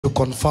to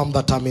confirm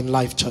that I'm in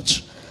Life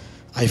Church.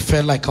 I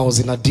felt like I was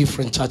in a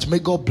different church. May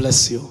God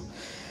bless you.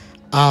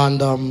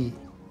 And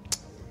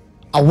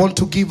I want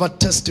to give a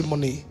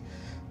testimony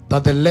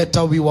that the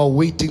letter we were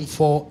waiting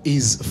for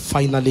is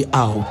finally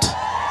out.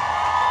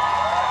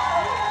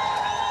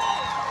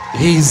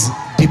 He's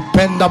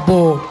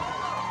dependable.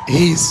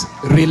 He's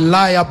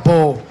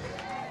reliable.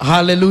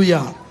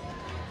 Hallelujah.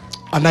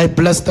 And I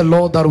bless the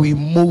Lord that we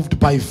moved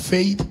by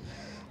faith.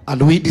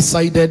 And we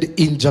decided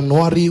in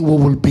January we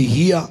will be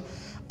here.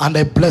 And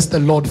I bless the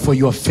Lord for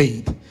your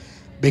faith.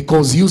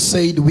 Because you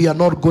said we are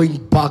not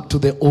going back to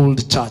the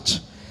old church.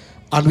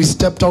 And we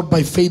stepped out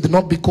by faith,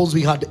 not because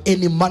we had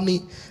any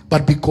money,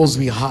 but because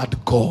we had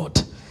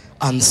God.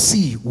 And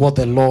see what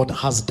the Lord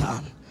has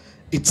done.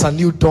 It's a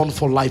new dawn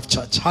for Life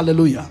Church.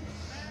 Hallelujah.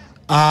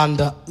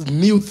 And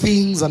new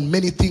things and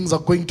many things are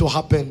going to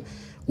happen.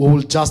 We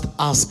will just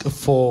ask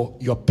for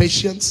your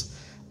patience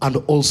and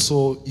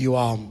also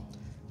your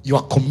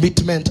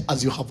commitment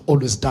as you have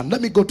always done.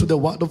 Let me go to the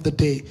word of the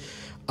day.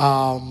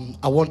 I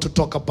want to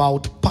talk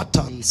about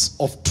patterns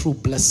of true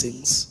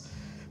blessings.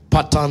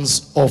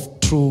 Patterns of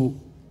true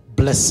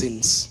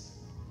blessings.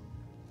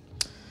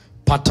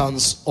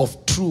 Patterns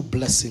of true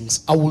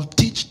blessings. I will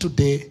teach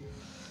today.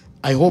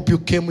 I hope you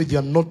came with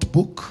your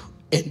notebook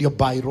and your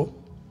Bible,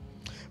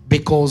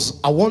 because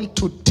I want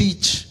to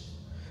teach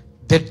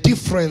the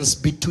difference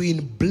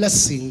between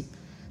blessing,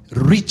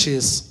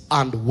 riches,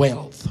 and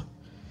wealth.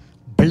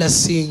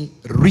 Blessing,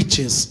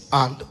 riches,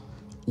 and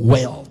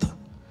wealth.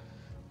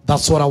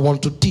 That's what I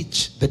want to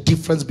teach. The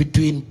difference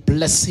between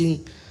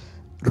blessing,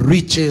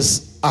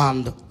 riches,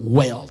 and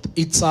wealth.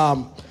 It's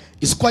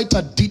quite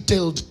a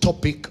detailed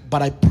topic,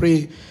 but I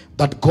pray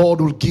that God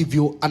will give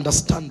you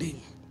understanding.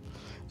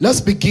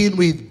 Let's begin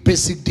with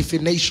basic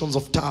definitions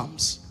of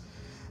terms.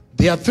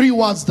 There are three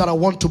words that I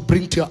want to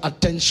bring to your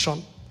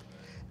attention.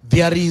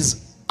 There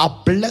is a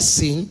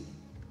blessing,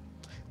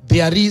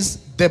 there is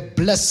the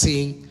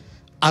blessing,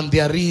 and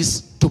there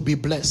is to be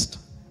blessed.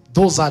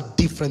 Those are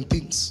different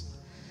things.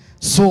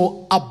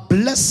 So a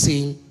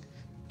blessing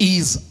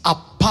is a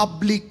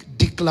public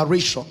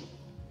declaration.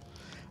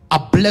 A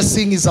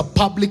blessing is a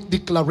public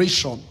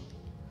declaration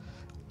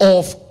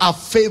of a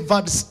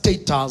favored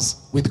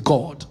status with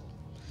God.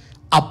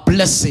 A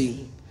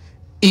blessing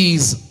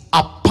is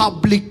a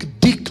public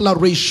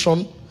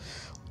declaration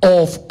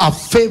of a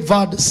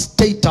favored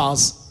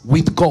status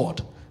with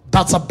God.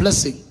 That's a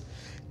blessing.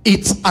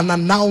 It's an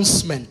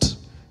announcement.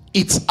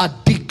 It's a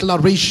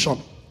declaration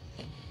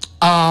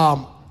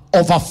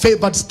of a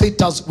favored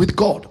status with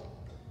God.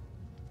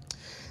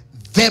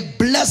 The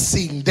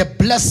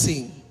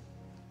blessing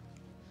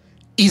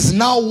is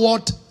now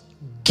what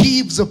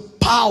gives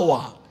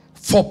power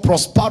for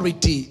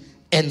prosperity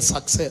and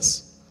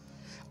success.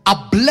 A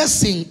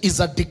blessing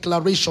is a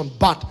declaration,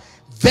 but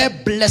the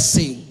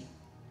blessing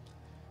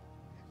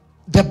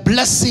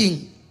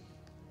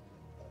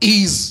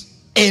is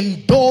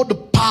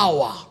endowed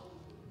power.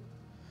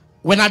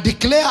 When I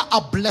declare a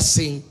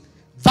blessing,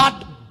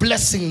 that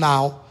blessing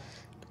now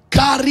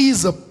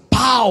carries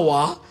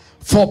power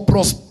for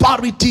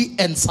prosperity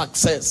and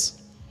success.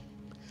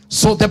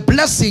 So the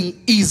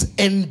blessing is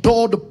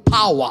endowed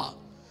power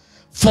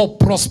for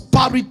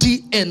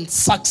prosperity and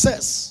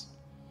success.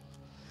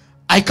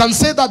 I can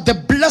say that the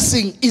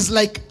blessing is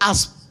like a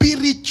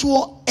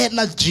spiritual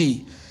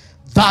energy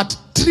that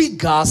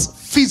triggers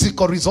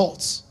physical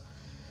results.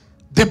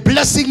 The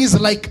blessing is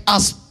like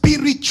a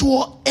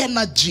spiritual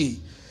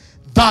energy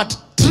that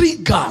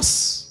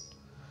triggers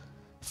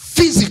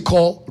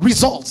physical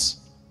results.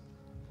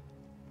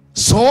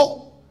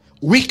 So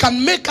we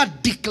can make a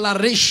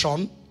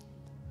declaration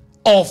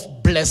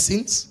of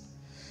blessings,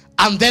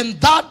 and then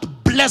that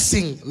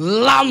blessing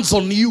lands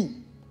on you,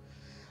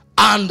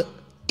 and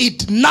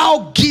it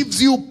now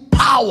gives you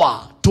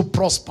power to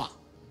prosper.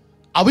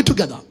 Are we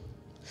together?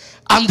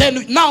 And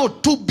then now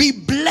to be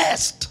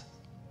blessed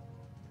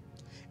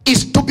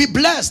is to be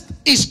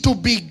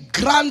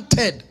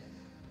granted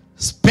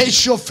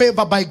special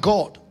favor by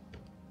God.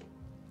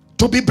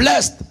 To be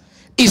blessed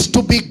is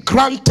to be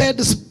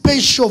granted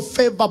special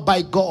favor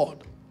by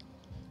God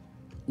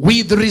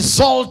with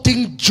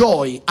resulting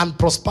joy and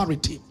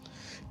prosperity.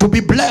 To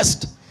be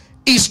blessed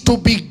is to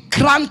be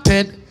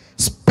granted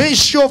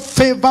special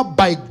favor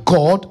by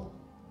God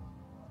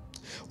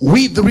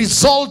with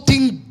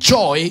resulting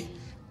joy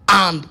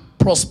and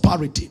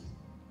prosperity.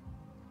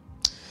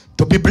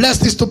 To be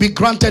blessed is to be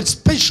granted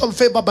special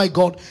favor by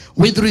God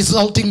with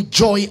resulting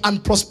joy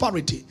and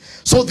prosperity.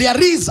 So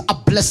there is a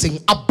blessing.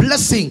 A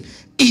blessing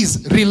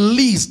is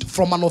released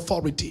from an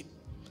authority.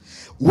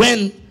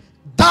 When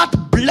that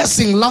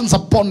blessing lands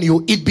upon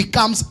you, it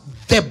becomes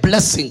the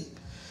blessing.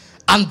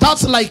 And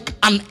that's like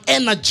an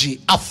energy,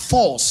 a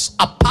force,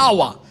 a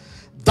power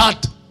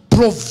that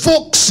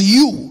provokes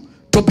you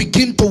to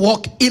begin to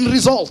walk in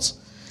results.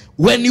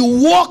 When you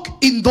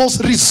walk in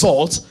those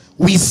results,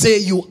 we say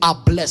you are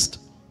blessed.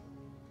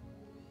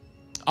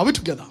 Are we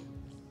together?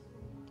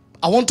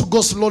 I want to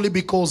go slowly,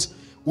 because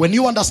when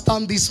you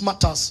understand these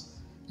matters,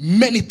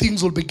 many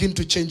things will begin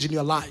to change in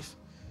your life.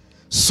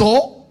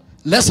 So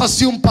Let's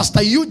assume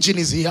Pastor Eugene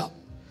is here.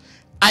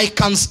 I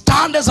can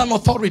stand as an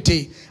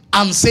authority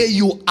and say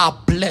you are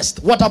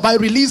blessed. What have I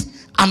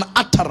released? An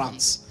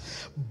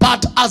utterance.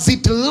 But as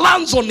it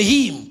lands on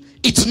him,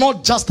 it's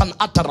not just an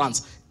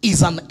utterance,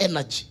 it's an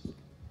energy.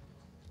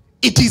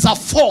 It is a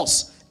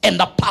force and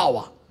a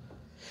power.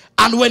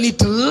 And when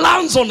it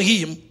lands on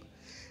him,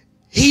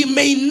 he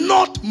may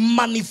not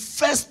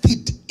manifest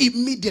it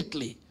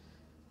immediately,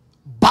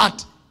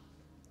 but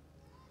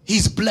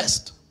he's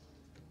blessed.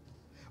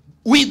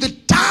 With the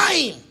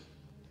time,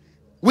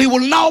 we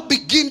will now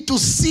begin to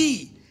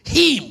see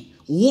him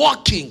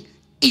walking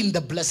in the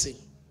blessing,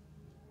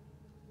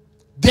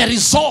 the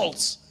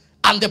results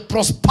and the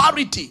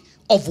prosperity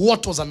of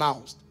what was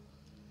announced.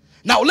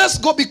 Now let's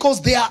go,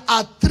 because there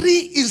are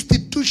 3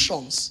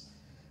 institutions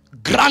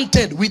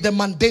granted with the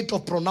mandate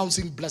of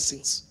pronouncing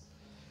blessings.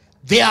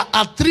 There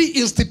are 3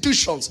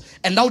 institutions,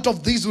 and out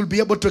of these we'll be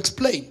able to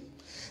explain.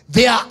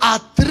 There are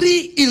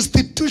 3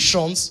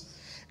 institutions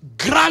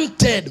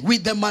granted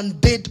with the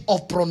mandate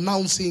of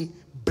pronouncing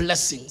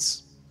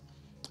blessings.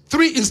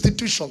 3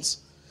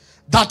 institutions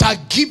that are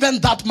given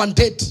that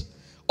mandate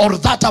or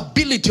that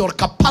ability or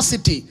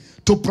capacity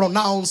to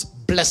pronounce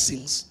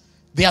blessings.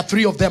 There are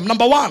 3 of them.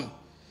 Number 1,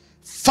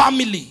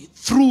 family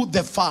through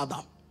the father.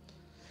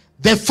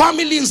 The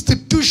family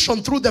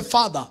institution through the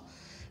father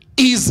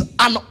is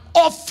an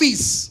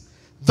office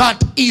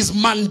that is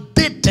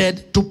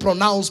mandated to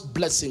pronounce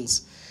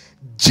blessings.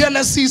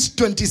 Genesis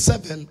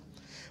 27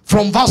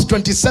 from verse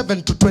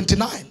 27 to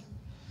 29.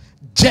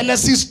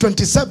 Genesis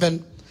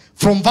 27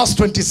 from verse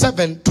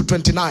 27 to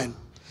 29.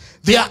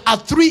 There are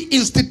 3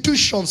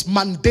 institutions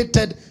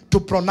mandated to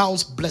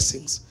pronounce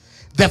blessings.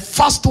 The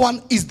first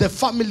one is the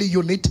family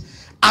unit,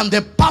 and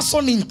the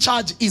person in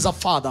charge is a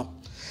father.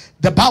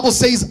 The Bible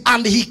says,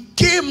 and he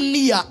came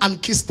near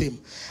and kissed him,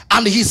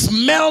 and he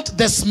smelled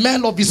the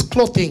smell of his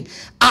clothing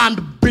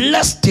and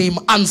blessed him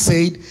and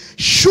said,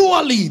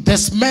 surely the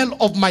smell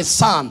of my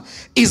son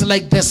is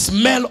like the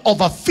smell of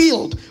a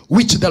field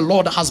which the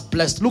Lord has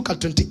blessed. Look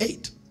at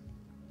 28.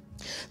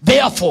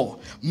 Therefore,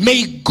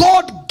 may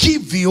God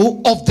give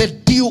you of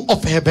the dew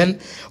of heaven,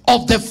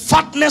 of the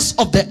fatness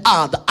of the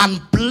earth,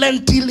 and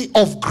plenty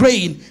of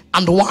grain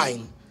and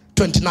wine.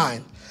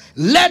 29.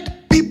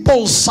 Let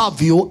people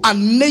serve you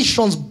and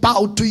nations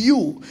bow to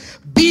you.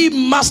 Be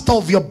master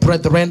of your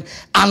brethren,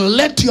 and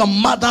let your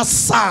mother's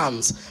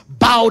sons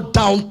bow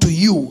down to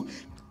you.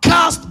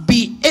 Cursed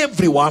be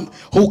everyone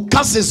who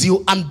curses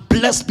you, and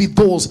blessed be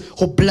those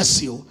who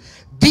bless you.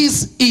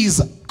 This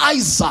is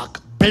Isaac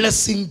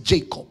blessing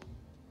Jacob.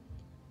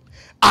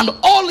 And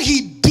all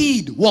he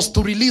did was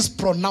to release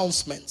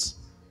pronouncements.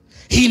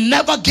 He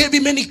never gave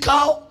him any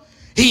cow.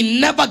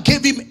 He never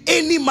gave him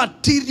any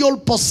material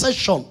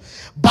possession.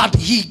 But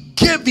he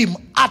gave him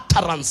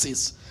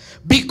utterances.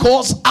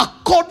 Because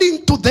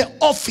according to the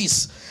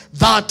office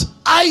that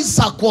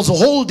Isaac was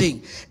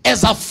holding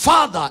as a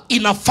father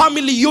in a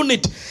family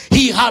unit,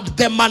 he had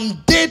the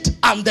mandate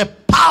and the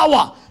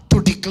power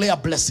to declare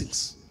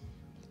blessings.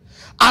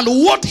 And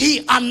what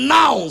he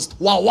announced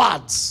were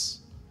words.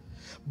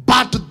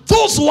 But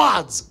those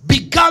words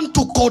began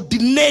to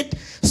coordinate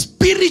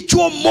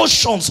spiritual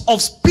motions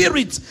of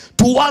spirits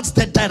towards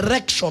the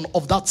direction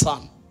of that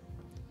son.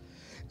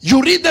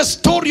 You read the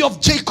story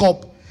of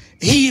Jacob.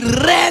 He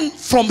ran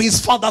from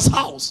his father's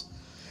house.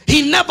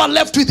 He never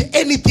left with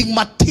anything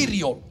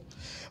material.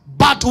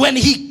 But when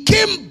he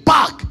came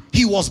back,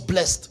 he was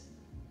blessed.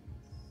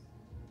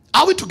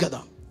 Are we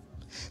together?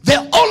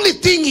 The only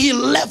thing he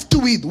left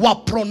with were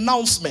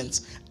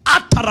pronouncements,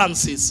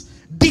 utterances,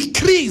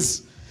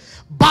 decrees.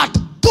 But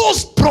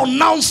those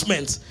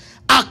pronouncements,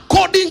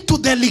 according to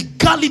the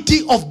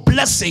legality of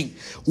blessing,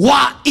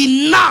 were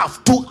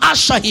enough to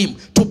usher him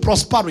to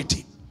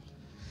prosperity.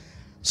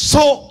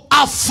 So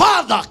a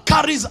father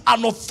carries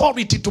an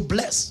authority to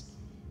bless.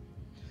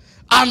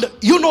 And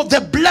you know,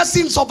 the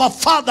blessings of a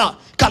father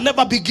can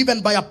never be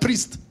given by a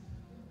priest.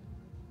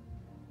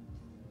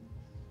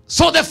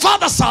 So the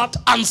father sat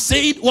and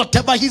said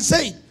whatever he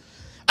said.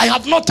 I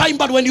have no time,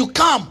 but when you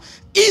come.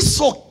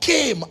 Esau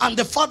came and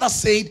the father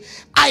said,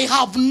 I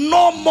have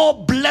no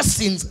more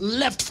blessings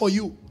left for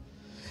you.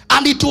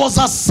 And it was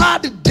a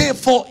sad day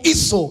for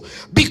Esau,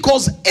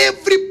 because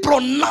every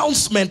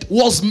pronouncement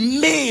was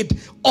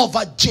made over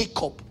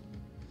Jacob.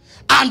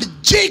 And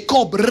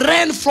Jacob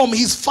ran from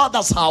his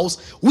father's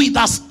house with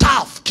a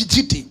staff,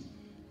 kijiti.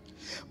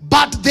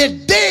 But the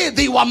day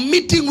they were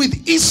meeting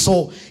with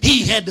Esau,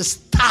 he had a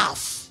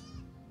staff.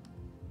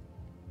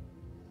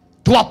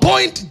 To a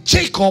point,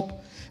 Jacob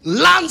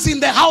lands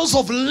in the house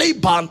of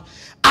Laban,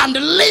 and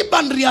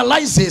Laban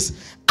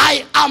realizes,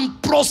 I am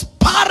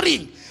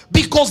prospering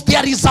because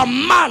there is a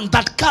man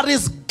that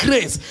carries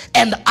grace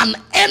and an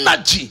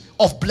energy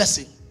of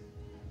blessing.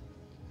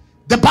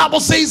 The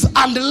Bible says,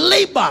 and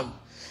Laban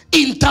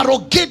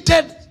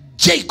interrogated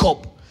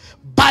Jacob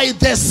by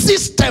the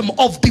system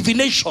of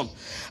divination,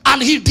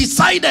 and he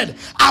decided,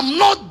 I'm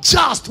not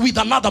just with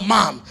another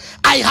man.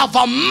 I have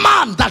a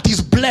man that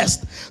is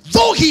blessed.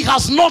 Though he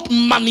has not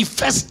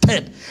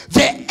manifested,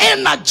 the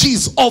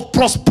energies of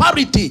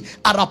prosperity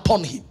are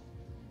upon him.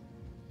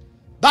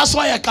 That's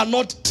why I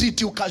cannot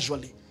treat you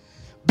casually.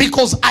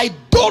 Because I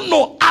don't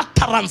know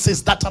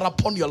utterances that are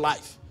upon your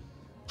life.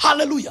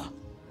 Hallelujah.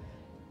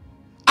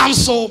 And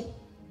so,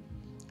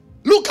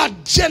 look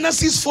at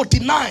Genesis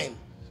 49,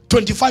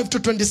 25 to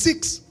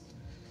 26.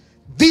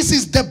 This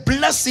is the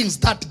blessings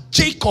that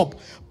Jacob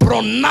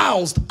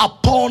pronounced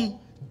upon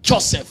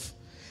Joseph.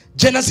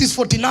 Genesis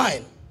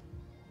 49.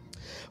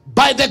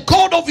 By the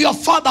God of your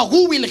father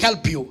who will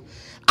help you,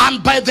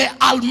 and by the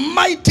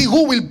Almighty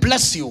who will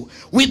bless you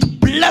with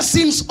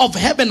blessings of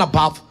heaven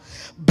above,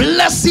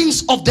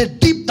 blessings of the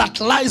deep that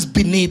lies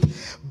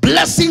beneath,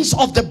 blessings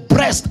of the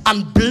breast,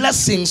 and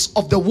blessings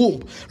of the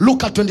womb.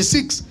 Look at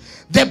 26.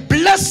 The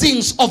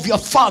blessings of your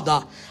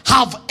father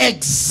have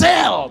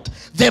excelled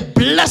the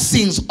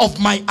blessings of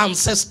my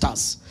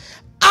ancestors,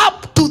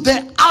 up to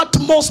the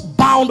utmost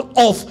bound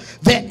of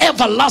the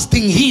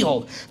everlasting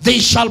hill. They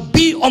shall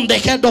be on the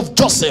head of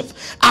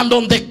Joseph, and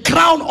on the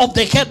crown of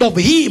the head of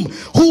him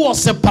who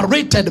was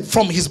separated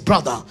from his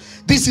brother.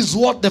 This is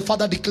what the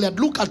father declared.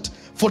 Look at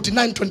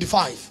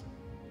 49:25.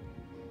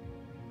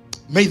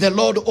 May the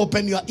Lord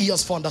open your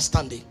ears for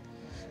understanding.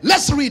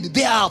 Let's read.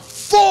 There are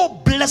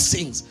 4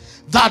 blessings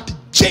that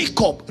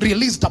Jacob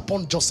released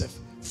upon Joseph.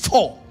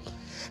 4.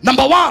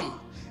 Number 1,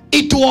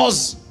 it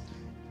was,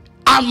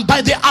 and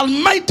by the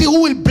Almighty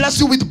who will bless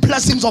you with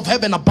blessings of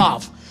heaven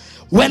above.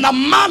 When a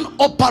man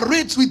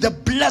operates with the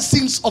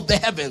blessings of the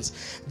heavens,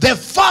 the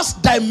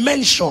first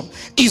dimension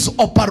is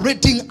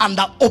operating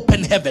under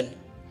open heaven.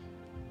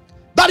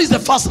 That is the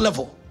first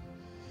level.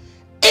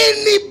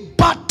 Any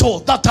battle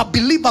that a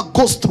believer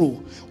goes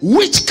through,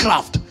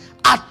 witchcraft,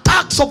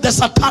 attacks of the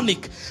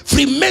satanic,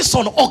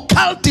 Freemason,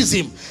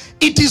 occultism,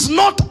 it is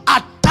not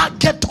a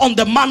target on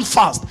the man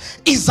first,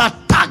 it's a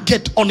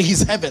target on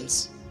his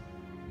heavens.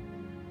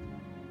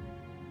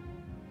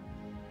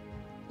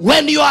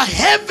 When your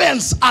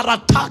heavens are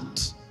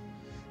attacked,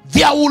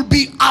 there will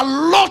be a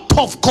lot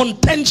of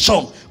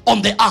contention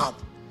on the earth,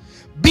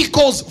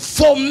 because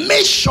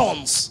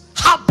formations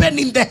happen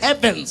in the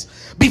heavens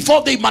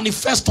before they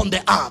manifest on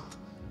the earth.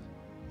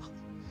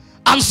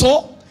 And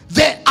so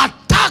the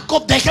attack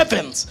of the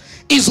heavens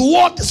is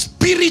what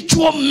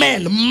spiritual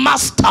men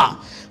master,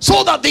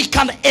 so that they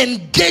can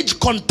engage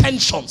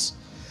contentions.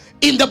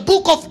 In the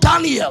book of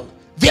Daniel,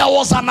 there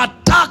was an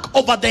attack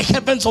over the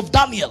heavens of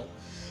Daniel.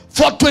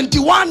 For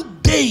 21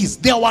 days,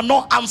 there were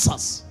no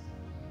answers.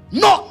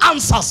 No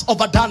answers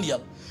over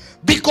Daniel.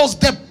 Because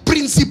the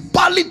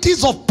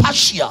principalities of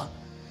Persia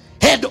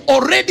had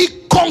already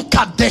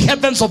conquered the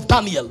heavens of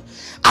Daniel.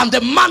 And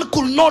the man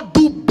could not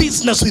do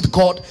business with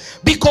God,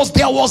 because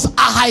there was a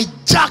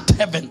hijacked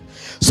heaven.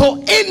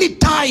 So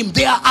anytime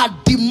there are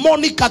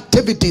demonic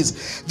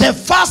activities, the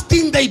first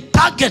thing they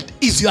target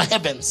is your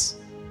heavens.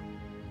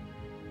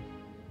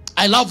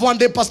 I love one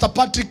day Pastor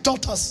Patrick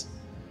taught us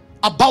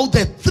about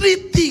the 3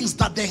 things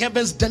that the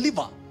heavens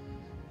deliver.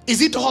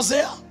 Is it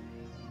Hosea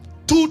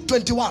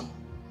 2:21?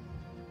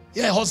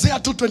 Yeah, Hosea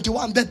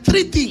 2:21. The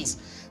 3 things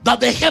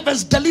that the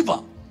heavens deliver.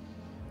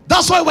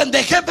 That's why when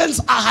the heavens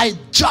are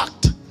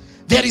hijacked,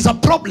 there is a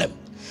problem.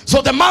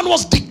 So the man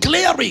was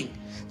declaring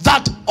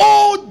that,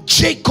 oh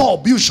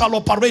Jacob, you shall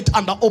operate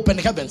under open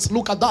heavens.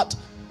 Look at that.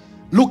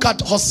 Look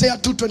at Hosea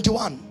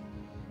 2:21.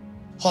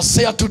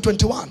 Hosea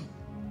 2:21.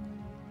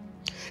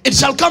 It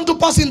shall come to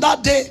pass in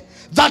that day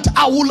that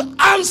I will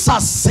answer,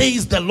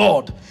 says the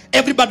Lord.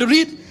 Everybody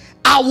read.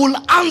 I will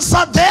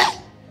answer the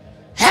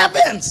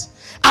heavens,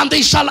 and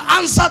they shall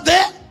answer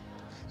the,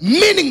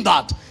 meaning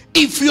that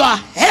if your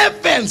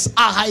heavens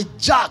are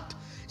hijacked,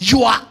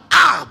 your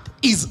earth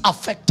is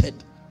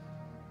affected.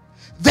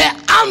 The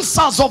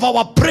answers of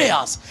our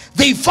prayers,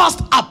 they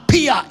first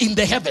appear in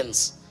the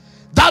heavens.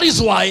 That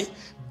is why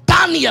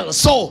Daniel,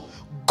 so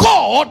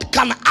God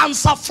can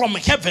answer from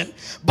heaven,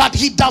 but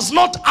he does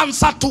not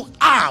answer to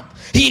earth.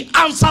 He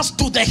answers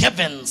to the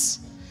heavens.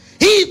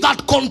 He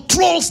that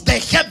controls the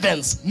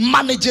heavens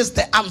manages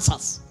the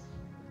answers.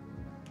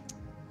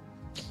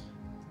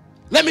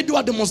 Let me do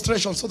a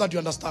demonstration so that you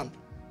understand.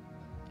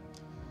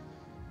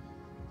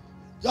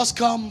 Just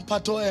come,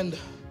 Pato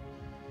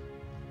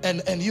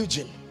and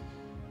Eugene.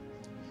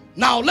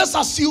 Now let's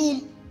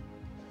assume,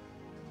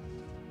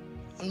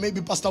 and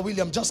maybe Pastor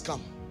William, just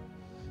come.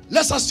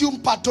 Let's assume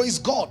Pato is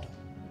God.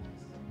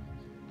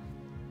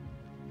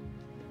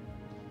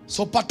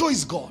 So Pato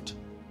is God.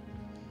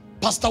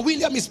 Pastor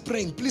William is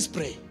praying. Please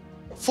pray.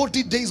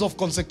 40 days of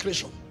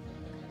consecration.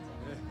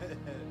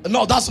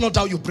 No, that's not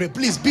how you pray.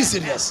 Please be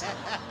serious.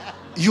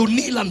 You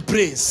kneel and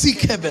pray.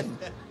 Seek heaven.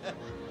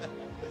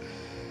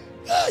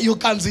 You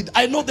can't sit.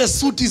 I know the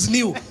suit is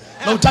new.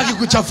 Na utaki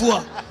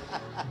kuchafua.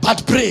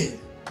 But pray.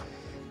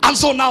 And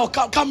so now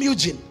come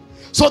Eugene.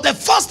 So the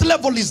first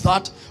level is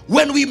that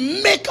when we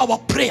make our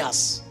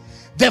prayers,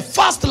 the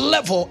first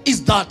level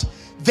is that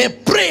the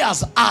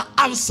prayers are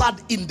answered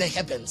in the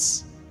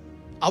heavens.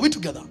 Are we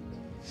together?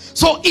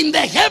 So in the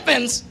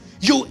heavens,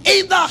 you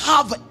either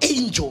have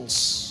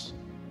angels,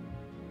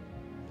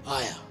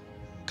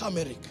 come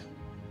Eric,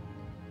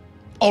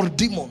 or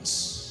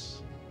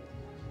demons.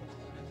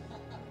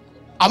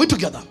 Are we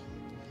together?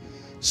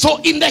 So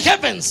in the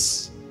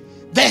heavens,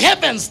 The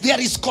heavens, there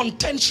is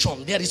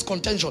contention. There is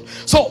contention.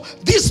 So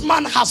this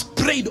man has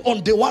prayed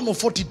on day 1 of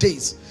 40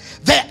 days.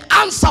 The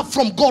answer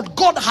from God,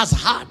 God has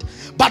heard.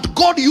 But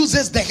God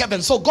uses the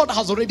heaven. So God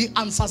has already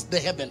answered the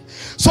heaven.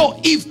 So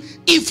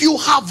if you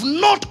have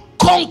not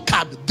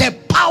conquered the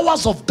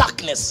powers of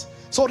darkness,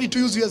 sorry to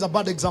use you as a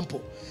bad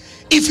example.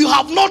 If you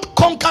have not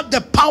conquered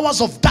the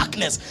powers of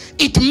darkness,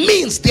 it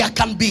means there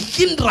can be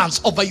hindrance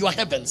over your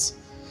heavens.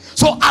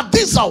 So at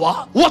this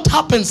hour, what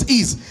happens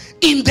is,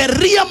 in the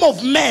realm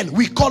of men,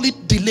 we call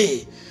it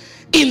delay.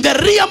 In the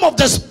realm of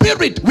the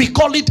spirit, we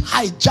call it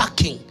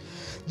hijacking.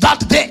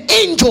 That the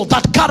angel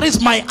that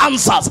carries my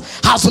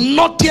answers has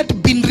not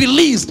yet been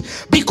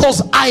released because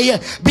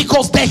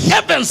the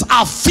heavens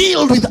are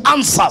filled with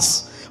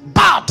answers.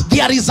 But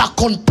there is a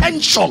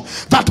contention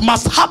that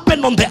must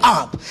happen on the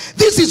earth.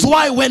 This is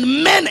why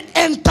when men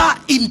enter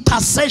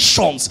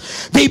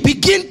intercessions, they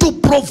begin to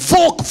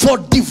provoke for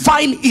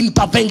divine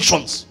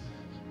interventions.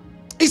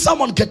 Is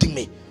someone getting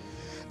me?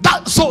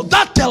 So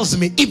that tells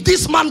me, if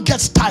this man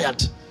gets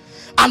tired,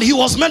 and he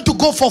was meant to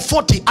go for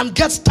 40 and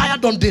gets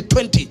tired on day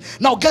 20,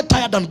 now get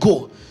tired and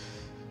go.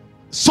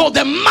 So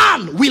the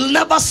man will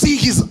never see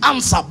his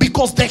answer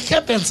because the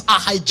heavens are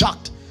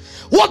hijacked.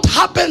 What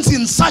happens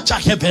in such a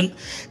heaven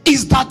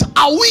is that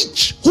a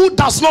witch who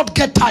does not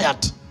get tired,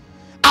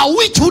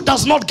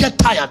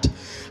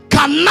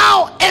 can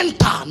now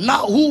enter.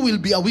 Now who will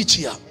be a witch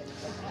here?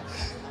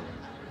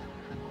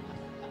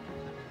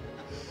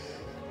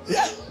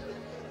 Yeah.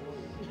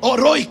 Oh,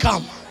 Roy,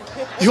 come.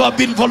 You have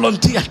been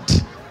volunteered.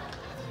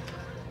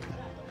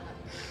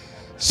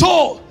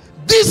 So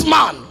this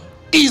man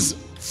is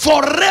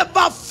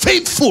forever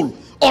faithful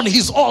on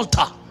his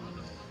altar.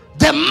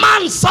 The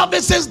man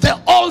services the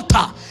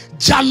altar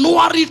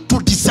January to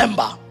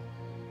December.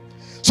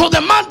 So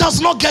the man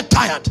does not get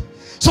tired.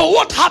 So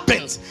what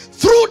happens?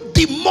 Through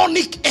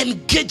demonic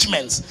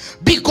engagements,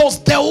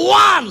 because the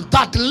one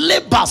that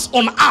labors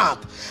on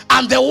earth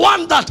and the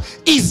one that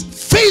is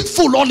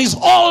faithful on his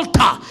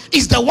altar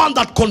is the one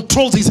that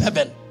controls his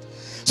heaven.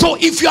 So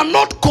if you are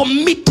not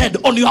committed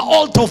on your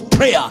altar of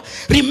prayer,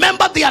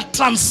 remember there are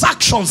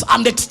transactions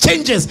and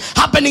exchanges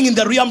happening in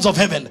the realms of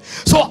heaven.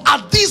 So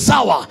at this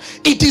hour,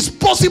 it is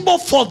possible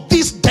for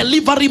this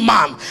delivery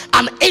man,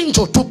 an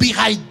angel, to be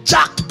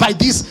hijacked by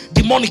this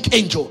demonic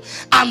angel.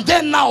 And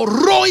then now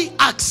Roy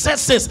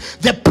accesses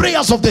the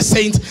prayers of the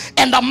saints,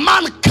 and a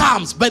man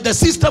comes by the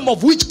system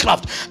of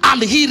witchcraft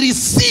and he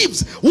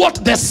receives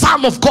what the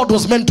Son of God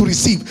was meant to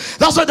receive.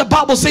 That's why the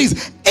Bible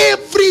says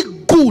every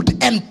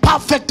good and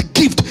perfect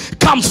gift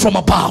comes from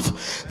above.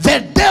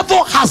 The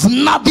devil has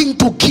nothing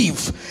to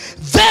give.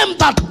 Them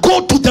that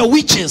go to the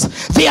witches,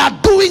 they are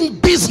doing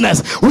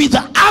business with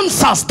the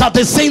answers that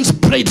the saints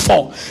prayed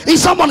for.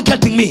 Is someone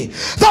getting me?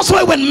 That's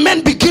why when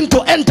men begin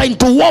to enter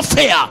into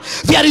warfare,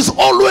 there is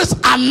always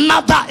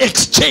another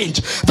exchange.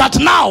 That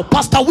now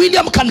Pastor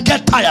William can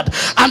get tired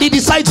and he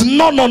decides,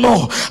 no,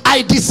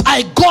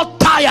 I got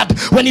tired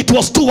when it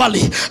was too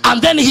early,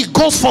 and then he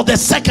goes for the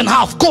second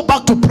half, go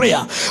back to prayer.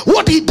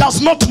 What he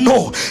does not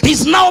know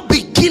is now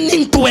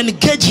beginning to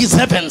engage his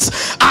heavens,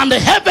 and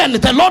heaven,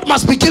 the Lord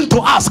must begin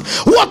to ask,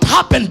 what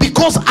happened?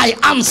 Because I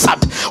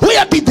answered.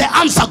 Where did the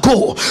answer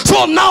go?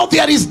 So now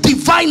there is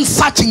divine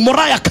searching.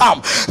 Moriah,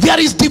 come. There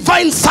is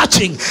divine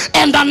searching,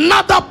 and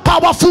another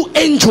powerful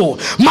angel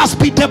must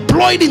be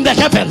deployed in the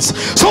heavens,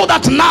 so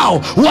that now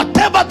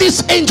whatever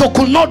this angel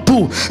could not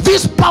do,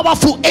 this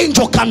powerful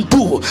angel can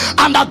do.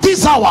 And at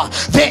this hour,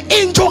 the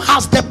angel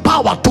has the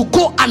power to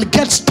go and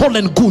get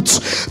stolen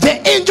goods.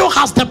 The angel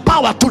has the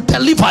power to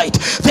deliver it.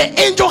 The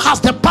angel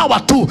has the power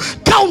to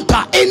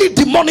counter any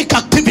demonic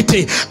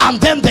activity, and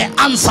then the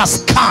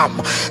answers come.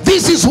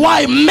 This is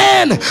why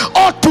men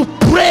ought to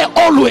pray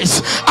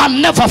always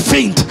and never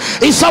faint.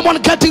 Is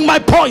someone getting my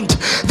point?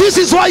 This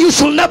is why you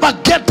should never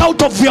get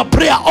out of your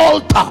prayer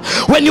altar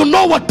when you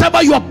know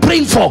whatever you are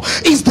praying for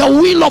is the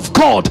will of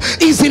God,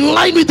 is in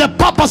line with the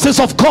purposes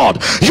of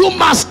God. You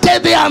must stay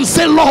there and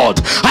say, Lord,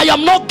 I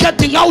am not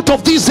getting out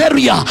of this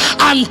area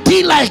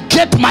until I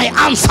get my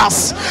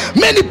answers.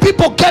 Many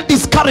people get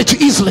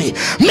discouraged easily.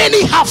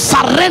 Many have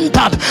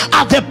surrendered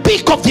at the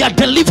peak of their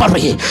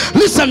delivery.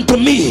 Listen to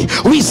me.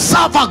 We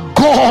serve a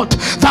God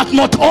that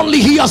not only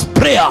hears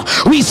prayer,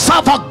 we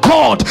serve a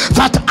God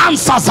that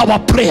answers our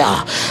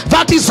prayer.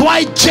 That is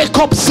why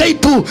Jacob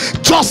said to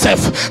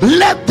Joseph,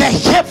 let the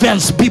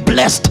heavens be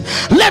blessed.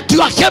 Let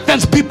your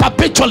heavens be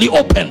perpetually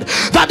open.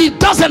 That it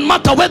doesn't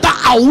matter whether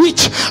a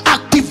witch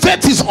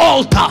activates his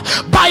altar.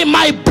 By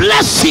my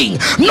blessing,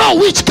 no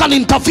witch can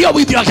interfere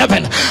with your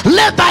heaven.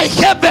 Let thy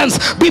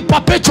heavens be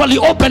perpetually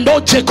opened, oh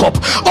Jacob,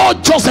 oh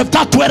Joseph,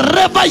 that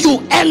wherever you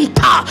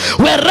enter,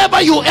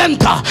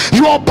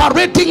 you are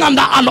operating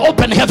under an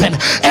open heaven.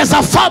 As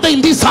a father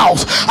in this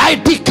house, I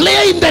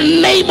declare in the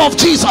name of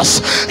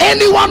Jesus,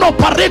 anyone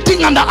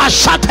operating under a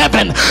shut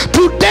heaven,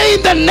 today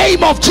in the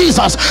name of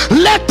Jesus,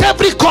 let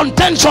every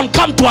contention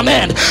come to an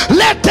end.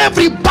 Let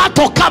every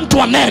battle come to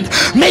an end.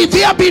 May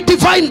there be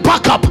divine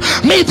backup.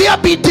 May there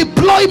be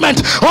deployment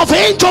of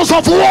angels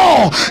of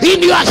war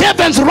in your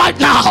heavens right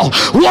now.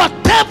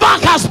 Whatever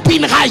has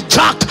been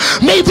hijacked,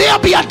 may there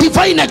be a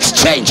divine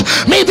exchange,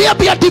 may there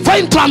be a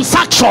divine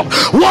transaction.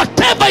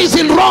 Whatever is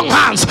in wrong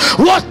hands,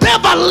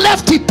 whatever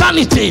left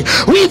eternity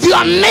with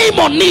your name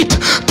on it,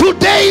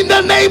 today in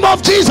the name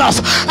of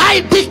Jesus,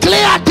 I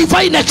declare a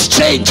divine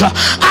exchange,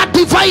 a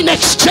divine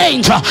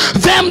exchange.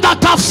 Them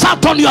that have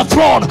sat on your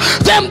throne,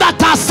 them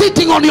that are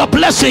sitting on your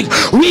blessing,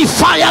 we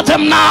fire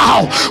them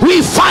now,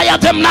 we fire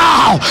them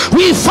now,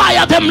 we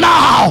fire them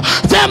now.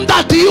 Them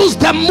that use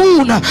the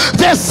moon,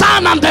 the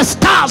sun and the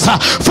stars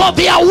for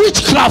their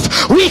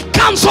witchcraft, we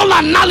cancel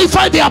and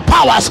nullify their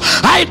powers.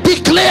 I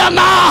declare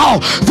now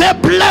the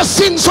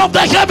blessings of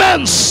the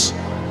heavens.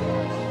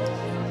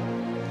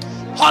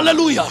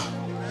 Hallelujah.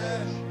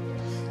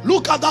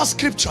 Look at that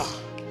scripture,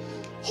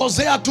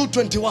 Hosea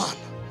 2:21.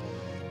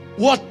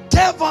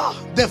 Whatever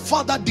the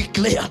father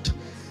declared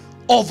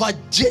over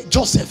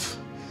Joseph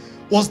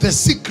was the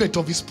secret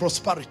of his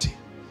prosperity.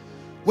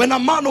 When a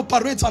man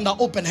operates under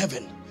open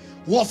heaven,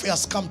 warfare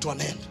has come to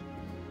an end.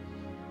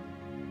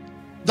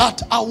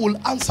 That I will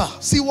answer.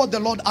 See what the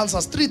Lord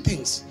answers. 3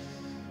 things.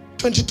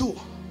 22.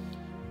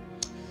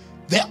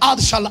 The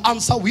earth shall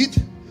answer with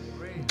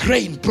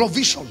grain,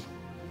 provision.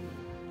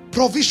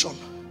 Provision.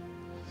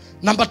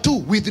 Number 2,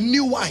 with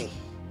new wine.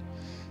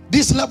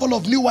 This level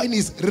of new wine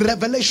is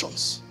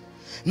revelations.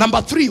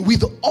 Number 3,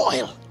 with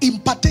oil,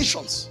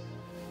 impartations.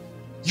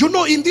 You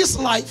know, in this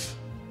life,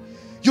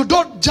 you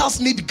don't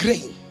just need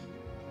grain.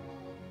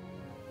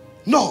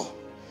 No.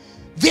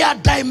 There are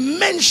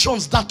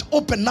dimensions that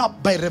open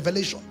up by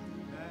revelation.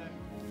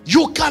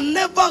 You can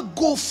never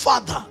go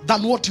further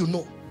than what you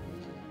know.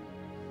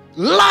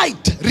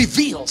 Light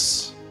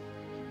reveals.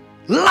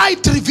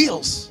 Light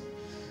reveals.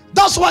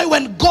 That's why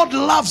when God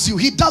loves you,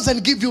 he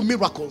doesn't give you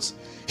miracles.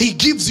 He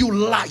gives you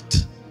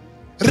light,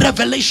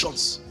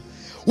 revelations.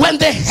 When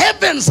the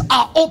heavens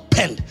are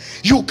opened,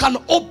 you can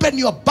open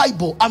your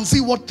Bible and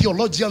see what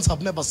theologians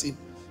have never seen.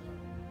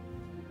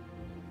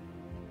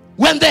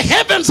 When the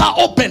heavens are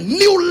open,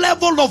 new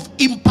level of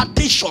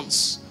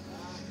impartations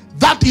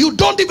that you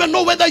don't even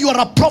know whether you are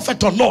a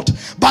prophet or not,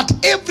 but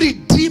every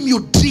dream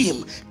you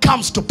dream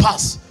comes to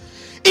pass.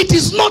 It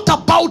is not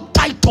about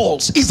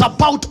titles, it's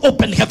about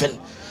open heaven.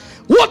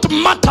 What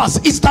matters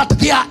is that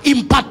there are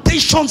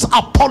impartations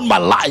upon my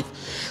life.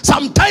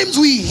 Sometimes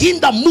we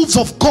hinder moves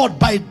of God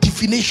by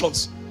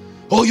definitions.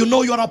 Oh, you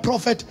know you're a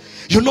prophet,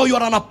 you know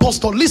you're an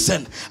apostle.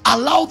 Listen,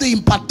 allow the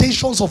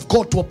impartations of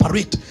God to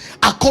operate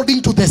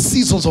according to the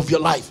seasons of your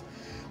life.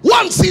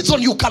 One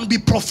season you can be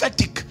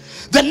prophetic,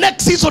 the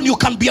next season you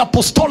can be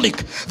apostolic,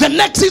 the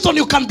next season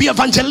you can be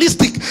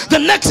evangelistic, the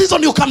next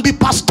season you can be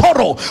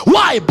pastoral.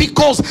 Why?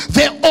 Because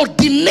the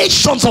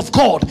ordinations of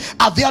God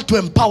are there to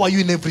empower you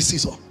in every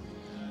season.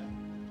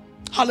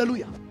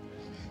 Hallelujah.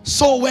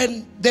 So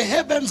when the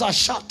heavens are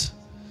shut,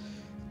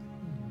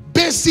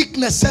 basic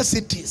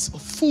necessities,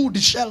 food,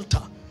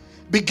 shelter,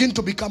 begin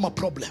to become a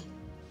problem.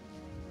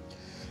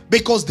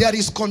 Because there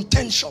is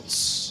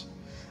contentions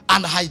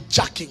and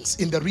hijackings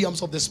in the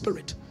realms of the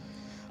spirit.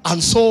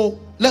 And so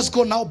let's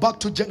go now back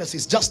to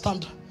Genesis. Just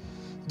stand.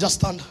 Just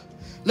stand.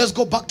 Let's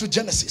go back to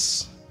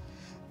Genesis.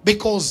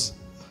 Because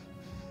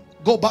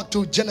go back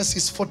to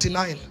Genesis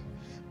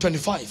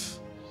 49:25.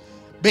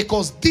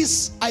 Because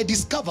this I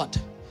discovered,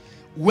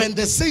 when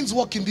the saints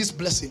walk in these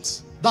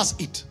blessings, that's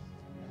it.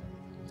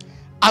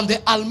 And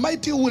the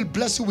Almighty will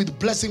bless you with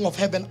blessing of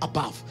heaven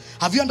above.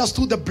 Have you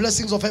understood the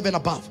blessings of heaven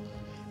above?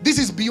 This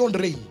is beyond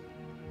rain.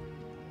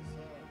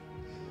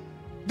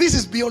 This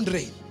is beyond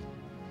rain.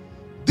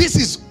 This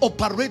is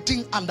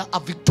operating under a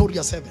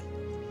victorious heaven.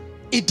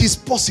 It is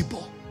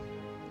possible.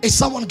 Is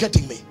someone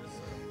getting me?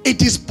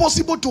 It is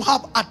possible to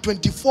have a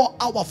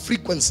 24-hour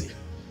frequency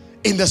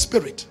in the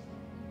spirit.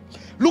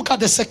 Look at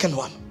the second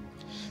one.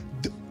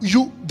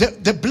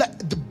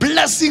 The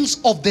blessings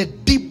of the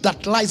deep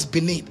that lies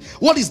beneath.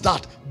 What is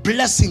that?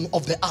 Blessing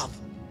of the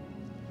earth.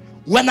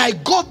 When I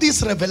got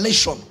this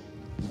revelation,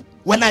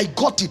 when I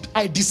got it,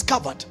 I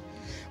discovered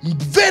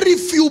very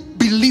few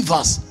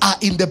believers are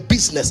in the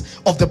business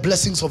of the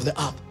blessings of the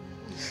earth.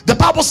 The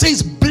Bible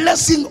says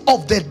blessing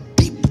of the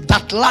deep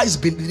that lies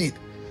beneath.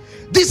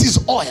 This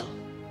is oil.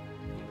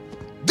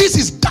 This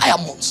is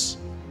diamonds.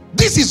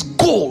 This is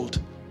gold.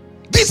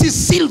 This is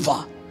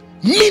silver.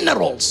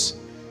 Minerals.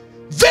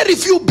 Very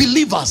few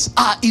believers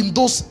are in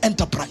those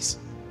enterprises.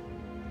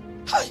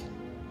 Hi.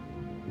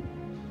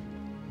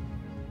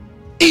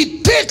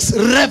 It takes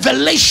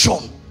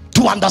revelation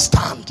to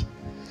understand.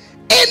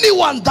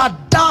 Anyone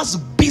that does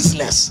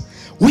business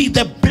with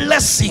the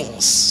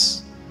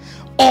blessings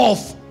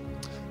of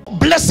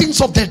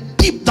the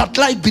deep that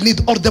lie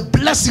beneath, or the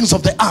blessings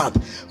of the earth,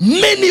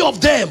 many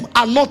of them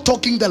are not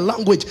talking the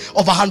language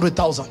of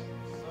 100,000.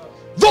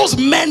 Those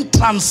men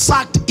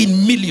transact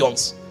in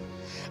millions.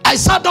 I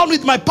sat down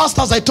with my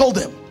pastors. I told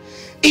them,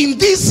 in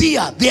this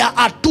year there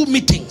are 2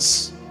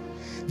 meetings.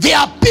 There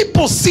are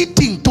people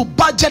sitting to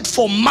budget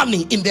for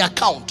money in their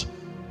account.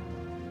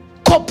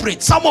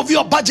 Corporate, some of you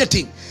are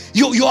budgeting.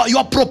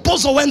 your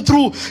proposal went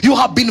through, you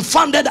have been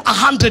funded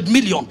 100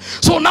 million.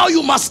 So now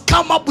you must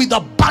come up with a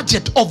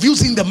budget of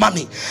using the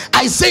money.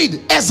 I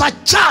said, as a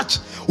church,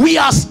 we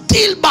are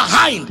still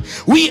behind.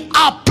 We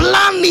are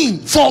planning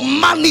for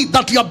money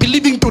that we are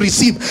believing to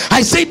receive.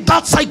 I said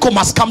that cycle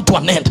must come to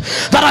an end.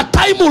 That a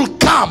time will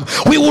come,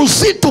 we will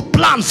sit to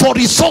plan for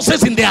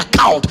resources in the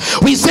account.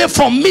 We say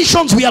for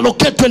missions we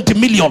allocate 20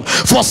 million.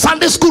 For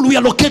Sunday school we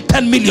allocate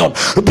 10 million.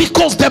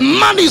 Because the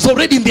money is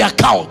already in the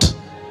account.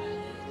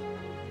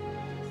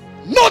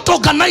 Not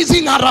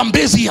organizing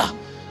Arambezia.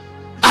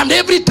 And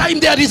every time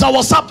there is a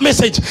WhatsApp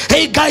message,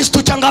 hey guys, to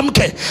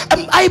changamke.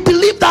 I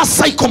believe that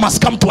cycle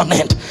must come to an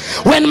end.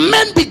 When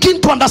men begin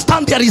to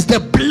understand there is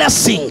the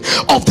blessing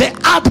of the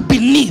earth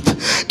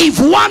beneath. If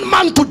one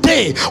man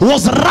today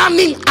was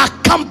running a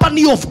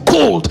company of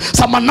gold,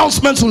 some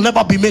announcements will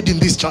never be made in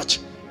this church.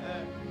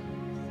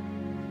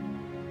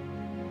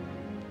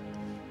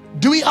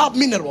 Do we have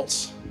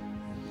minerals?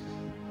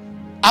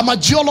 I'm a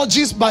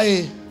geologist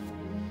by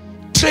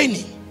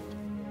training.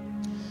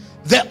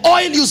 The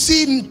oil you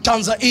see in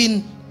Tanzania,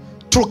 in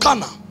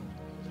Turkana,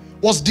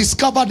 was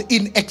discovered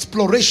in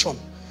exploration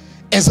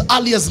as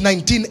early as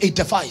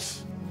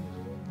 1985.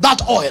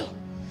 That oil,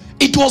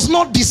 it was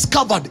not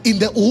discovered in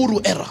the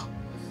Uhuru era.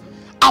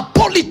 A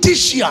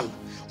politician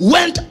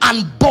went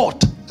and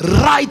bought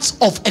rights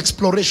of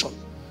exploration.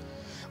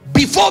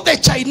 Before the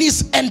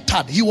Chinese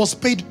entered, he was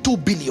paid 2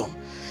 billion.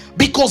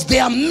 Because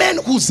there are men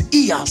whose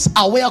ears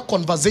are where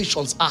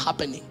conversations are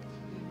happening.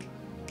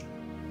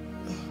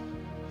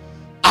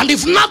 And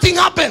if nothing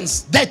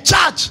happens, the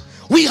church,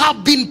 we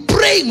have been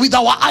praying with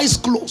our eyes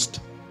closed.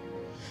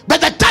 By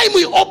the time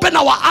we open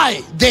our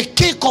eye, the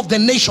cake of the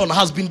nation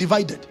has been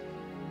divided.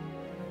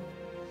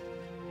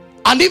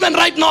 And even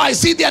right now, I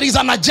see there is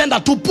an agenda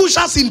to push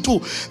us into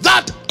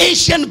that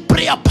Asian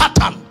prayer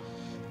pattern.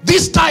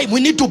 This time,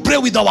 we need to pray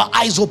with our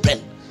eyes open.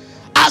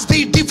 As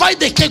they divide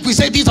the cake, we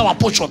say, this is our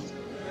portion.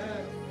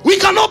 We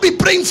cannot be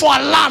praying for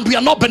a land we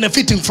are not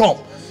benefiting from.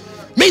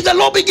 May the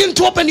Lord begin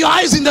to open your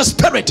eyes in the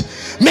spirit.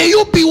 May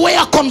you be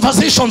where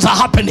conversations are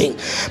happening.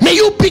 May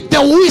you pick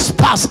the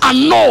whispers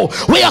and know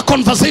where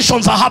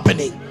conversations are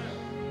happening.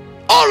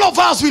 All of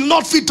us will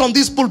not fit on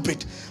this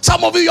pulpit.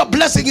 Some of you, your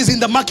blessing is in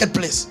the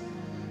marketplace.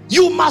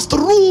 You must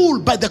rule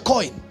by the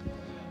coin.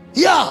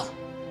 Yeah,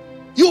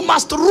 you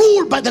must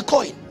rule by the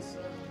coin.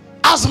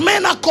 As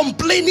men are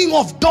complaining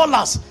of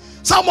dollars,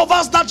 some of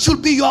us, that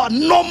should be your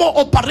normal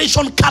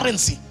operation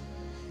currency.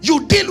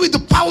 You deal with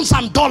the pounds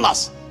and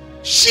dollars.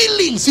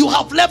 Shillings you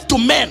have left to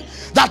men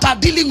that are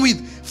dealing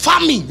with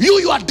farming.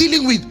 You are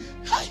dealing with.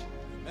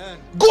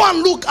 Go and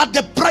look at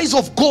the price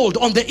of gold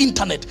on the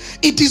internet.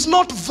 It is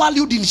not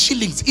valued in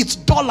shillings, it's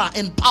dollar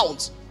and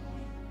pounds.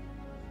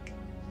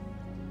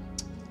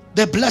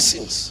 The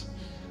blessings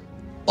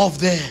of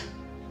the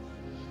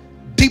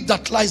deep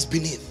that lies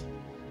beneath.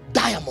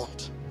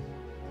 Diamond,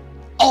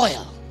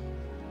 oil.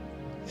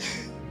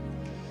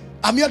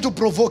 I'm here to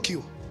provoke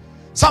you.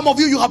 Some of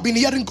you, you have been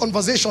hearing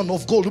conversation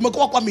of gold.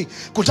 Umekuwa kwa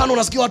mikutano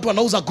unasikia watu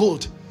wanauza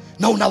gold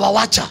na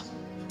unawawacha.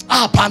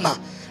 Hapana.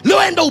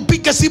 Leo enda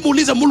upige simu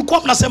ulize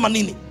mulikuwa mnasema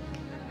nini?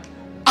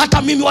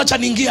 Hata mimi wacha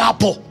niingie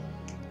hapo.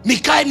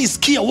 Nikae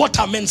nisikie what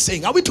are men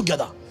saying. Are we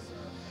together?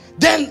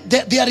 Then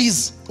there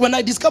is, when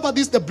I discovered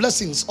this, the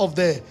blessings of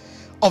the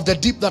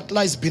deep that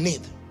lies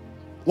beneath.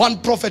 One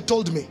prophet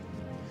told me,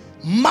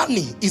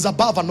 money is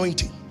above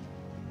anointing.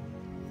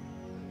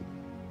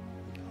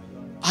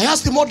 I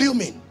asked him, what do you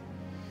mean?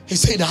 He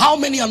said, how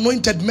many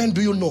anointed men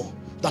do you know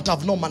that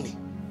have no money?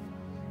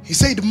 He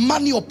said,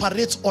 money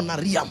operates on a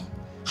realm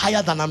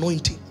higher than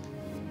anointing.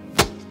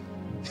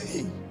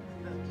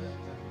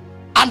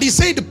 And he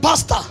said,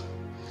 Pastor,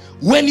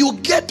 when you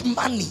get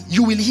money,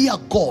 you will hear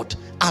God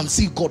and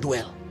see God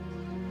well.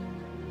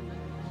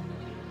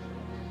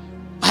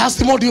 I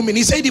asked him, what do you mean?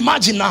 He said,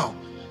 imagine now,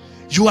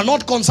 you are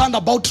not concerned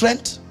about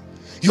rent.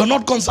 You are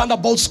not concerned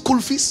about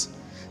school fees.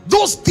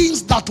 Those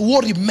things that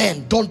worry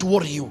men don't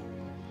worry you.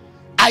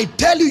 I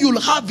tell you,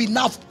 you'll have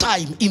enough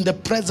time in the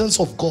presence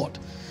of God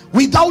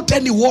without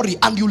any worry,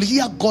 and you'll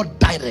hear God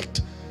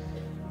direct.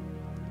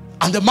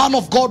 And the man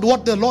of God,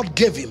 what the Lord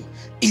gave him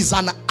is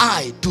an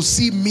eye to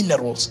see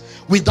minerals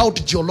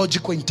without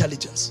geological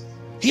intelligence.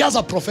 He has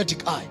a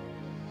prophetic eye.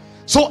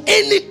 So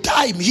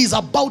anytime he's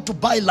about to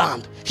buy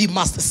land, he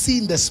must see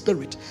in the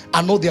spirit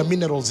and know there are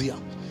minerals here.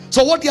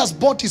 So what he has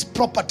bought is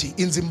property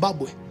in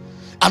Zimbabwe.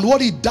 And what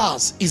he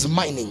does is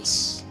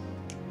minings.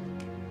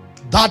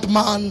 That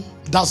man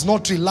does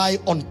not rely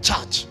on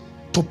church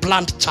to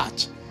plant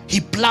church. He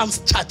plants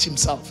church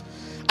himself.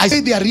 I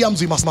say there are realms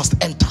we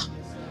must enter.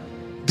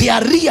 There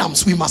are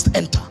realms we must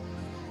enter.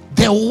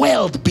 The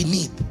world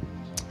beneath.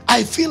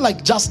 I feel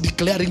like just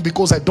declaring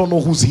because I don't know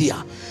who's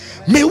here.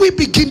 May we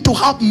begin to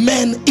have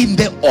men in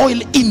the oil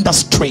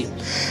industry.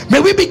 May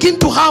we begin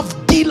to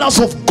have dealers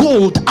of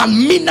gold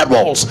and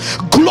minerals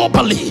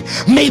globally.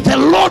 May the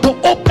Lord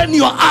open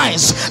your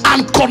eyes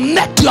and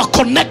connect your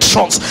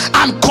connections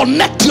and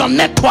connect your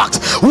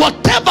networks.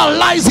 Whatever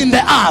lies in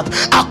the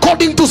earth,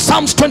 according to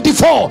Psalms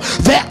 24,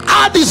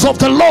 the earth is of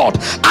the Lord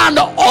and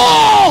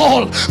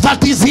all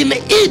that is in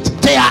it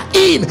they are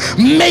in.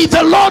 May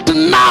the Lord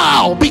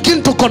now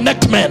begin to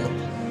connect men.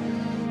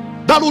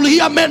 That will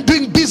hear men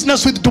doing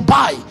business with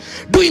Dubai,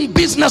 doing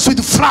business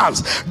with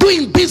France,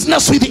 doing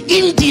business with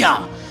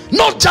India.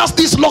 Not just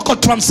these local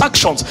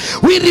transactions.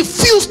 We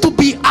refuse to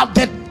be at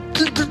the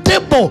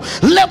table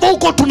level.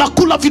 Uko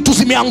tunakula vitu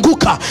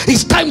zimeanguka.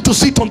 It's time to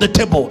sit on the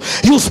table.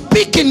 You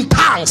speak in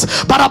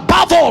tongues, but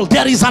above all,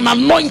 there is an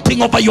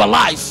anointing over your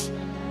life.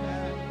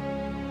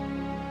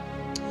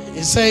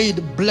 He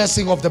said,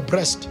 blessing of the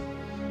breast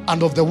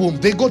and of the womb,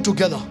 they go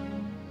together.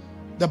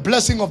 The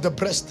blessing of the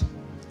breast.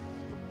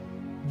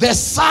 The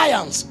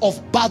science of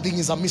birthing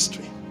is a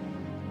mystery.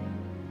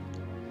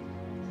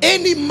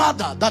 Any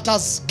mother that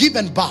has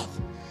given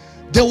birth,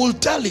 they will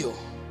tell you,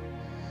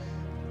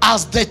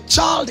 as the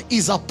child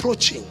is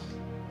approaching,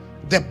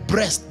 the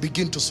breast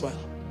begin to swell.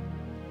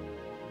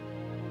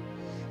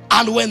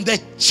 And when the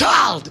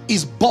child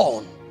is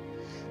born,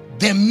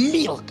 the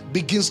milk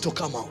begins to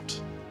come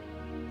out.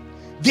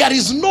 There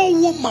is no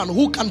woman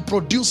who can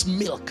produce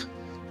milk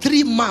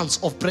 3 months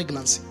of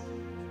pregnancy.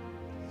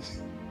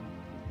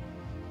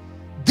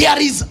 There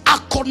is a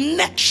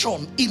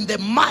connection in the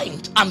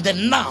mind and the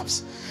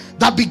nerves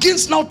that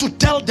begins now to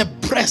tell the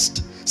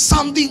breast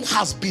something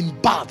has been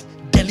birthed.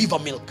 Deliver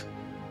milk.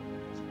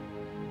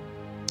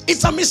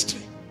 It's a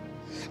mystery.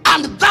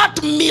 And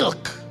that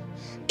milk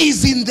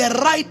is in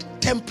the right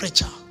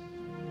temperature.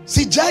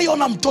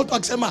 Sijaiona mtoto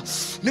akisema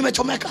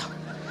nimechomeka.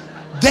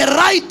 The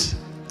right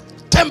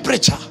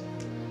temperature.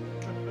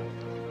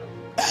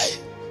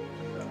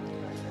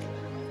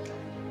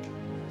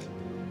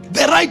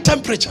 The right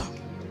temperature.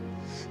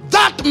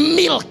 That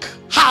milk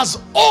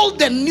has all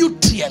the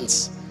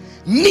nutrients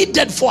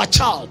needed for a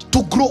child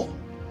to grow.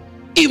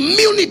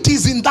 Immunity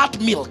is in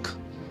that milk.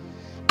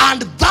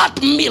 And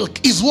that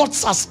milk is what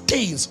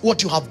sustains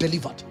what you have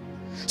delivered.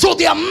 So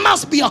there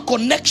must be a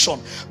connection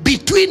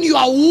between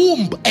your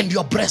womb and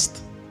your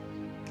breast.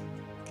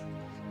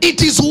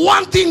 It is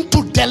one thing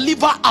to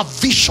deliver a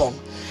vision.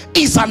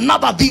 It's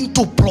another thing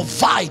to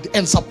provide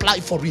and supply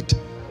for it.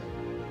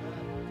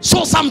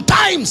 So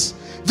sometimes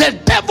the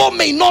devil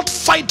may not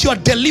fight your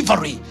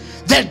delivery.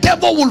 The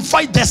devil will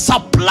fight the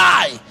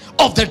supply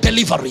of the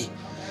delivery.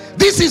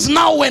 This is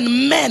now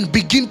when men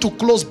begin to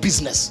close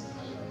business.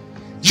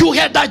 You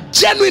had a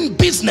genuine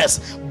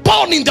business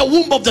born in the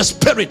womb of the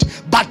spirit,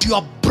 but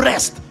your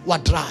breasts were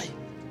dry.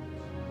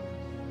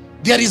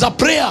 There is a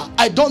prayer,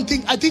 I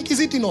think is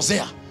it in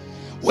Hosea,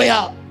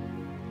 where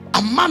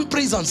a man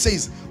prays and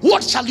says,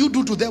 what shall you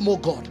do to them, O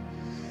God?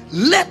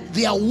 Let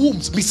their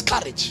wombs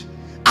miscarriage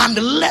and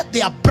let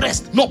their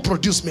breast not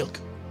produce milk.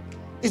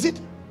 Is it?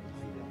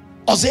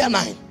 Hosea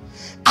 9.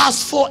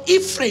 As for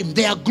Ephraim,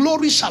 their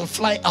glory shall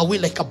fly away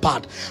like a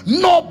bird.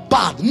 No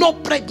birth, no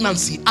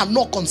pregnancy, and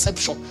no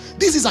conception.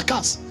 This is a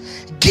curse.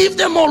 Give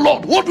them, O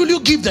Lord. What will you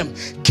give them?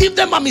 Give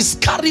them a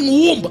miscarrying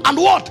womb and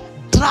what?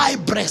 Dry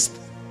breast.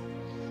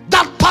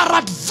 That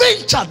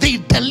peradventure they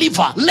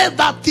deliver, let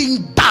that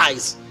thing die.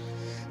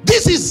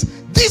 This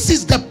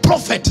is the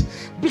prophet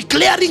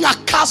declaring a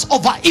curse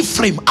over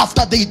Ephraim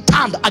after they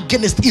turned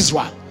against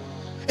Israel.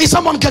 Is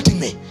someone getting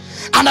me?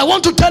 And I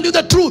want to tell you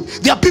the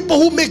truth. There are people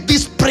who make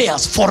these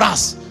prayers for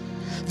us.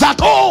 That,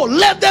 oh,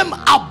 let them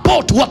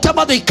abort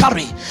whatever they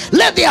carry.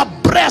 Let their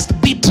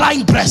breast be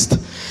drying breast.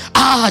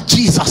 Ah,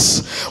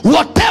 Jesus.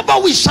 Whatever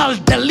we shall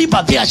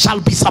deliver, there shall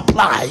be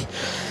supply.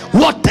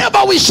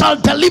 Whatever we shall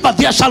deliver,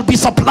 there shall be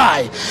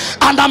supply.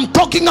 And I'm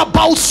talking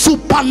about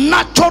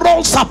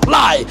supernatural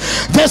supply.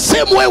 The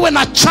same way when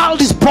a child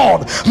is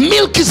born,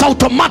 milk is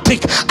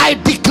automatic. I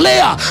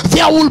declare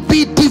there will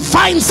be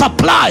divine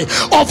supply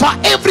over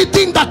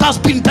everything that has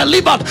been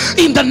delivered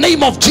in the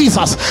name of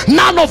Jesus.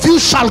 None of you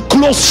shall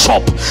close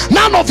shop.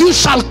 None of you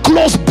shall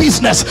close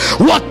business.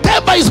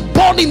 Whatever is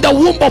born in the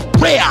womb of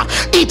prayer,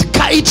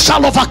 it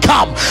shall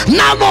overcome.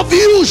 None of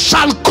you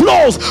shall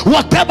close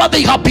whatever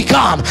they have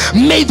begun.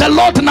 May the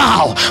Lord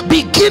now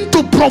begin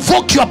to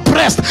provoke your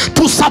breast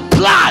to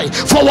supply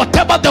for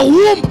whatever the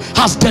womb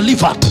has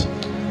delivered.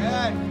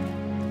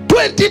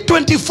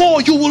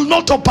 2024, you will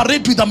not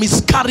operate with a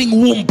miscarrying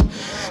womb.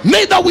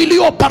 Neither will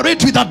you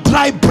operate with a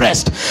dry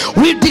breast.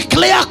 We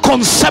declare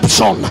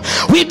conception.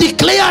 We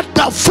declare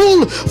the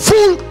full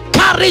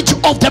carriage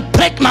of the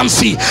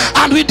pregnancy,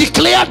 and we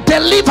declare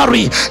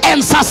delivery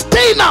and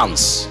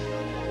sustenance.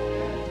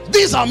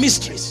 These are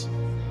mysteries.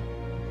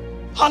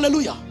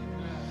 Hallelujah.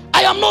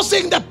 I am not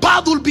saying the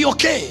path will be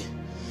okay,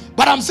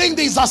 but I'm saying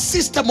there is a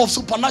system of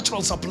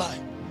supernatural supply.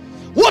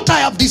 What I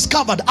have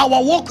discovered,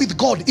 our walk with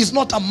God is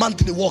not a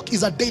monthly walk,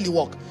 it's a daily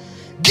walk.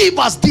 Give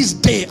us this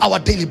day our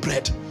daily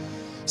bread.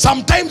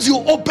 Sometimes you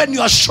open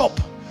your shop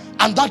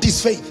and that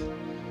is faith.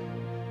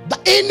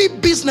 Any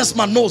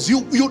businessman knows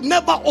you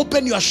never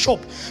open your shop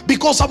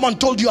because someone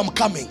told you I'm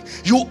coming.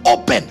 You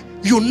open,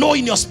 you know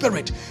in your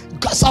spirit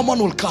someone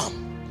will come.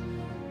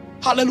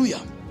 Hallelujah.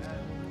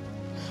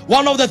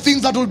 One of the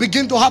things that will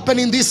begin to happen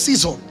in this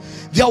season,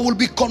 there will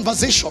be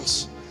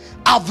conversations.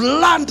 I've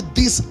learned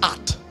this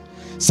art.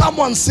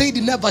 Someone said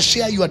never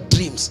share your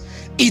dreams.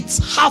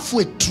 It's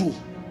halfway true.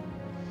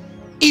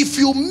 If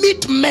you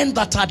meet men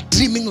that are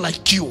dreaming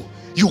like you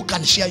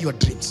can share your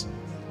dreams.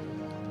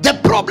 The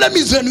problem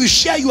is when you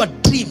share your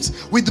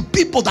dreams with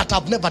people that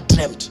have never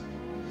dreamt,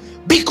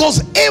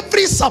 because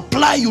every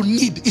supply you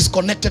need is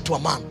connected to a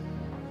man.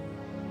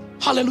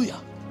 Hallelujah.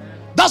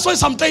 That's why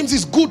sometimes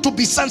it's good to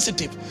be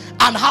sensitive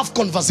and have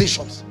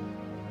conversations.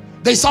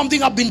 There's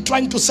something I've been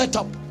trying to set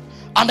up,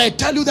 and I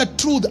tell you the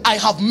truth, I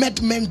have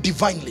met men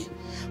divinely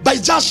by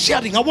just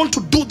sharing. I want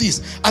to do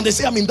this, and they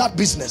say I'm in that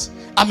business,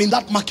 I'm in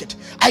that market.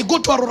 I go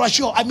to Aurora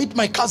Show, I meet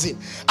my cousin,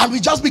 and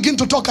we just begin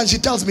to talk, and she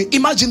tells me,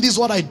 imagine this is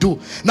what I do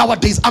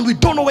nowadays, and we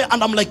don't know where.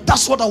 And I'm like,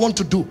 that's what I want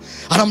to do.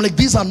 And I'm like,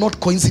 these are not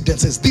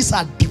coincidences, these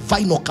are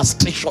divine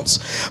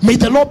orchestrations. May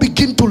the Lord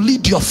begin to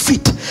lead your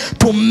feet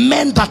to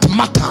men that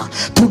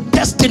matter, to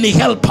destiny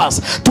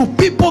helpers, to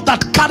people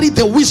that carry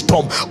the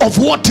wisdom of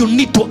what you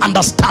need to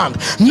understand.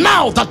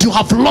 Now that you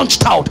have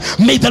launched out,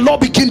 may the Lord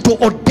begin to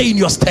ordain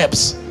your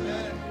steps.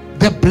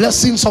 The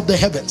blessings of the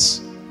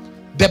heavens,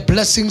 the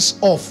blessings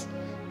of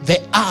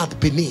the earth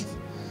beneath,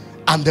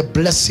 and the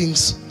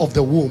blessings of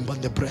the womb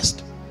and the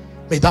breast,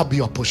 may that be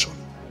your portion.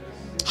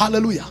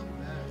 Hallelujah.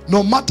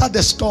 No matter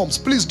the storms,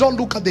 please don't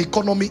look at the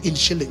economy in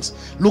shillings,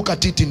 look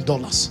at it in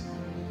dollars.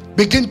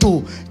 Begin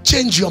to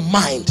change your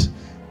mind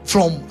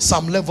from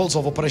some levels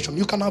of operation.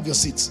 You can have your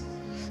seats.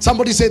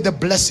 Somebody say the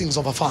blessings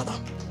of a father.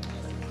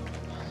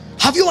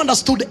 Have you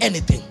understood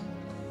anything?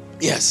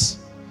 Yes.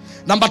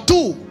 Number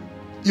two,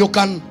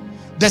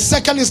 the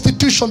second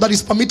institution that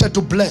is permitted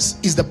to bless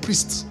is the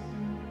priests.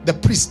 The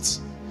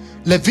priests.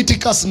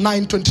 Leviticus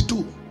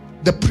 9:22.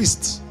 The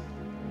priests.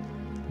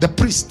 The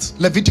priests.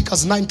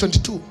 Leviticus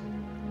 9:22.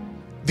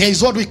 There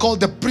is what we call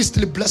the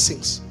priestly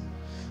blessings.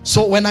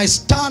 So when I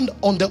stand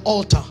on the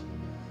altar,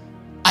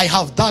 I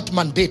have that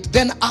mandate.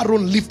 Then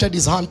Aaron lifted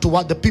his hand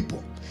toward the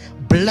people,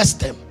 blessed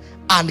them,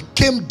 and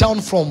came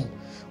down from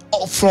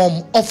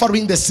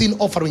offering the sin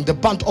offering, the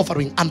burnt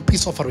offering, and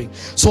peace offering.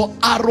 So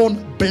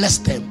Aaron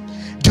blessed them.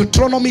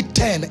 Deuteronomy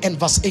 10 and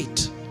verse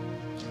 8.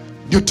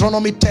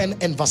 Deuteronomy 10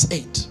 and verse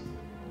 8.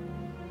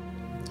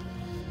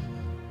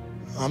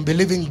 I'm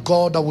believing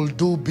God that will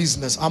do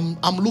business. I'm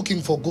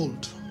looking for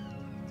gold.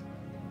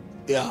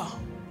 Yeah.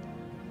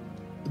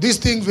 These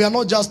things we are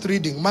not just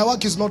reading. My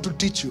work is not to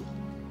teach you.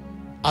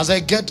 As I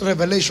get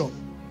revelation,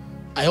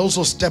 I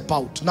also step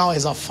out now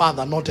as a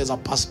father, not as a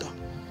pastor.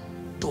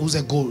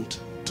 Tuuze gold.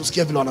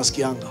 Tusikia vile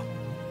wanasikianga.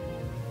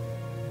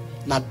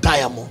 Na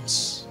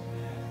diamonds.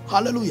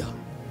 Hallelujah.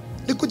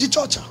 Ni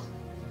kujichocha.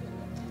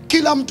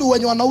 Kila mtu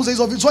wenye wanauza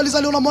hizo vitu.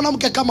 Swali una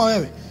mwanamke kama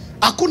wewe.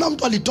 Hakuna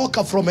mtu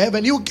alitoka from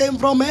heaven. You came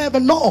from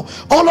heaven. No.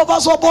 All of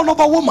us were born of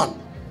a woman.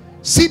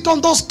 Sit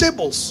on those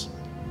tables.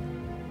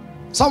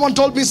 Someone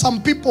told me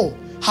some people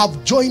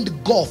have joined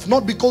golf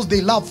not because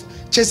they love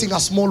chasing a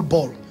small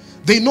ball.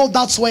 They know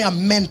that's where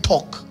men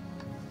talk.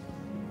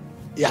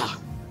 Yeah.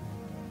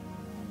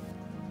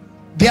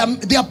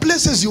 There are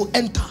places you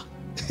enter.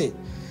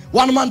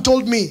 One man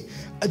told me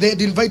they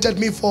had invited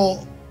me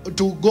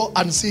to go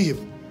and see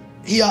him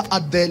here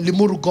at the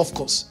Limuru golf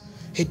course.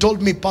 He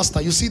told me,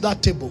 Pastor, you see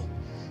that table?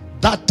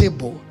 That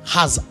table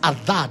has a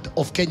third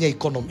of Kenya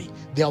economy.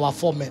 There were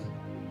 4 men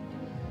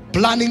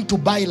planning to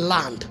buy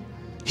land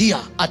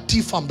here at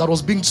Tea Farm that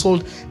was being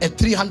sold at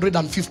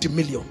 350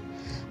 million.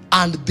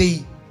 And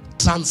they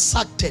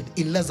transacted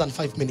in less than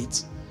 5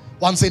 minutes.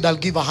 One said, I'll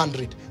give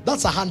 100.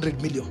 That's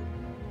 100 million.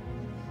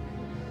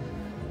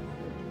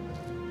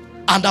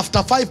 And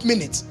after 5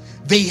 minutes,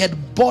 they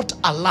had bought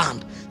a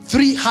land,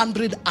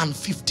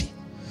 350.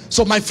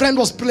 So my friend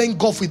was playing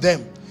golf with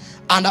them,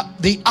 and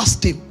they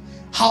asked him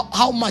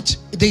how much.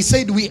 They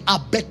said, we are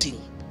betting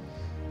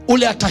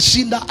ule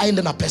atashinda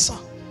aende na pesa.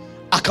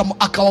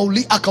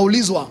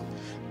 Akaulizwa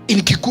in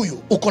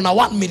Kikuyu, uko na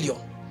 1 million.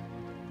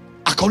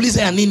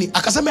 Akauliza ya nini?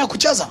 Akasema ya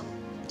kucheza.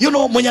 You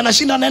know, mwenye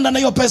anashinda anaenda na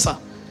hiyo pesa.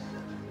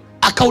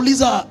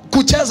 Akauliza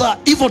kucheza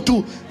hivyo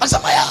tu.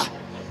 Akasema yeah,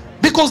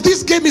 because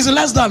this game is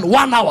less than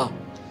 1 hour.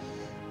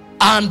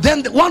 And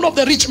then one of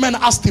the rich men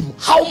asked him,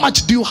 how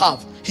much do you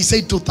have? He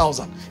said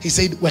 2,000. He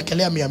said,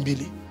 wekelea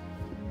 200.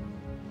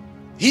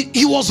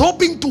 He was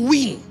hoping to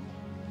win.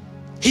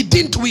 He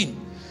didn't win.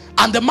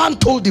 And the man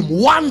told him,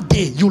 one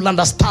day you'll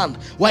understand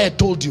why I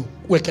told you,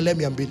 wekelea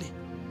 200.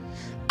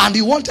 And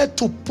he wanted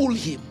to pull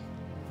him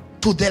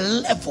to the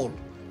level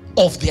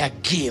of their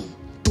game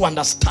to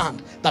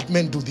understand that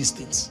men do these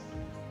things.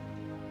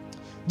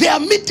 There are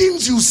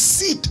meetings you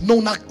sit, no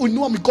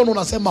unua mikono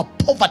unasema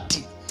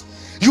poverty.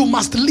 You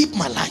must live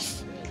my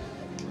life.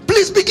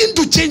 Please begin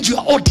to change your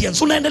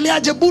audience.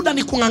 Unaendeleaje Buddha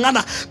ni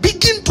kungangana.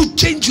 Begin to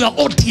change your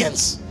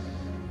audience.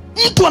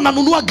 Mtu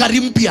ananunua gari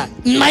mpya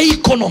na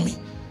economy.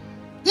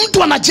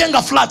 Mtu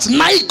anajenga flats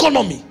na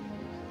economy.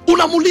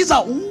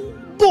 Unamuuliza,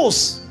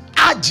 boss,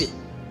 aje.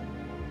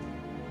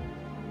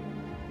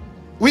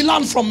 We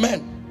learn from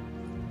men.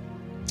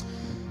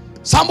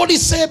 Somebody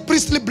say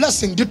priestly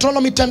blessing,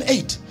 Deuteronomy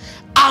 10:8.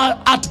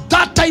 At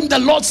that time the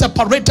Lord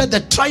separated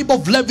the tribe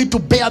of Levi to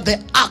bear the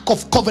ark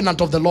of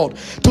covenant of the Lord,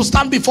 to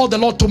stand before the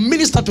Lord, to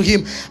minister to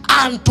him,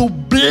 and to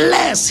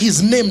bless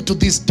his name to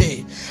this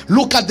day.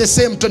 Look at the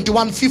same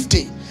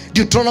 21:50.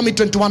 Deuteronomy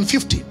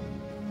 21:50.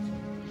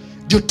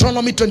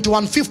 Deuteronomy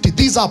 21:50.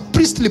 These are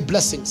priestly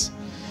blessings.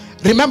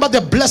 Remember, the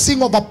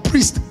blessing of a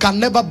priest can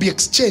never be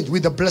exchanged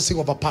with the blessing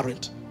of a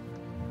parent.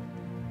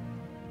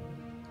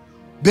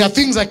 There are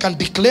things I can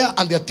declare,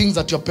 and there are things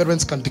that your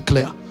parents can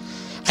declare.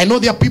 I know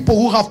there are people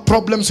who have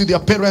problems with their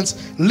parents.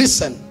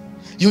 Listen,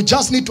 you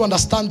just need to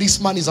understand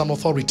this man is an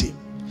authority.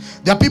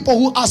 There are people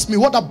who ask me,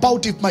 what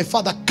about if my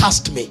father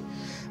cursed me?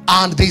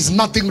 And there is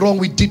nothing wrong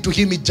we did to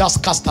him, he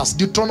just cursed us.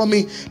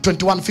 Deuteronomy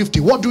 21:50.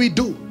 What do we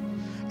do?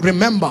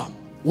 Remember,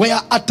 where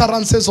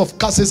utterances of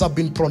curses have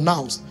been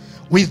pronounced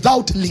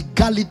without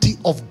legality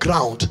of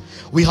ground,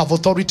 we have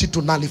authority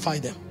to nullify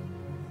them.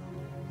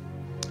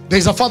 There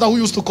is a father who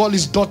used to call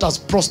his daughters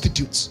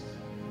prostitutes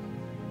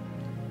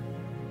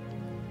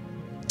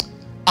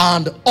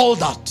and all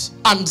that,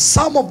 and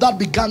some of that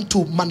began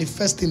to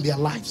manifest in their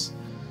lives,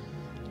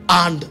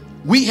 and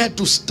we had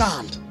to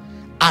stand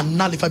and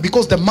nullify,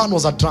 because the man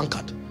was a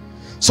drunkard.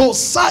 So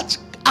such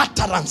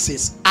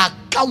utterances are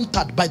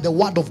countered by the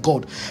word of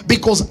God,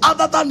 because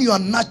other than your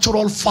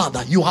natural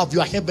father, you have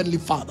your heavenly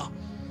father.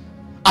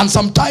 And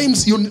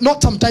sometimes,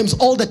 not sometimes,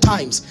 all the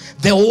times,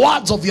 the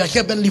words of your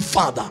heavenly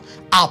father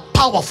are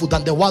powerful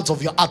than the words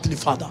of your earthly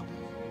father.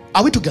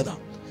 Are we together?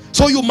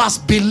 So you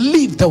must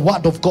believe the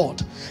word of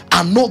God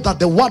and know that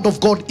the word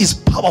of God is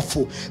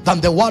powerful than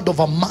the word of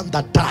a man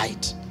that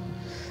died.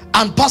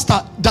 And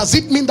pastor, does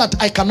it mean that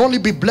I can only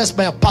be blessed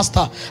by a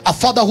pastor, a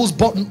father who's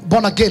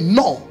born again?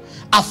 No.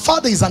 A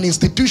father is an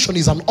institution,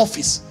 is an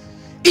office.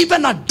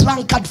 Even a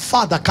drunkard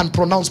father can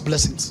pronounce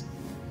blessings.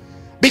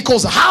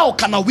 Because how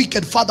can a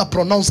wicked father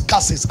pronounce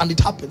curses and it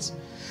happens?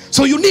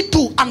 So you need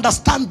to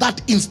understand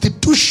that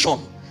institution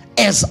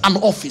as an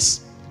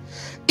office.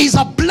 Is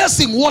a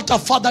blessing what a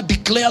father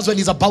declares when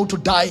he's about to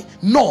die?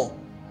 No.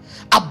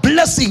 A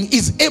blessing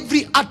is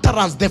every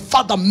utterance the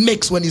father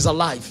makes when he's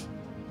alive.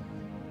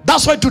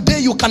 That's why today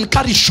you can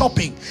carry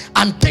shopping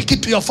and take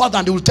it to your father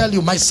and he will tell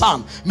you, my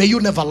son, may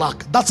you never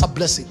lack. That's a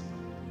blessing.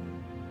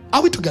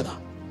 Are we together?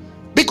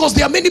 Because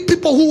there are many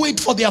people who wait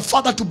for their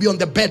father to be on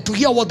the bed to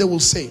hear what they will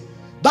say.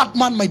 That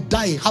man might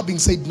die having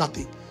said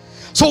nothing.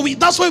 So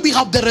that's why we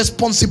have the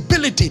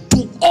responsibility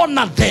to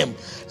honor them.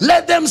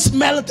 Let them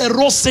smell the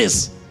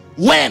roses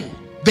when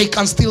they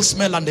can still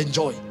smell and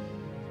enjoy.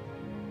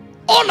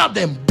 Honor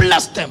them,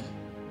 bless them.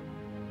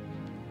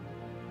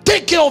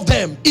 Take care of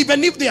them,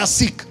 even if they are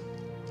sick.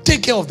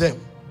 Take care of them.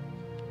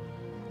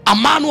 A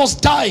man was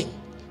dying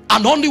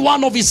and only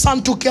one of his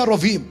sons took care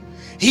of him.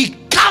 He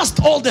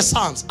cast all the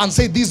sons and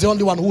said, this is the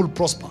only one who will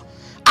prosper.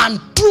 And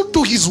true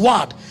to his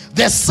word,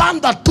 the son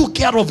that took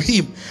care of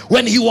him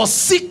when he was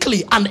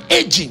sickly and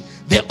aging,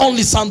 the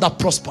only son that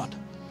prospered.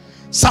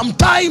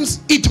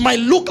 Sometimes it might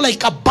look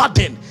like a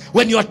burden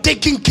when you are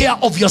taking care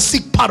of your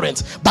sick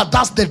parents, but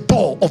that's the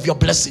door of your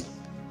blessing.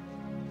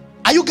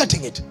 Are you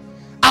getting it?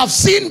 I've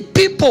seen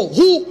people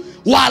who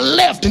were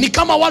left, ni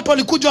kama watu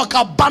walikuja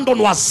wakaabandon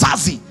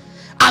wazazi,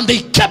 and they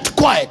kept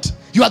quiet.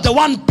 You are the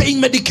one paying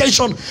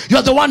medication, you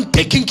are the one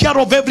taking care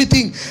of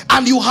everything,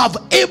 and you have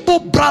able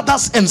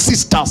brothers and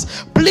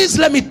sisters. Please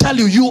let me tell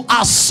you, you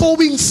are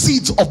sowing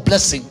seeds of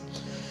blessing.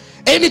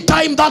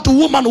 Anytime that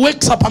woman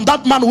wakes up and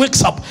that man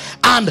wakes up,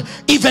 and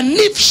even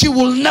if she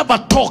will never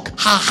talk, her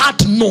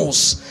heart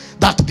knows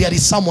that there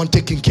is someone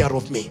taking care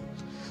of me.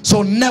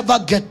 So never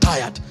get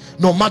tired,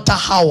 no matter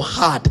how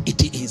hard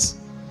it is.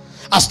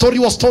 A story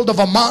was told of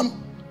a man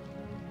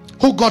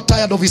who got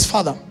tired of his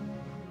father,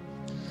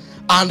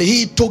 and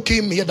he took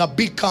him, he had a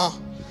big car,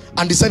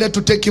 and decided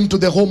to take him to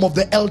the home of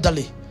the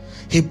elderly.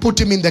 He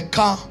put him in the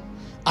car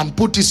and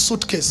put his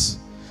suitcase,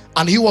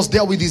 and he was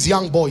there with his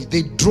young boy.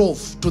 They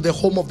drove to the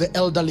home of the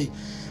elderly,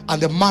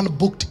 and the man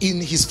booked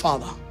in his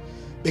father,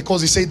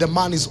 because he said the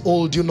man is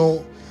old, you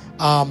know,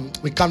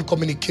 we can't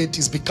communicate,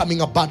 he's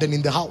becoming a burden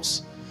in the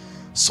house.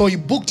 So he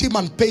booked him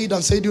and paid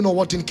and said, you know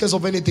what, in case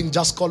of anything,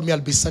 just call me, I'll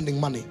be sending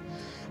money.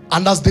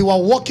 And as they were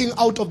walking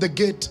out of the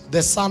gate,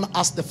 the son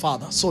asked the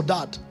father, so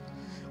dad,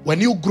 when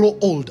you grow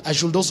old, I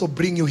should also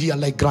bring you here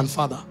like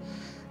grandfather.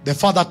 The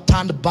father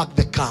turned back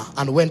the car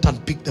and went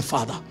and picked the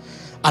father.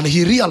 And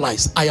he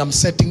realized, I am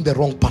setting the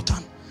wrong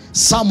pattern.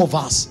 Some of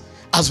us,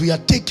 as we are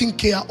taking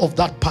care of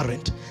that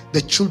parent,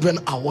 the children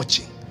are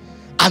watching.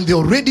 And they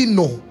already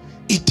know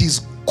it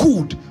is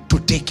good to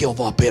take care of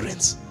our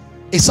parents.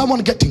 Is someone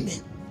getting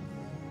me?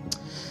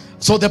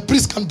 So the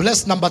priest can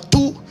bless. Number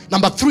two.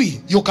 Number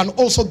three, you can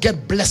also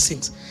get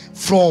blessings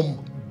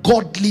from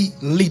godly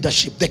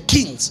leadership. The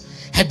kings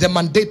had the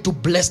mandate to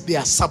bless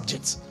their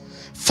subjects.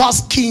 1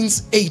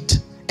 Kings 8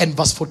 and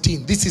verse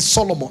 14. This is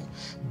Solomon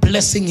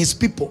blessing his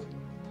people.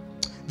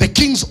 The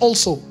kings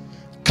also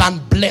can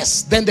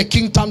bless. Then the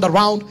king turned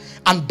around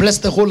and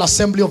blessed the whole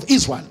assembly of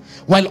Israel.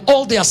 while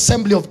all the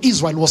assembly of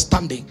Israel was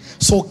standing.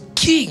 So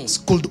kings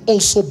could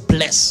also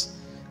bless.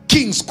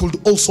 Kings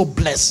could also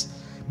bless.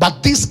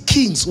 But these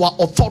kings were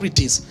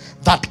authorities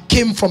that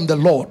came from the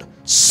Lord.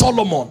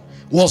 Solomon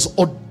was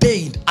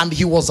ordained and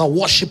he was a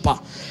worshiper.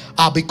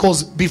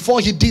 Because before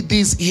he did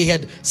this, he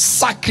had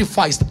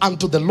sacrificed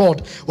unto the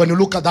Lord, when you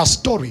look at that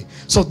story.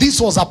 So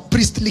this was a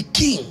priestly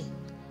king.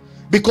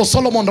 Because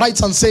Solomon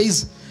writes and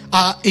says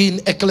in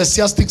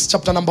Ecclesiastes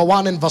chapter number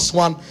 1 and verse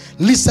 1,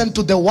 listen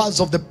to the words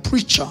of the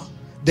preacher,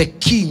 the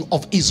king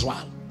of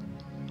Israel.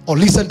 Or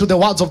listen to the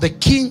words of the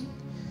king,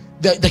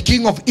 the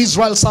king of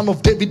Israel, son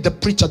of David, the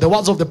preacher. The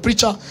words of the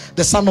preacher,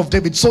 the son of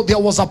David. So there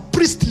was a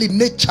priestly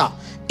nature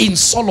in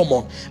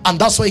Solomon, and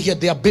that's why he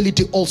had the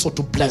ability also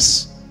to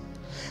bless.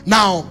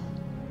 Now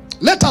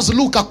let us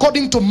look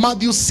according to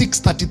Matthew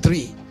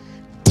 6:33,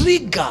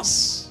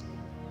 triggers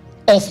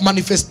of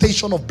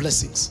manifestation of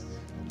blessings.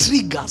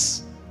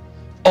 Triggers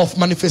of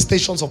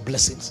manifestations of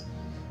blessings.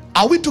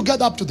 Are we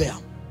together up to there?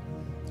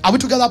 Are we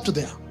together up to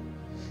there?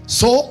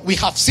 So we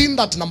have seen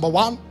that number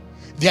one,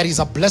 there is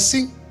a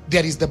blessing,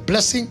 there is the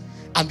blessing,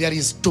 and there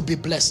is to be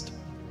blessed.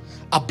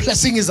 A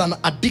blessing is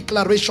a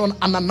declaration,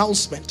 an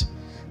announcement,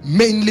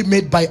 mainly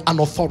made by an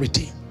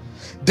authority.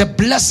 The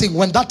blessing,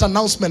 when that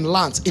announcement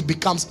lands, it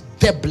becomes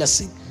the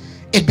blessing.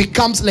 It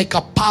becomes like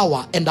a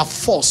power and a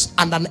force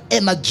and an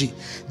energy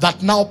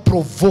that now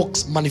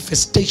provokes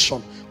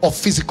manifestation of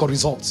physical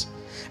results.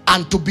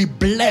 And to be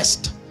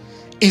blessed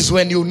is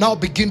when you now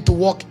begin to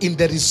walk in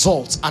the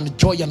results and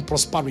joy and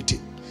prosperity.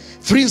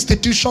 3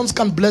 institutions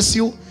can bless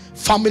you: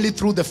 family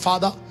through the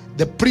father,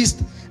 the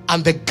priest,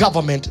 and the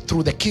government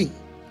through the king.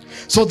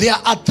 So there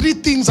are 3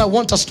 things I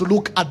want us to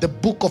look at the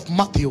book of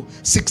Matthew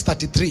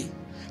 6:33.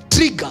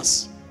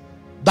 Triggers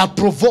that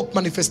provoke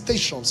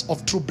manifestations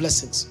of true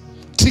blessings.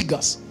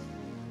 Triggers.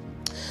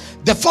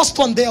 The first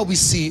one there we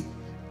see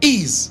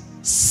is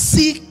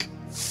seek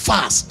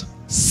fast.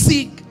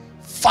 Seek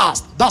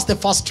fast. That's the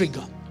first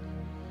trigger.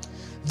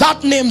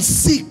 That name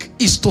seek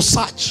is to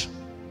search.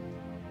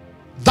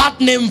 That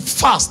name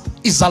fast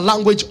is a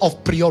language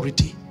of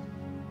priority.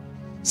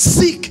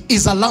 Seek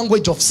is a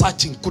language of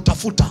searching.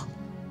 Kutafuta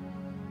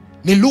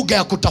ni lugha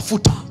ya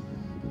kutafuta.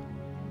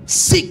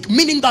 Seek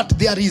meaning that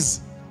there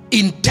is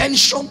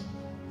intention,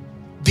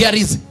 there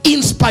is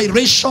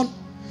inspiration,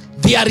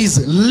 there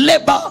is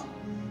labor.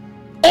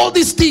 All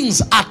these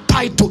things are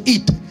tied to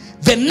it.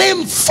 The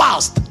name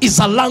fast is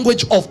a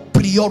language of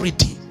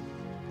priority.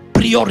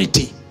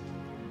 Priority.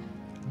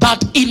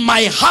 That in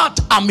my heart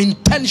I'm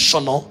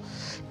intentional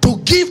to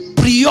give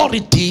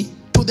priority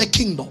to the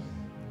kingdom.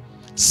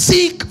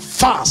 Seek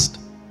fast.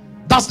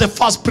 That's the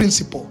first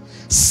principle.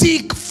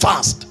 Seek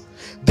fast.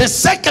 The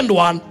second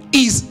one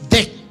is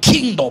the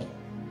kingdom.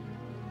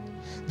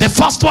 The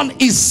first one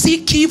is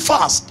seek ye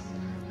first.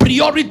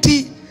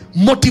 Priority,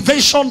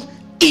 motivation,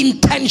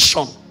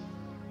 intention.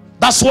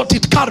 That's what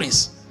it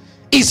carries.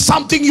 It's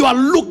something you are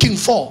looking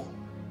for.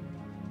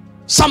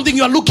 Something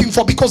you are looking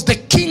for, because the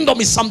kingdom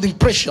is something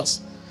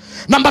precious.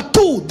 Number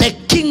 2, the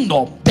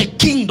kingdom. The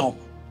kingdom.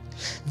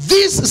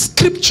 This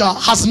scripture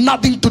has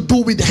nothing to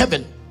do with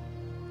heaven.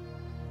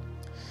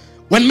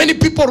 When many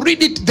people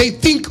read it, they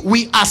think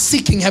we are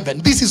seeking heaven.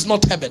 This is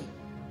not heaven.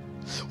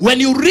 When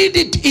you read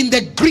it in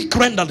the Greek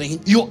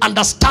rendering, you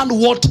understand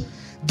what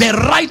the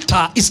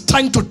writer is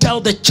trying to tell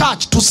the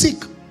church to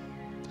seek.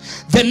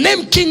 The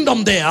name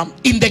kingdom there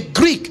in the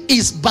Greek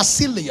is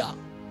basilia.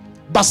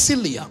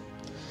 Basilia.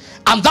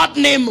 And that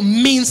name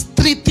means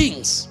 3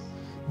 things.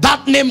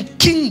 That name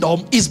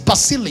kingdom is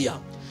basilia.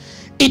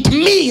 It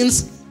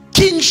means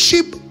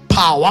kingship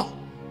power,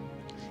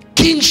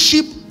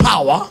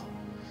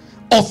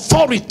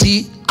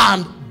 authority,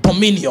 and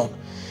dominion.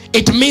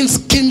 It means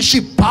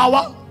kingship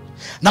power.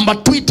 Number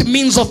 2, it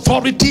means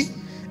authority.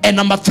 And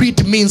number 3,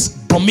 it means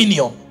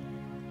dominion.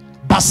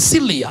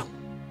 Basilia.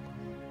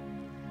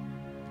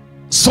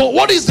 So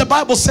what is the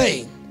Bible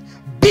saying?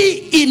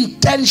 Be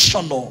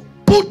intentional.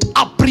 Put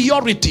a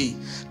priority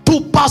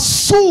to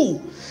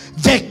pursue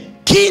the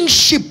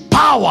kingship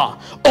power,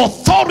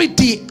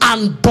 authority,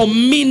 and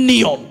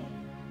dominion.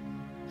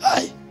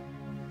 Hey.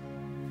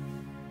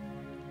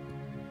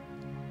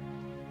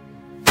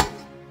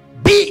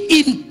 Be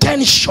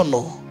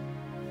intentional.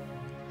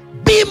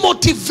 Be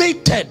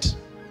motivated.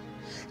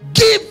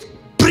 Give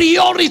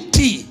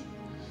priority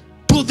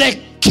to the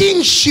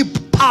kingship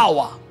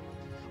power,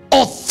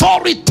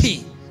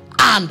 authority,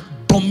 and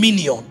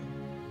dominion.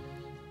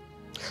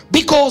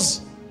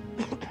 Because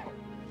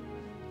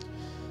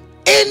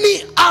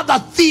any other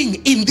thing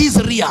in this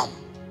realm,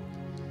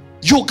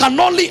 you can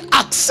only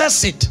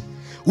access it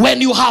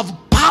when you have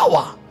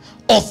power,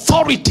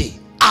 authority,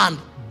 and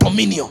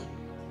dominion.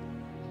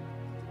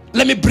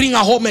 Let me bring a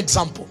home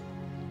example.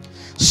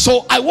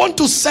 So I want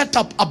to set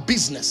up a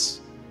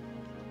business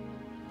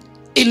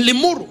in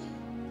Limuru.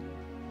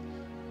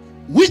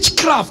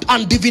 Witchcraft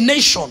and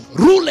divination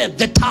ruled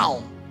the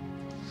town,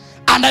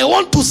 and I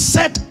want to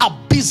set a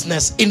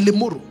business in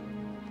Limuru.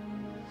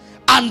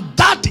 And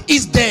that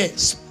is the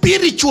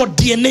spiritual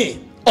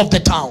DNA of the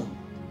town.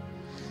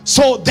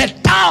 So the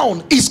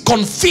town is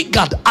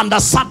configured under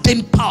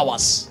certain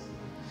powers.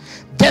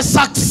 The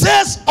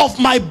success of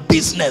my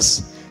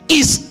business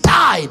is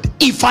tied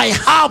if I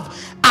have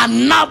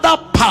another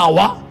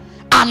power,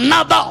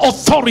 another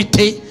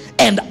authority,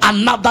 and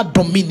another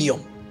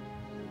dominion.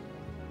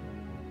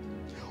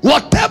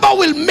 Whatever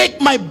will make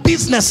my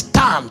business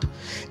stand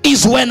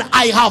is when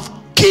I have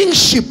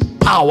kingship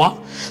power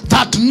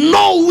that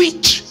no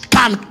witch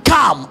can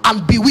come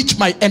and bewitch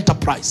my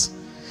enterprise.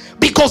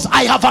 Because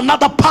I have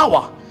another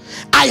power,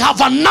 I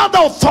have another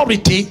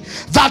authority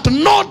that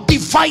no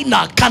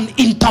diviner can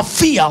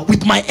interfere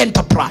with my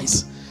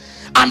enterprise.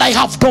 And I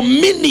have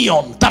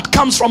dominion that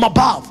comes from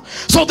above.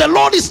 So the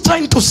Lord is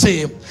trying to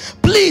say,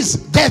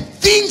 please, the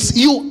things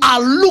you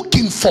are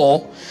looking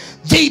for,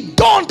 they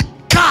don't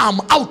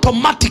come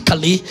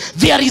automatically.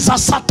 There is a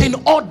certain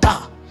order.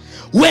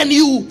 When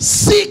you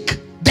seek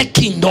the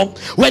kingdom,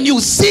 when you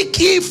seek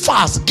ye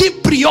first,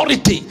 give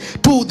priority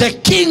to the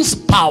king's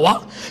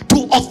power,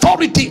 to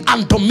authority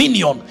and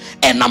dominion.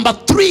 And number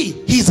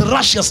 3, his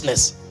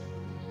righteousness.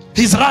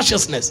 His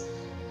righteousness.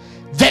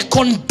 The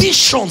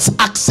conditions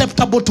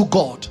acceptable to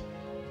God.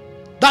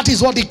 That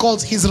is what he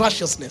calls his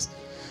righteousness,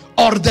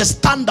 or the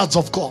standards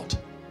of God.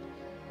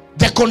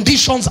 The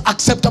conditions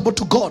acceptable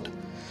to God,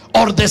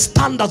 or the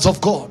standards of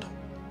God.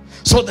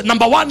 So the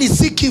number 1 is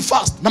seek ye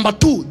first. Number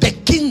 2, the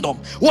kingdom.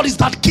 What is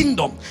that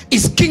kingdom?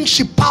 Is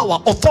kingship,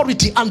 power,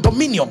 authority, and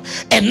dominion.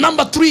 And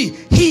number 3,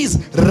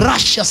 his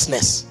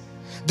righteousness,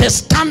 the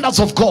standards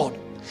of God.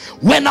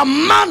 When a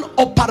man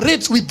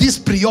operates with this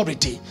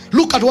priority,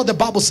 look at what the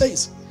Bible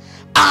says.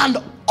 And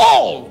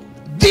all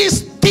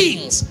these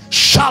things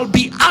shall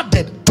be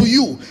added to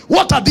you.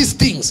 What are these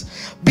things?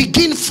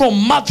 Begin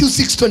from Matthew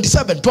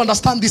 6:27 to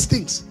understand these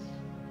things.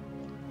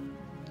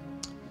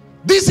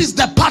 This is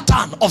the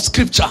pattern of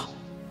scripture.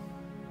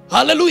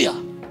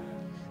 Hallelujah.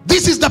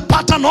 This is the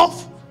pattern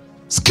of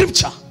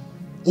scripture.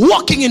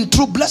 Walking in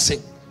true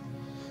blessing.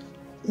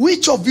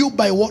 Which of you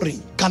by worry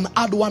can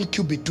add 1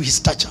 cubit to his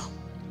stature?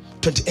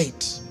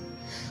 28.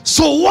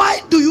 So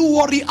why do you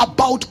worry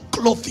about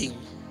clothing?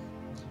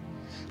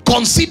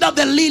 Consider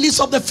the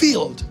lilies of the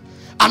field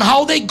and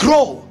how they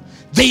grow.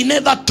 They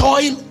neither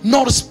toil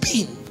nor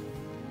spin.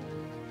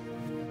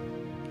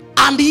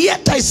 And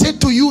yet I say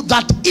to you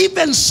that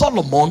even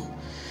Solomon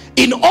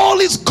in all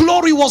his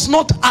glory was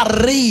not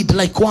arrayed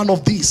like one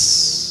of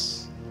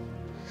these.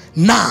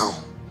 Now,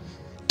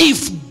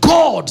 if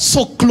God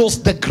so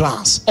clothes the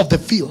grass of the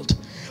field,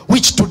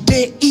 which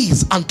today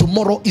is and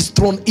tomorrow is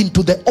thrown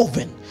into the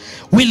oven,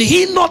 will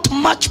he not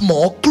much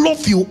more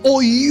clothe you, O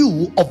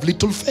you of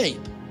little faith?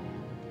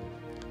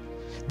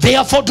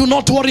 Therefore do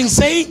not worry,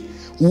 saying,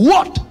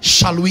 what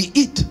shall we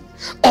eat?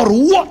 Or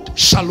what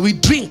shall we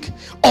drink?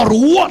 Or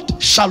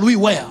what shall we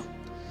wear?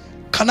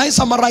 Can I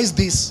summarize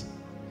this?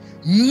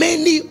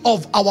 Many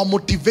of our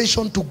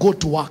motivation to go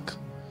to work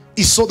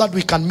is so that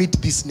we can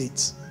meet these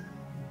needs.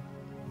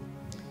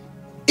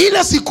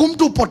 Ile siku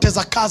mtu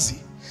upoteza kazi,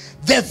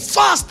 the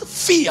first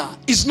fear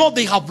is not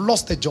they have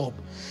lost a job.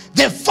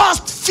 The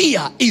first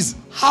fear is,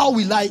 how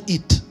will I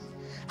eat?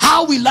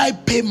 How will I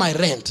pay my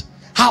rent?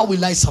 How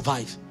will I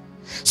survive?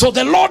 So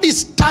the Lord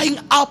is tying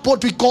up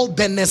what we call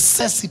the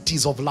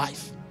necessities of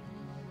life.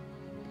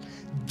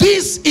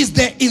 This is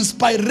the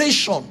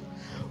inspiration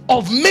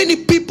of many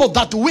people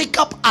that wake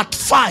up at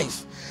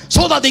 5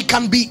 so that they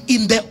can be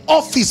in the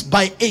office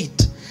by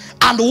 8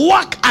 and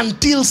work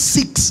until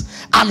 6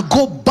 and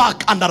go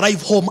back and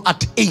arrive home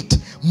at 8,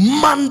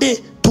 Monday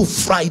to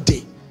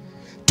Friday.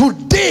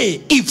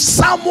 Today, if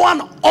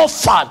someone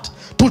offered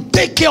to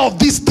take care of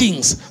these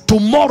things,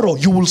 tomorrow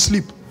you will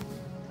sleep.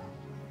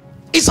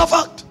 It's a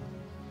fact.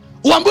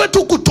 Uambiwe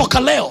tu kutoka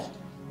leo,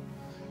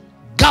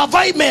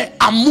 gava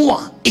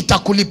imeamua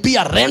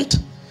itakulipia rent,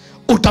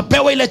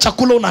 utapewa ile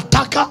chakula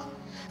unataka,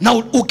 na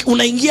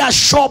unaingia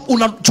shop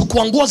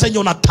unachukua nguo zenye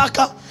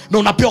unataka na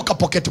unapewa ka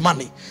pocket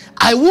money.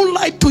 I won't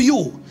lie to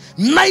you,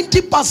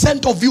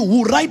 90% of you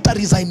who write a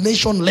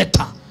resignation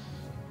letter,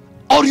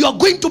 or you are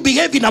going to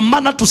behave in a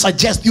manner to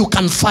suggest you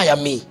can fire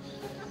me.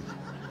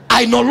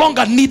 I no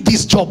longer need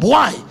this job.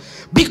 Why?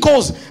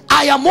 Because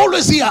I am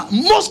always here.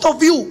 Most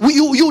of you,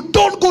 you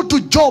don't go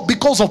to job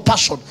because of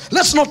passion.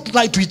 Let's not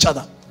lie to each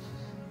other.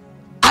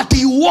 Until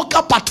you woke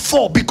up at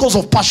 4 because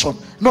of passion.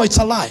 No, it's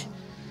a lie.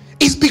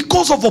 It's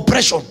because of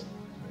oppression.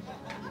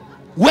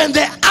 When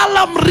the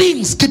alarm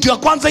rings, kitu ya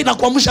kwanza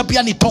inakuamsha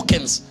pia ni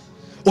tokens.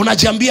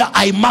 Unajiambia,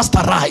 I must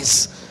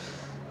arise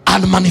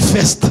and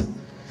manifest.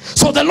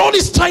 So the Lord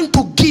is trying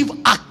to give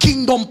a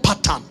kingdom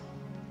pattern.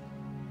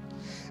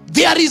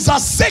 There is a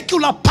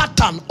secular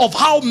pattern of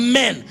how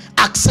men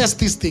access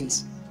these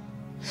things,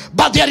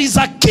 but there is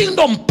a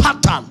kingdom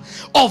pattern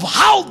of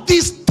how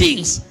these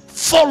things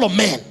follow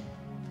men.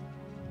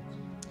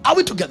 Are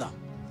we together?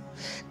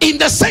 In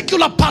the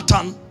secular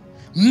pattern,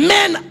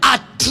 men are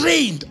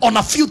trained on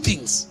a few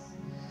things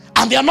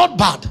and they are not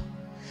bad.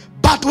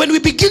 But when we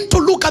begin to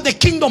look at the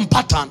kingdom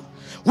pattern,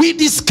 we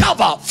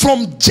discover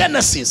from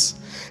Genesis,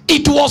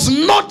 it was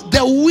not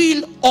the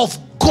will of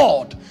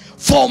God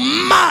for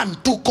man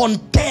to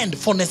contend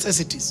for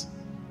necessities.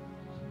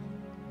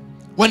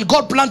 When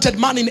God planted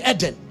man in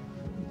Eden,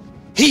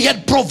 he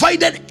had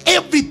provided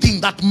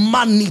everything that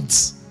man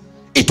needs.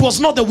 It was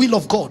not the will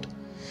of God.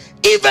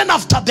 Even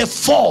after the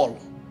fall,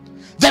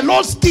 the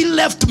Lord still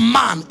left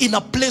man in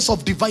a place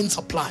of divine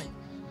supply.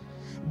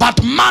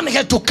 But man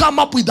had to come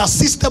up with a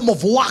system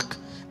of work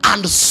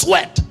and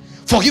sweat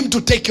for him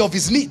to take care of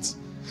his needs.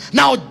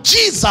 Now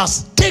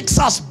Jesus takes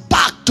us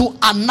back to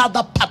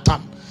another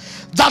pattern,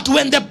 that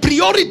when the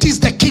priority is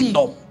the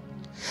kingdom,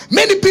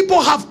 many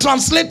people have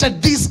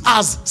translated this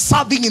as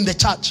serving in the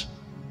church.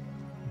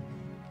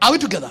 Are we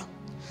together?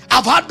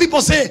 I've heard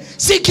people say,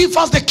 seek ye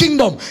first the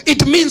kingdom.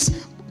 It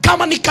means,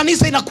 kama ni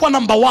kanisa inakuwa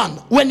number one.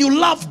 When you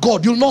love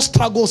God, you'll not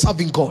struggle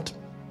serving God.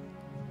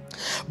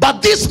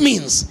 But this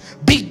means,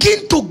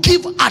 begin to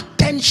give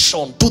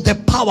attention to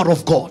the power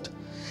of God.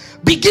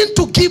 Begin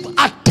to give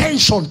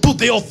attention to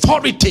the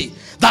authority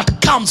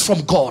that comes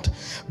from God.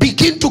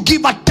 Begin to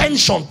give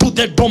attention to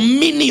the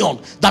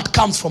dominion that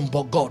comes from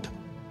God.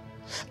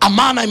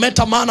 I met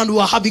a man and we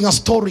were having a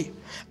story.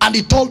 And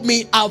he told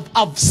me,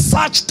 I've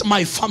searched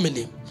my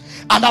family.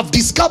 And I've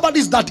discovered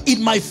is that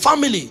in my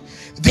family,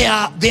 there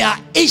are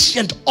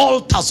ancient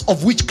altars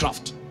of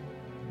witchcraft.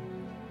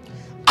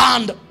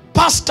 And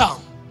pastor,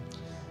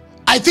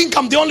 I think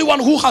I'm the only one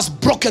who has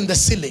broken the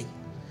ceiling.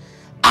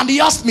 And he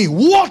asked me,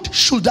 what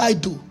should I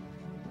do?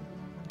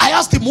 I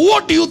asked him,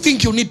 what do you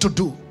think you need to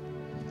do?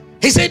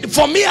 He said,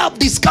 for me, I've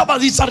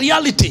discovered it's a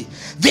reality.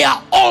 There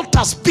are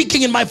altars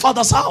speaking in my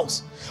father's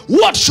house.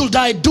 What should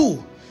I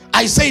do?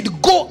 I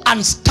said, go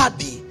and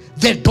study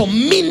the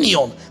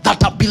dominion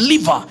that a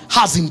believer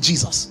has in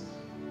Jesus.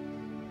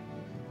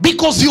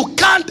 Because you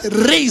can't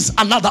raise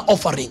another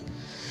offering.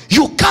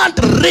 You can't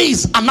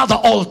raise another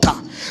altar.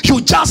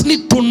 You just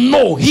need to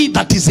know he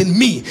that is in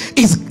me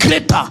is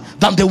greater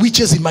than the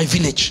witches in my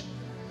village.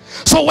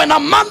 So when a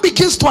man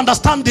begins to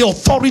understand the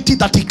authority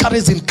that he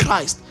carries in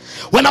Christ,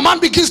 when a man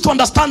begins to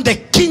understand the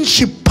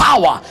kingship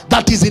power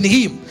that is in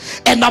him,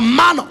 and a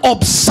man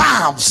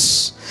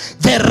observes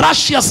the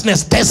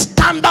righteousness, the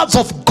standards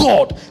of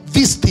God,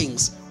 these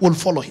things will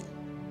follow him.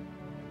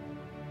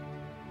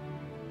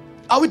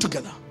 Are we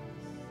together?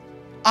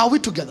 Are we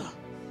together?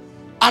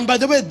 And by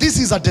the way, this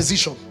is a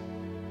decision.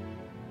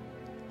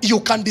 You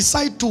can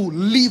decide to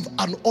live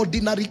an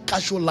ordinary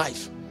casual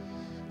life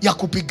ya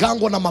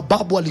kupigangwa na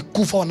mababu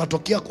walikufa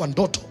wanatokea kwa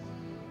ndoto.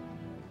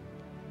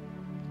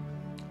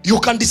 You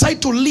can decide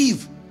to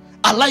live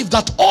a life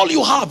that all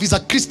you have is a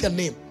Christian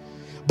name.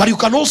 But you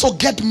can also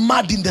get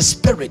mad in the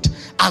spirit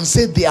and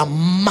say there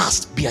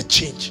must be a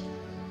change.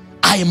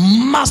 I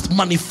must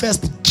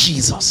manifest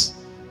Jesus.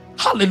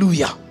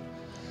 Hallelujah.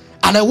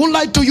 And I won't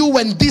lie to you,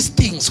 when these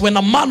things, when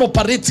a man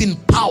operates in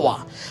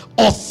power,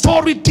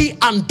 authority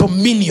and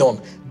dominion,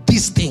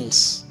 these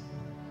things,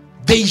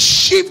 they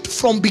shift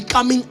from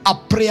becoming a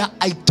prayer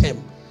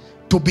item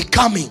to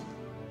becoming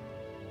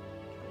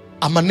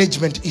a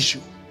management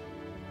issue.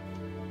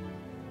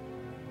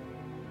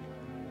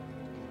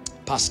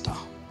 Pastor,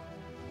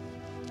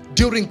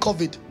 during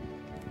COVID,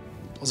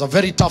 it was a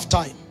very tough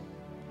time.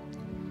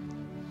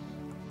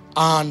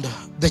 And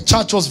the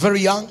church was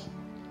very young.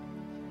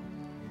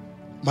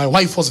 My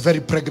wife was very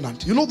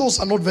pregnant. You know, those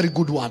are not very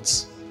good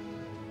words.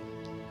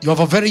 You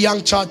have a very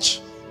young church.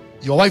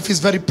 Your wife is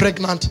very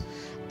pregnant.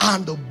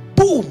 And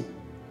boom,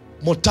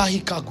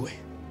 Motahi Kagwe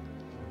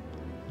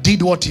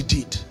did what he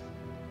did.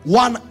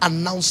 One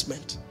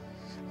announcement.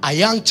 A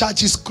young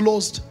church is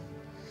closed.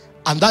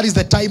 And that is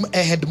the time I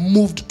had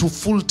moved to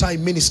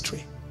full-time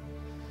ministry.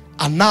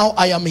 And now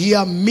I am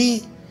here,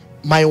 me,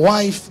 my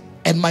wife,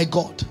 and my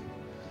God.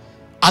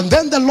 And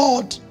then the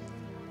Lord,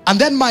 and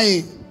then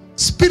my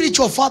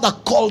spiritual father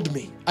called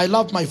me. I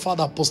love my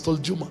father, Apostle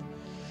Juma.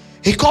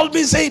 He called me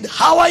and said,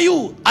 how are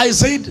you? I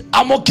said,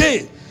 I'm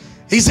okay.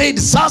 He said,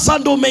 sasa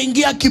ndo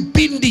umeingia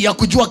kipindi ya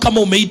kujua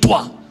kama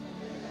umeitwa.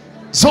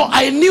 So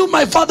I knew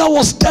my father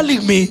was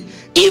telling me,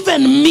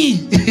 even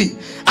me,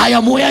 I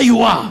am where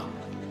you are.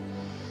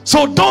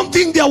 So don't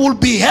think there will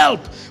be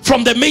help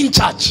from the main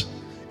church.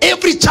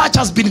 Every church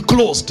has been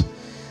closed.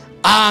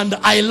 And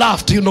I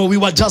laughed, you know, we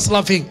were just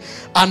laughing.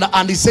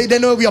 And he said,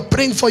 anyway, we are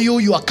praying for you,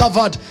 you are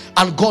covered,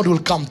 and God will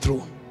come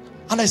through.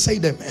 And I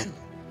said, amen.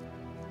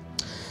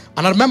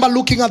 And I remember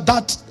looking at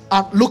that,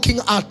 looking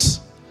at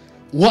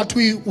what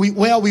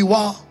where we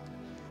were.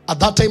 At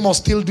that time, I was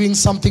still doing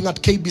something at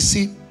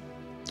KBC.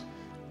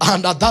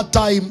 And at that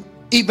time,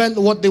 even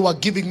what they were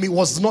giving me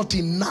was not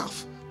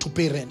enough to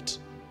pay rent.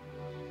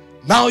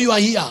 Now you are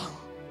here,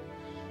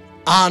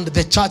 and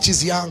the church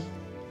is young.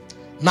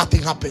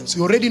 Nothing happens.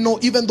 You already know,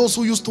 even those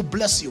who used to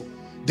bless you,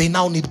 they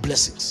now need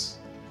blessings.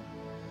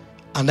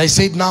 And I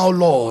said, now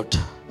Lord,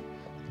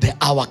 the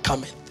hour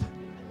cometh.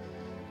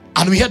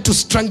 And we had to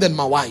strengthen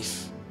my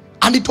wife.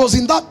 And it was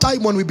in that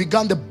time when we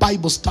began the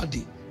Bible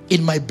study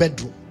in my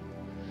bedroom.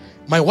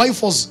 My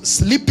wife was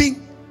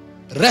sleeping,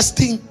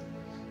 resting,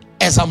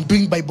 as I'm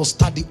doing Bible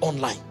study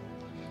online.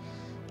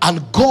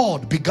 And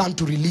God began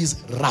to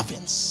release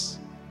ravens.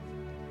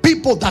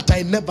 People that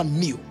I never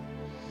knew.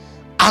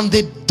 And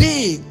the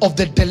day of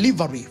the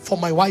delivery for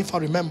my wife, I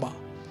remember,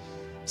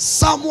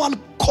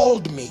 someone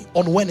called me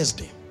on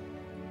Wednesday.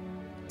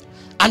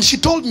 And she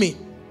told me,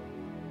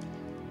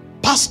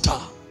 Pastor,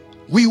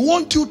 we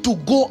want you to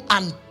go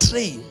and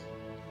train.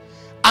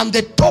 And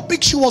the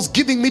topic she was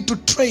giving me to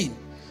train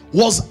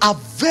was a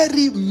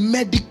very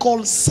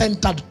medical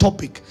centered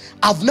topic.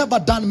 I've never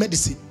done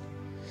medicine.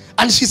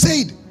 And she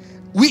said,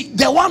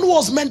 the one who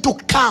was meant to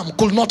come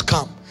could not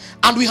come.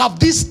 And we have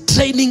this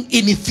training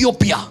in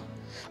Ethiopia.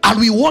 And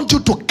we want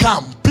you to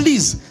come.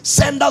 Please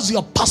send us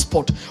your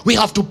passport. We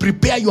have to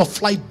prepare your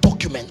flight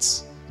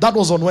documents. That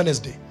was on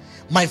Wednesday.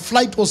 My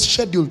flight was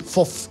scheduled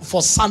for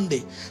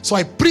Sunday. So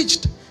I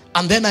preached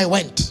and then I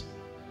went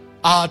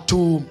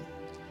to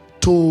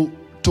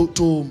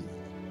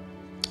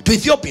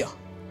Ethiopia.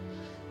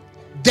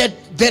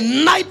 The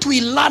night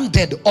we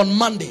landed on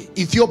Monday,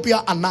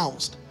 Ethiopia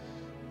announced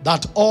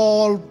that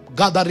all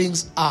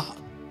gatherings are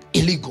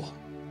illegal.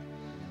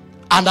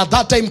 And at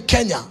that time,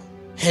 Kenya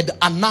had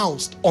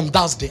announced on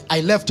Thursday.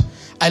 I left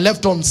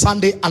on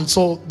Sunday, and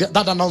so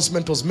that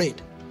announcement was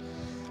made.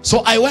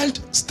 So I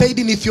went, stayed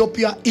in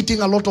Ethiopia,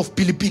 eating a lot of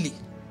pili-pili,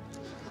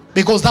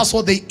 because that's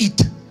what they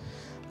eat.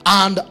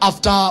 And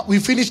after we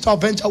finished our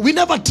venture, we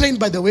never trained,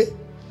 by the way.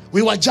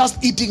 We were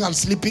just eating and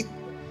sleeping.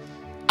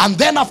 And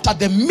then after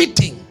the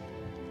meeting,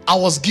 I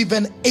was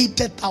given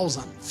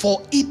 80,000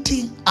 for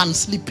eating and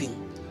sleeping.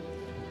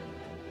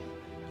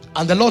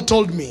 And the Lord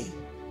told me,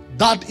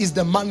 that is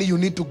the money you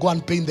need to go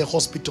and pay in the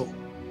hospital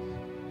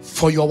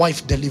for your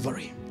wife's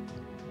delivery.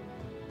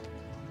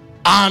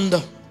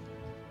 And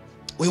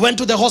we went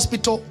to the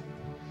hospital,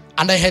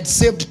 and I had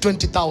saved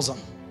 20,000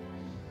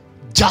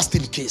 just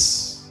in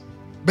case.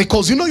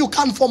 Because you know you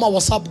can't form a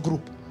WhatsApp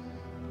group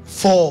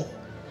for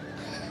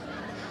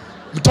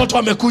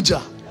mtoto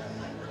amekuja.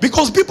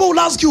 Because people will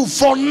ask you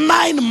for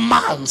 9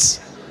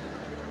 months.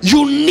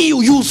 You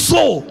knew, you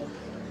saw.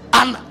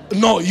 And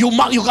no, you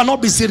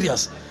cannot be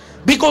serious.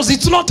 Because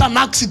it's not an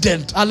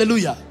accident.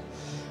 Hallelujah.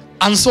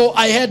 And so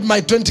I had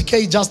my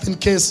 20K just in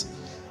case.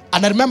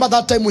 And I remember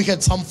that time we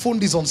had some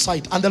fundis on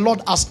site. And the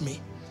Lord asked me,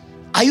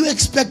 are you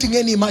expecting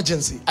any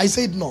emergency? I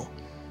said no.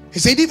 He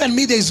said, even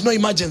me, there is no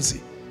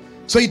emergency.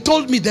 So he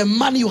told me, the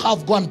money you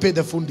have, go and pay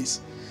the fundis.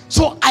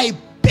 So I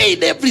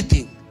paid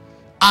everything.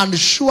 And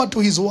sure to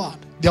his word,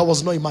 there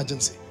was no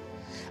emergency.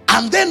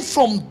 And then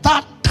from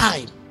that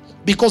time,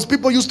 because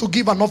people used to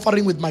give an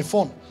offering with my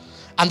phone,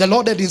 and the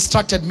Lord had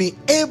instructed me,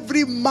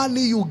 every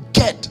money you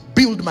get,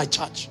 build my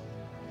church.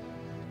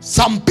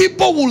 Some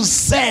people will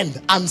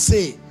send and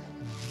say,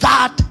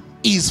 that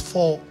is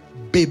for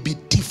baby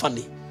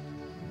Tiffany.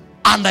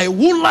 And I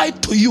will lie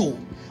to you,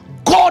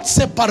 God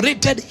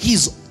separated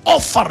his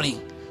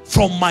offering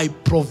from my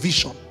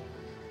provision.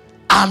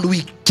 And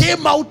we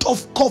came out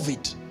of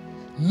COVID.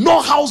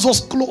 No house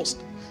was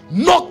closed.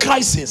 No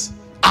crisis.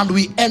 And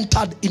we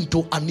entered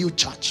into a new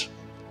church.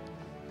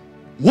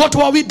 What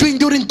were we doing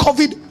during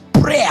COVID?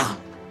 Prayer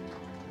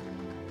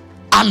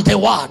and the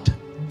word.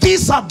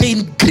 These are the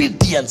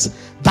ingredients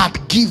that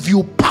give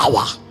you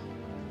power.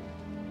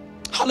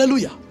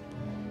 Hallelujah.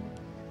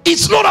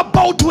 It's not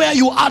about where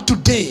you are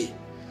today.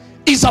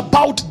 It's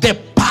about the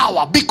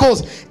power.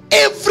 Because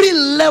every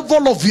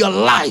level of your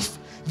life,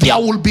 there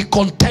will be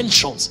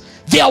contentions.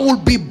 There will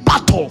be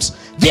battles.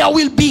 There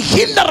will be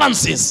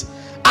hindrances.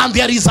 And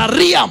there is a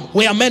realm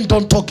where men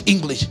don't talk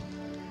English.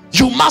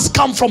 You must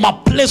come from a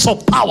place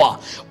of power,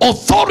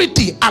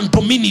 authority, and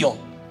dominion.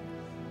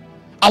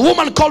 A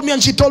woman called me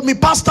and she told me,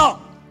 Pastor,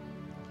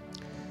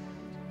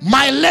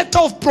 my letter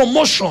of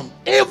promotion,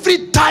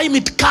 every time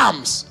it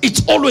comes,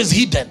 it's always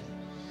hidden.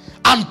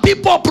 And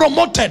people are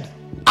promoted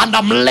and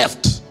I'm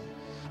left.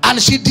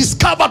 And she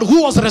discovered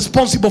who was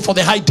responsible for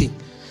the hiding.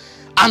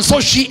 And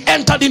so she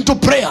entered into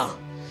prayer.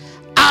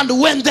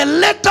 And when the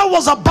letter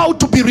was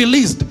about to be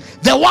released,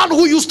 the one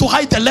who used to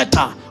hide the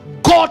letter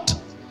got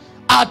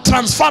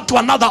transferred to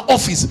another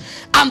office.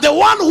 And the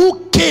one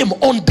who came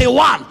on day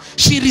one,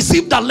 she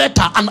received a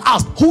letter and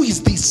asked, who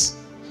is this?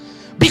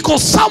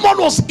 Because someone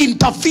was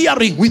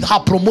interfering with her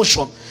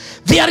promotion.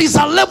 There is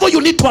a level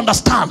you need to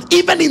understand.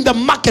 Even in the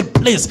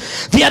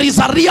marketplace, there is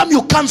a realm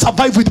you can't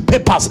survive with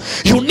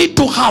papers. You need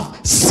to have,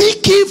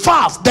 seek ye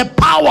first the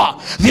power,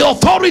 the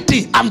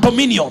authority, and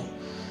dominion.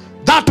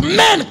 That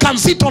men can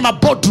sit on a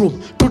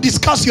boardroom to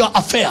discuss your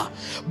affair.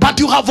 But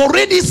you have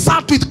already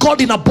sat with God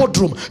in a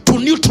boardroom to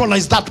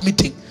neutralize that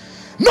meeting.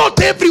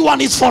 Not everyone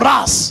is for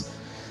us.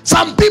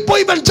 Some people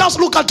even just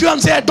look at you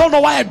and say, I don't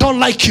know why I don't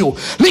like you.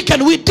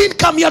 Listen, we didn't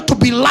come here to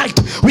be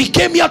liked. We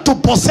came here to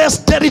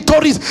possess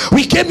territories.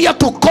 We came here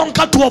to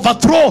conquer, to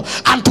overthrow,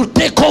 and to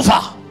take over.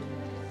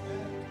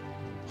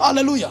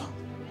 Hallelujah.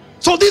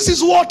 So this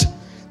is what,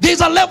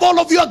 there's a level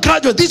of your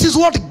graduate. This is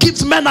what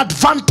gives men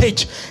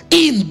advantage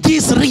in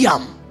this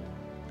realm.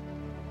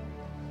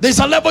 There's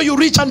a level you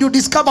reach and you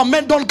discover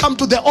men don't come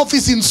to the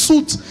office in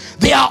suits.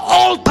 There are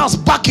altars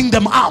backing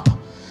them up.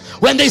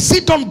 When they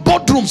sit on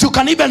boardrooms, you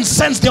can even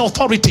sense the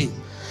authority.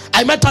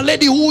 I met a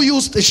lady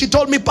who she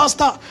told me,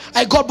 Pastor,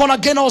 I got born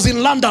again, I was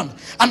in London.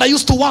 And I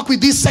used to work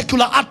with this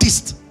secular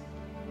artist.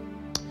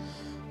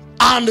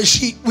 And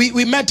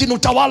we met in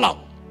Utawala.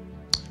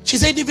 She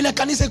said, vile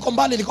kanisa iko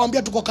mbali,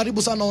 nikamwambia tuko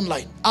karibu sana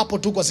online. Hapo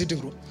tu kwa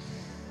sitting room.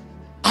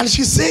 And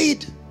she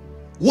said,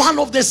 one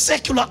of the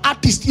secular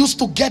artists used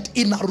to get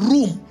in a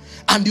room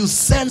and you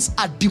sense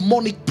a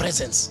demonic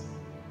presence.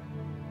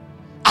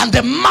 And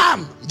the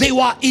man, they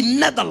were in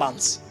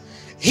Netherlands.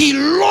 He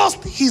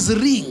lost his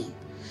ring.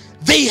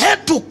 They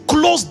had to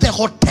close the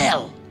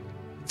hotel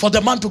for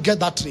the man to get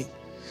that ring.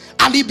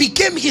 And he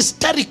became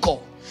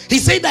hysterical. He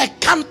said, I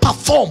can't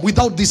perform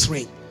without this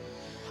ring.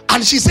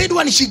 And she said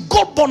when she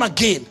got born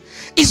again,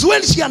 is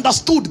when she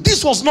understood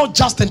this was not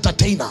just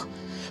entertainer.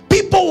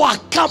 People were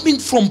coming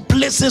from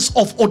places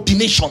of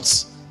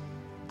ordinations.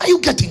 Are you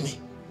getting me?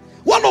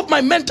 One of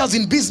my mentors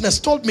in business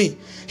told me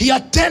he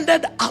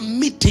attended a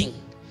meeting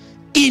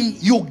in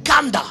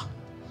Uganda.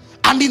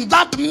 And in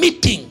that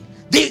meeting,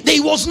 they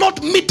was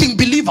not meeting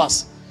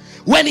believers.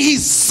 When he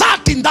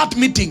sat in that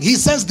meeting, he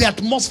says the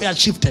atmosphere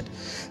shifted.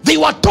 They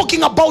were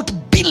talking about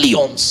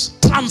billions,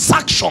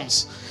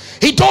 transactions.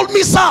 He told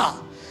me, sir,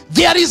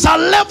 there is a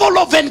level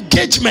of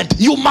engagement.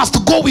 You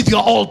must go with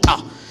your altar.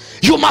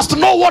 You must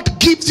know what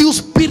gives you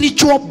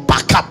spiritual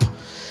backup.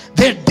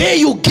 The day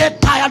you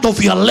get tired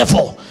of your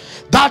level,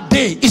 that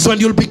day is when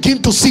you'll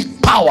begin to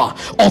seek power,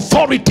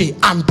 authority,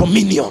 and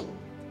dominion.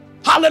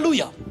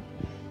 Hallelujah.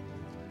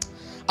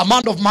 A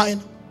man of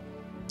mine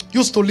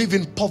used to live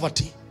in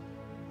poverty.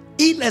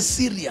 Illness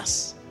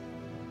serious.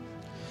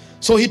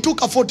 So he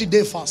took a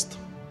 40-day fast.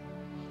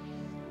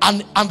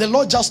 And the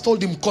Lord just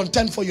told him,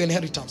 contend for your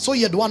inheritance. So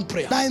he had one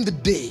prayer. In the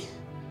day,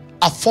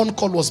 a phone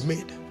call was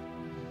made.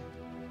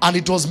 And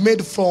it was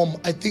made from,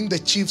 I think, the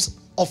chief's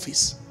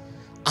office.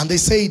 And they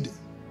said,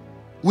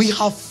 we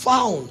have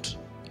found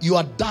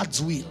your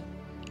dad's will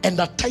and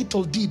a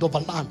title deed of a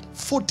land,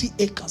 40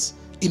 acres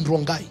in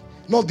Rongai.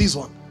 Not this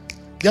one.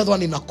 The other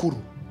one in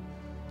Nakuru.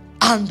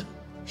 And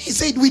he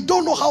said, we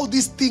don't know how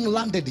this thing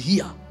landed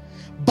here.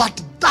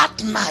 But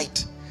that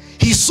night,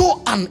 he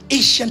saw an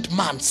ancient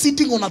man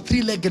sitting on a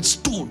 3-legged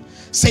stool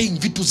saying,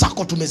 Vitu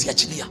zako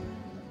tumeziachilia.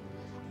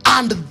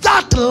 And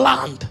that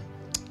land,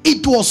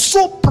 it was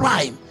so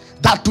prime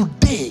that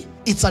today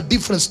it's a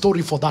different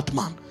story for that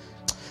man.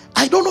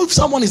 I don't know if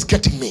someone is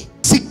getting me.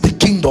 Seek the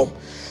kingdom.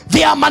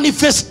 There are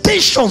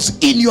manifestations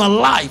in your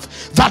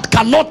life that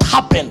cannot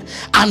happen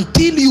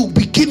until you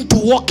begin to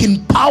walk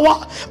in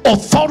power,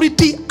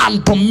 authority,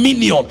 and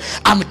dominion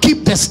and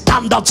keep the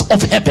standards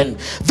of heaven.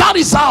 That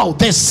is how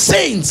the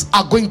saints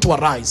are going to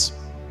arise.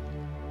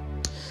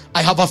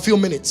 I have a few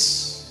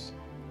minutes.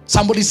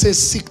 Somebody says,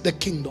 seek the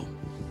kingdom.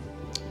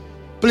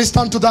 Please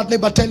turn to that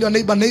neighbor. Tell your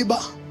neighbor, neighbor,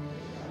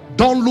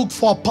 don't look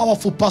for a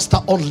powerful pastor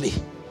only.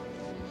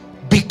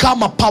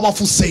 Become a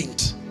powerful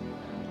saint.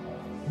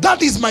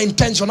 That is my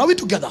intention. Are we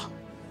together?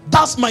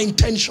 That's my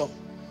intention.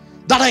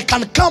 That I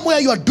can come where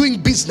you are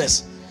doing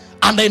business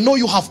and I know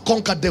you have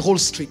conquered the whole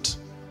street.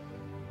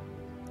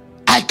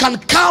 I can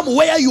come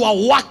where you are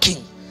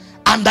working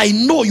and I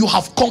know you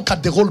have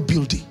conquered the whole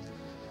building.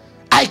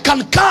 I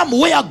can come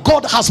where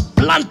God has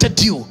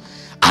planted you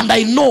and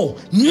I know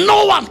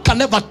no one can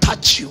ever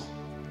touch you.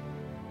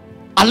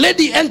 A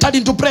lady entered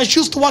into prayer. She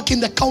used to work in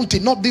the county,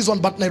 not this one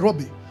but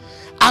Nairobi.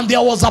 And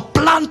there was a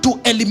plan to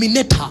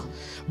eliminate her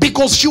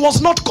because she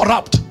was not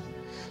corrupt.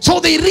 So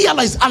they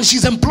realized, and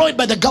she's employed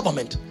by the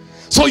government.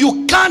 So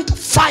you can't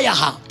fire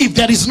her if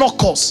there is no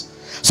cause.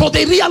 So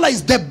they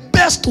realized the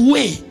best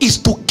way is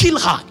to kill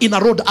her in a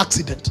road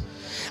accident.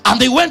 And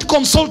they went,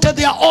 consulted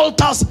their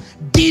altars,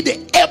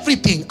 did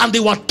everything, and they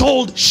were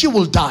told she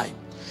will die.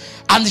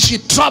 And she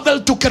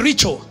traveled to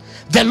Kericho.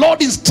 The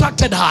Lord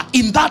instructed her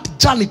in that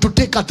journey to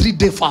take a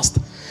 3-day fast.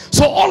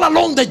 So all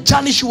along the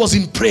journey she was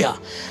in prayer.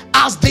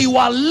 As they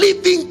were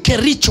leaving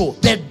Kericho,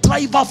 the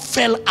driver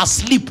fell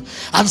asleep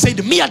and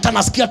said, "Mia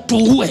tanasikia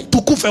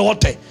tukufe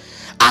wote."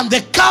 And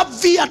the car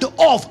veered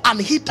off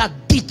and hit a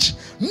ditch.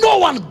 No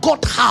one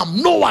got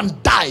harmed, no one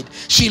died.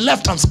 She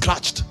left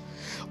unscratched.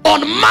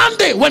 On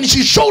Monday, when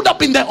she showed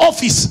up in the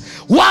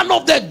office, one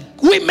of the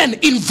women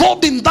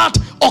involved in that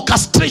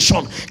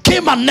orchestration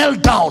came and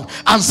knelt down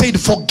and said,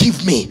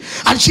 "Forgive me."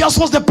 And she asked,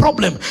 "What's the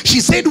problem?"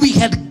 She said, "We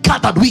had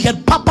gathered, we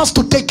had purpose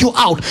to take you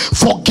out.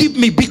 Forgive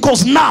me,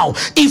 because now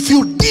if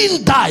you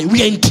didn't die,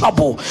 we are in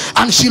trouble."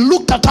 And she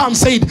looked at her and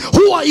said,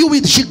 "Who are you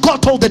with?" She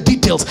got all the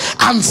details,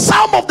 and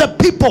some of the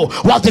people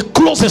were the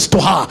closest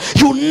to her.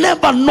 You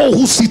never know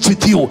who sits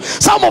with you.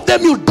 Some of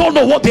them you don't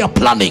know what they are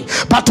planning.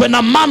 But when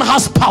a man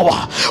has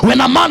power, when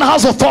a man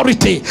has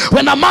authority,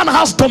 when a man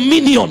has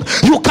dominion,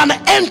 you can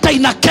enter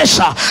in a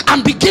kesha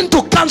and begin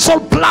to cancel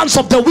plans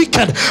of the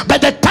wicked. By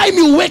the time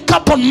you wake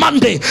up on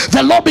Monday,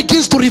 the Lord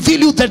begins to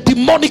reveal you the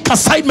demonic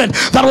assignment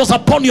that was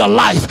upon your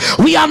life.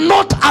 We are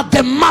not at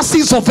the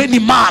mercies of any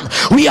man.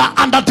 We are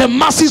under the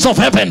mercies of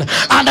heaven.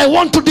 And I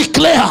want to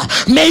declare,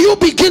 may you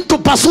begin to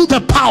pursue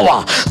the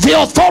power, the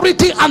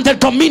authority, and the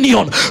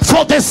dominion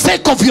for the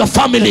sake of your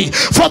family,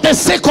 for the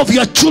sake of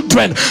your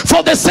children,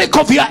 for the sake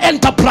of your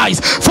enterprise,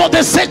 for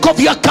the sake of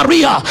your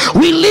career.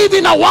 We live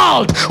in a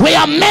world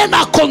where men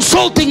are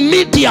consulting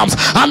mediums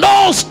and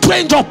all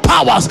strange of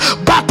powers,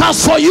 but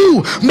as for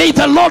you, may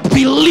the Lord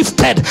be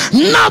lifted.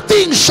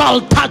 Nothing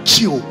shall touch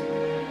you.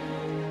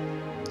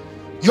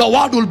 Your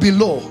word will be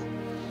low.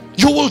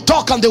 You will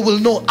talk and they will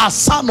know a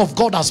son of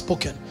God has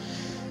spoken.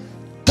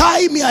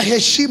 Time ya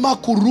heshima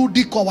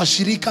kurudi kwa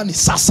washirika ni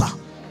sasa.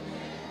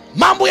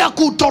 Mambo ya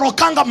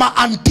kutorokanga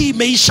maanti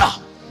imeisha.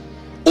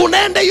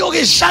 Unaenda hiyo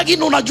geshagi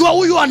na unajua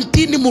huyu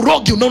anti ni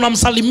murogi, na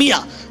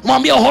unamsalimia,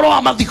 unamwambia horo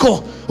wa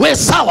madhiko, we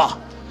sawa,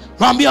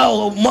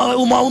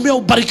 unamwambia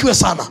ubarikiwe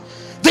sana.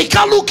 They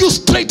can't look you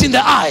straight in the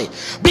eye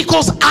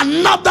because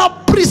another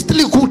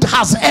priestlyhood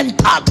has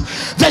entered.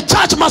 The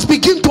church must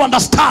begin to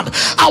understand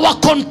our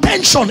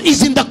contention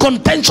is in the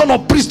contention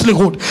of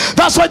priestlyhood.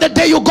 That's why the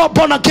day you got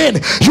born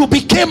again, you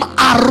became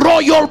a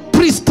royal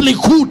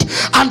priestlyhood,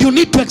 and you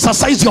need to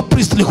exercise your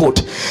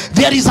priestlyhood.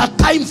 There is a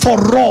time for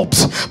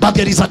robes, but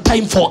there is a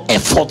time for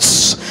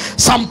efforts.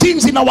 Some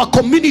things in our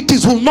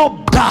communities will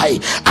not die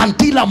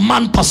until a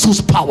man pursues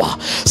power.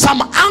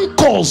 Some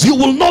uncles, you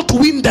will not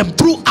win them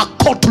through a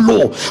court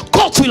law.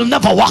 Courts will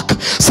never work.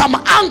 Some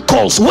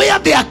uncles, where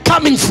they are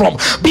coming from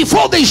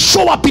before they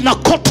show up in a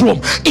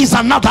courtroom is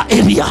another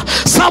area.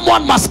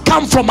 Someone must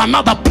come from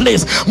another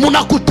place.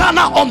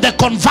 Munakutana on the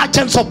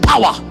convergence of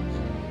power.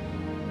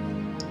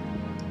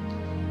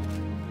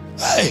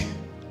 Hey,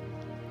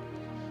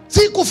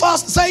 siku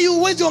fast say you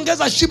huwezi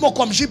ongeza shimo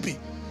kwa mshipi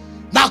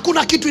na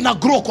hakuna kitu ina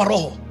grow kwa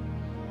roho.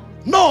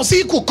 No,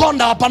 si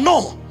kukonda hapa,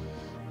 no.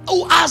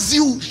 As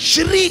you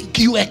shrink,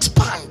 you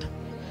expand.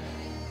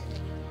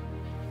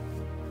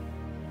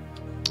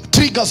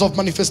 Triggers of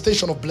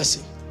manifestation of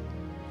blessing.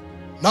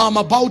 Now I'm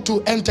about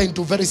to enter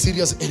into very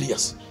serious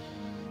areas.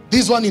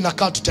 This one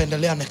inakaa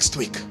tutaendelea next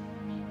week.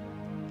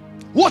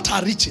 What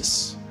are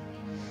riches?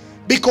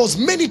 Because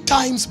many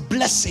times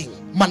blessing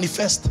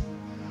manifest,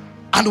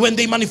 and when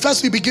they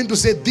manifest we begin to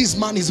say this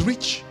man is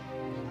rich.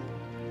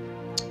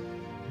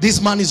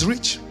 This man is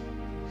rich.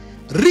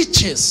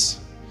 Riches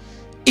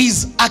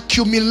is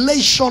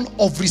accumulation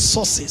of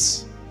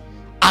resources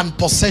and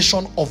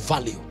possession of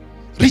value.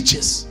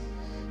 Riches,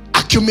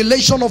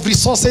 accumulation of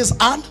resources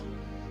and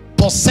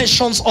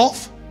possessions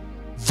of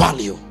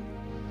value.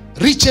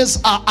 Riches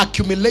are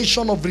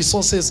accumulation of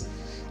resources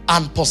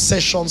and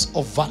possessions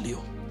of value.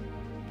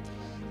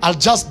 I'll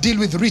just deal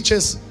with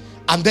riches,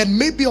 and then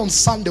maybe on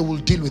Sunday we'll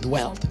deal with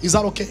wealth. Is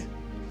that okay?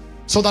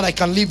 So that I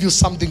can leave you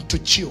something to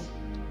chew.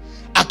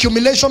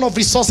 Accumulation of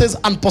resources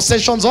and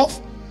possessions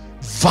of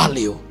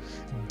value.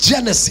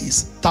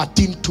 Genesis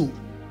 13:2.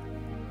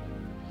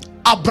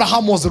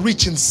 Abraham was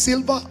rich in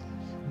silver,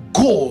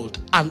 gold,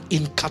 and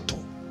in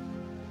cattle.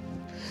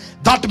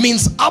 That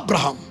means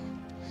Abraham,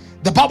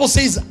 the Bible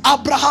says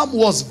Abraham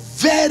was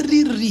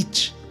very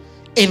rich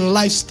in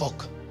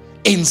livestock,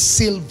 in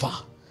silver,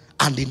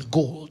 and in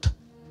gold.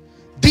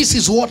 This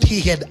is what he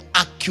had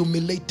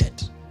accumulated.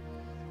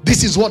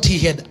 This is what he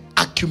had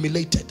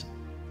accumulated.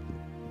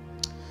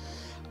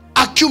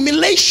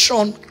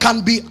 Accumulation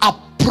can be a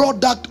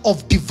product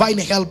of divine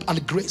help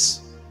and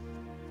grace.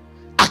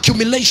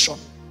 Accumulation.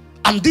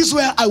 And this is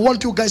where I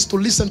want you guys to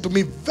listen to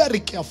me very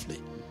carefully.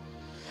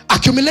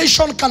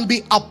 Accumulation can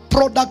be a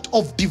product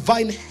of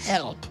divine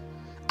help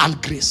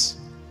and grace.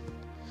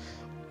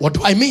 What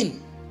do I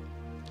mean?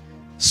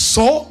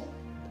 So,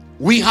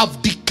 we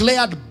have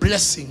declared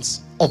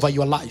blessings over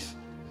your life.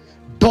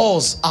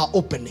 Doors are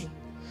opening.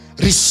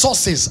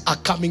 Resources are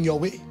coming your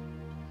way.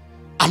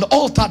 And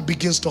all that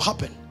begins to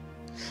happen.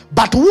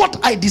 But what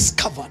I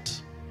discovered,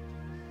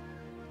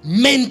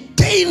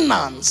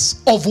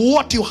 maintenance of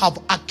what you have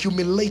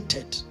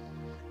accumulated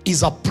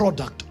is a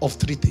product of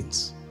three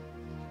things.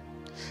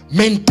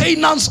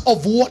 Maintenance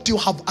of what you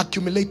have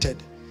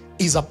accumulated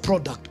is a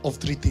product of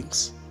three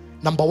things.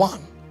 Number one,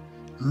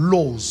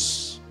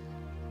 laws.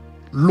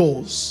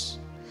 Laws.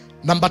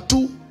 Number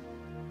two,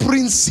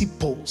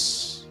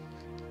 principles.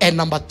 And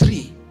number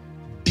three,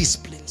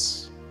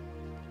 disciplines.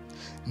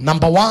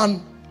 Number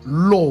one,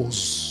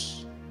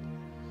 laws.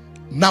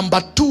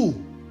 Number two,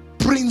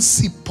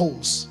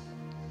 principles.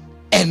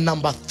 And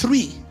number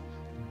three,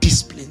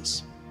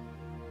 disciplines.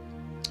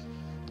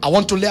 I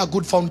want to lay a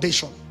good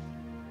foundation.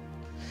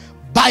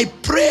 By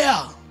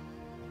prayer,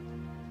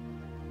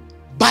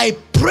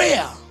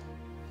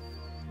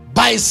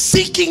 by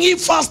seeking ye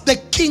first the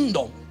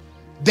kingdom,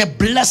 the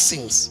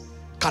blessings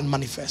can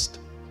manifest.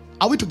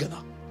 Are we together?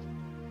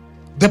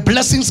 The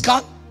blessings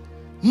can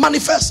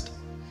manifest.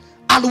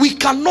 And we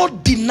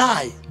cannot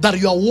deny that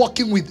you are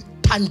working with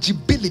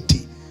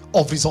tangibility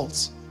of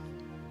results.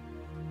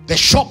 The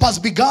shop has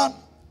begun.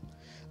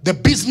 The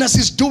business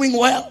is doing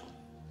well.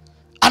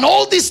 And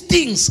all these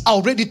things are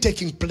already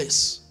taking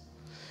place.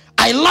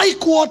 I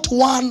like what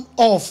I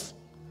was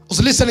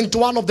listening to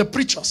one of the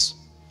preachers,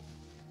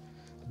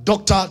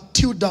 Dr.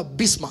 Tudor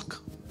Bismarck.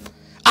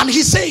 And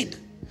he said,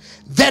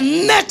 the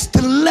next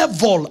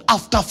level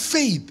after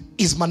faith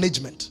is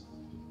management.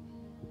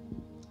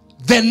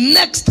 The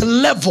next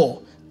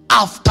level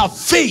after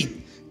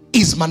faith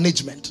is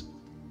management.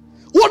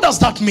 What does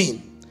that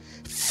mean?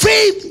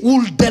 Faith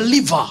will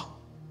deliver.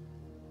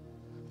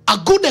 A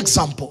good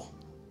example.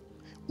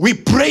 We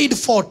prayed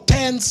for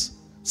tents,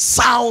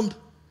 sound,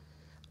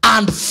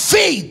 and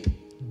faith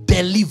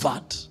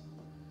delivered.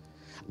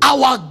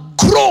 Our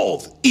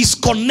growth is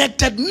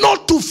connected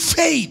not to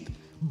faith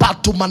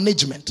but to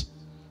management.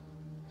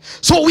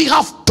 So we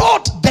have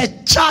taught the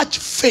church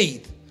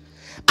faith,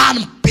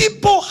 And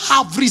people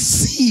have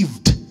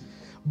received,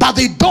 but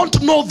they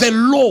don't know the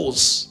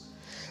laws,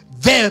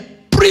 the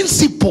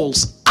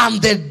principles,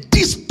 and the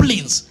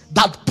disciplines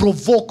that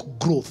provoke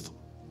growth.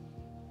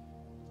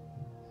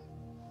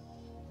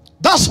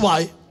 That's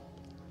why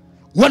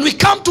when we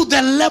come to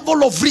the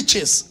level of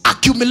riches,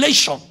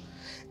 accumulation,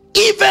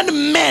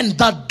 even men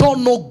that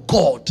don't know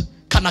God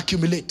can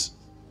accumulate.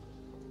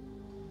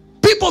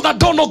 People that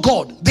don't know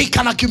God, they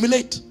can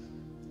accumulate.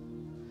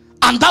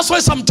 And that's why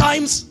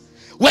sometimes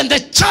when the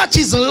church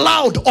is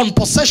loud on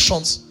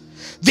possessions,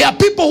 there are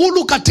people who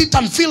look at it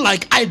and feel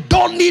like, I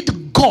don't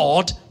need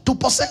God to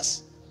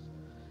possess.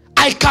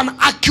 I can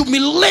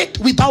accumulate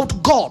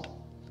without God.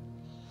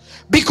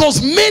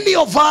 Because many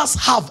of us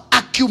have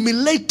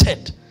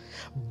accumulated,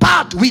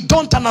 but we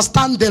don't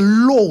understand the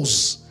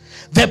laws,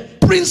 the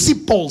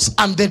principles,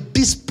 and the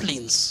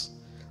disciplines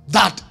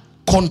that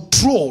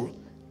control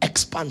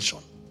expansion.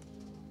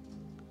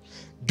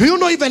 Do you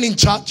know, even in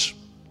church,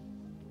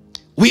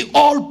 we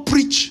all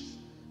preach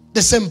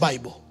the same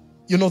Bible?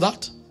 You know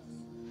that?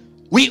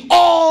 We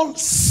all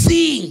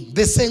sing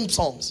the same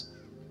songs.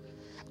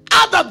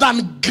 Other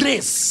than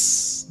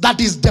grace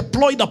that is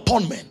deployed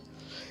upon men,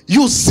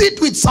 you sit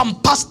with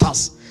some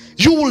pastors,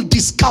 you will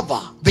discover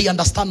they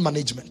understand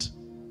management.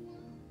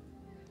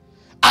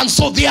 And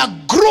so their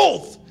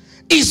growth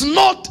is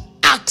not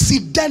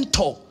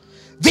accidental.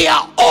 They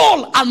are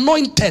all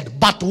anointed,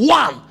 but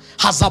one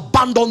has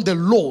abandoned the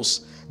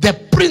laws, the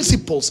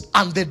principles,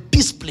 and the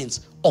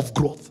disciplines of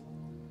growth.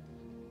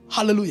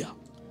 Hallelujah.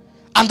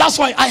 And that's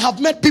why I have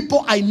met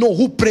people I know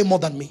who pray more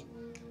than me.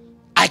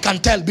 I can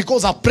tell,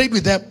 because I prayed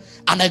with them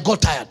and I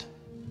got tired.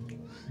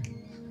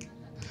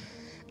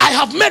 I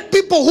have met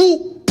people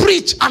who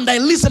preach and I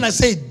listen and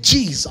say,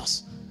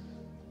 Jesus.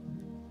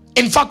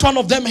 In fact, one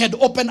of them had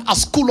opened a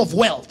school of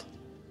wealth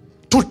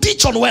to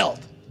teach on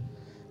wealth.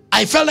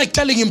 I felt like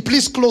telling him,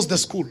 please close the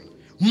school.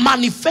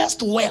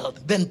 Manifest wealth,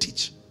 then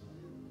teach.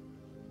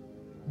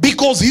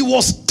 Because he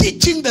was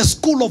teaching the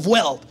school of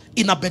wealth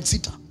in a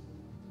bedsitter.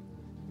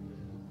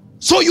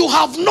 So you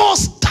have no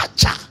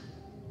stature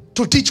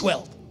to teach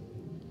wealth.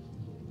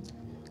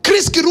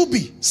 Chris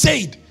Kirubi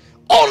said,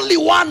 only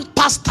one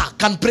pastor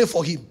can pray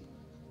for him.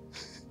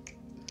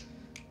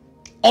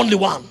 Only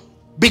one.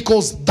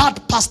 Because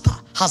that pastor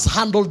has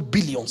handled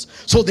billions.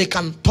 So they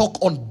can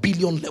talk on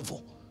billion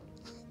level.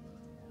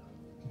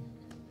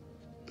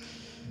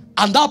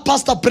 And that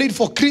pastor prayed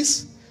for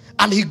Chris.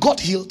 And he got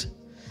healed.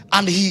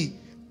 And he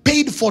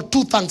paid for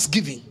 2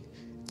 Thanksgiving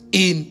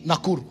in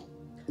Nakuru.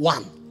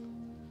 1.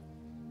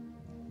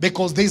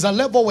 Because there is a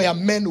level where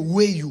men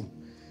weigh you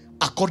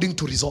according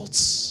to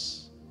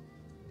results.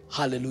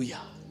 Hallelujah.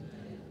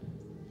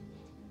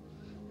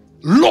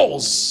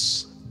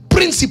 Laws,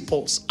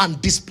 principles,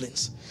 and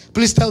disciplines.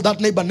 Please tell that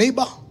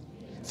neighbor,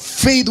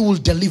 faith will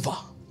deliver,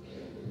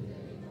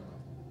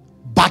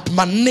 but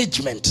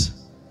management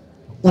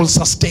will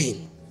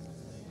sustain.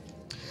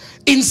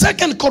 In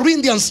 2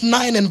 Corinthians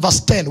 9 and verse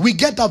 10, we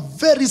get a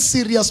very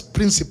serious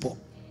principle.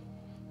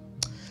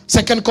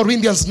 2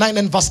 Corinthians 9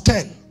 and verse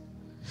 10.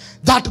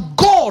 That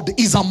God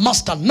is a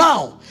master.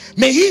 Now,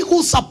 may he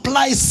who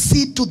supplies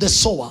seed to the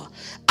sower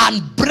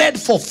and bread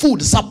for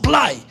food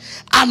supply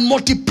and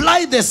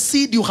multiply the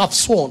seed you have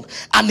sown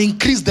and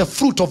increase the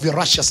fruit of your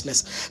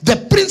righteousness. The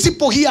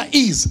principle here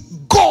is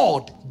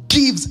God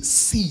gives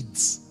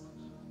seeds.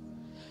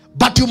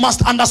 But you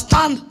must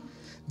understand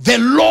the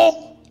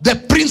law, the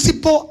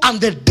principle,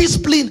 and the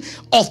discipline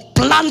of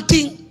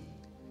planting,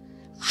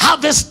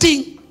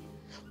 harvesting,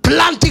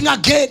 planting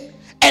again,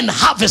 and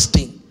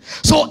harvesting.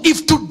 So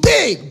if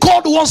today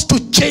God wants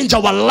to change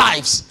our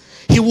lives,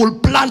 he will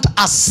plant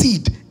a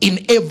seed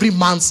in every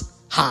man's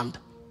hand.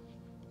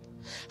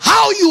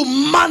 How you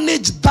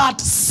manage that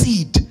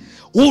seed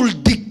will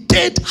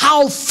dictate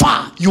how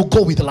far you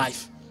go with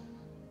life.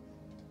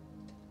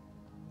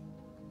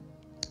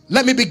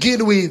 Let me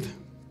begin with,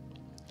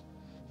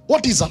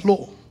 what is a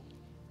law?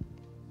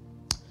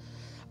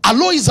 A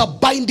law is a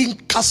binding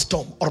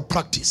custom or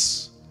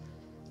practice.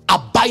 A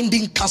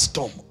binding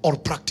custom or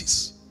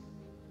practice.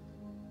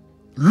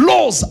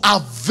 Laws are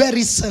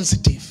very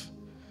sensitive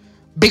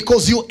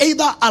because you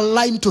either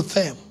align to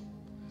them,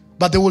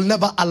 but they will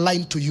never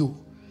align to you.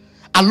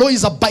 A law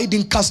is a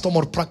binding custom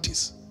or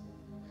practice.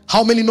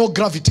 How many know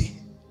gravity?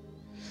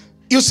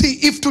 You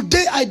see, if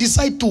today I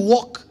decide to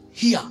walk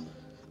here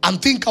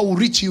and think I will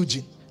reach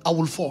Eugene, I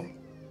will fall.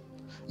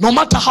 No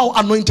matter how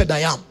anointed I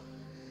am,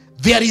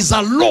 there is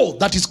a law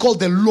that is called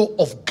the law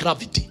of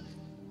gravity.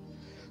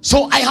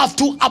 So I have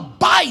to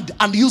abide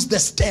and use the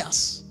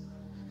stairs.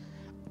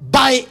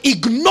 By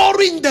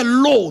ignoring the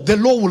law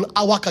will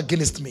work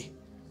against me.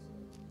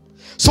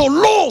 So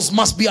laws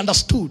must be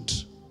understood.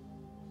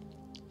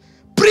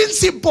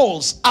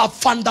 Principles are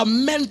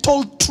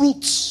fundamental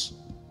truths.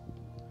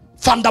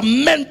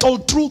 Fundamental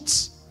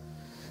truths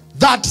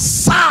that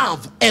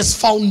serve as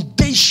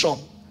foundation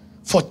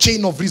for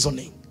chain of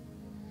reasoning.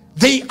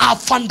 They are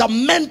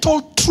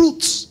fundamental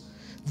truths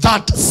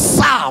that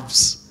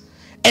serves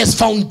as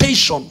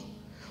foundation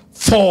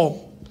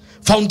for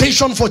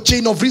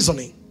chain of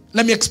reasoning.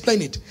 Let me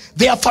explain it.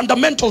 They are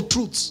fundamental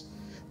truths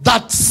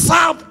that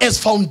serve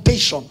as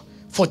foundation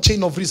for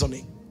chain of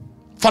reasoning.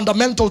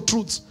 Fundamental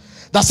truths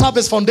that serve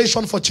as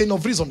foundation for chain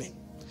of reasoning.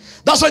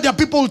 That's why there are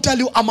people who tell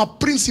you, I'm a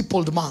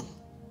principled man.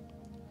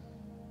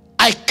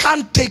 I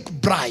can't take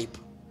bribe.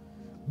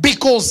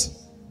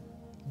 Because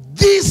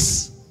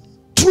these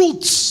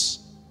truths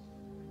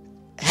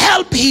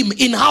help him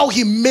in how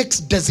he makes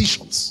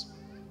decisions.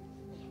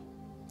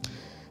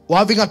 We're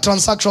having a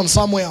transaction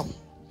somewhere,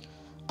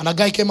 and a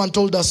guy came and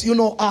told us, you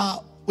know,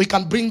 we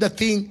can bring the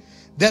thing,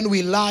 then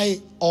we lie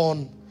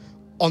on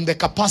the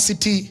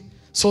capacity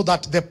so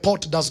that the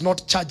port does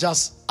not charge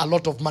us a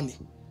lot of money.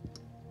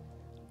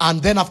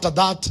 And then after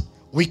that,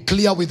 we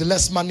clear with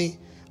less money,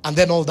 and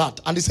then all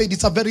that. And he said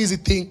it's a very easy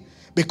thing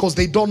because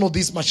they don't know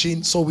this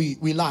machine, so we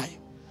lie.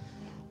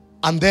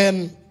 And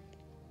then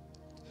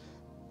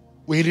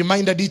we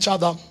reminded each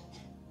other,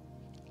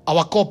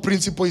 our core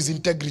principle is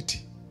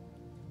integrity.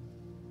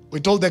 We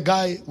told the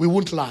guy, we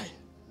won't lie.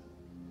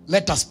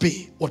 Let us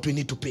pay what we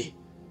need to pay.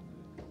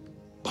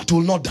 But we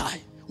will not die.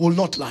 We will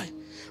not lie.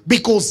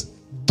 Because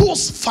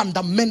those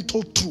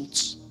fundamental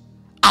truths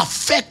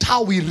affect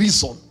how we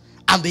reason,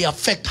 and they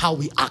affect how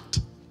we act.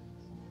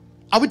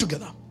 Are we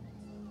together?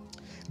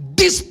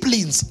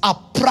 Disciplines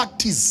are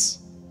practices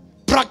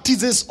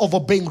of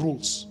obeying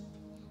rules.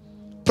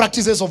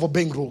 Practices of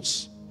obeying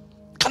rules.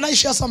 Can I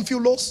share some few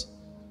laws?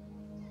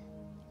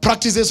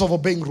 Practices of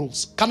obeying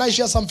rules. Can I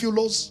share some few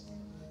laws?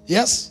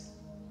 Yes?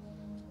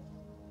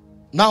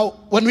 Now,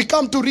 when we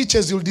come to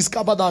riches, you'll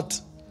discover that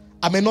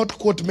I may not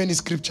quote many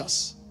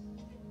scriptures.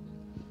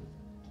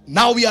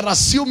 Now we are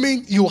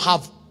assuming you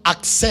have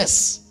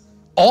access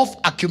of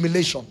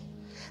accumulation.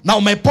 Now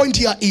my point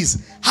here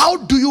is, how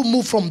do you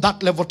move from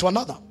that level to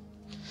another?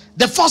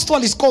 The first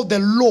one is called the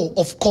law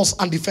of cause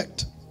and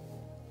effect.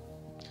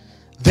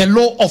 The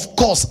law of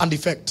cause and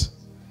effect.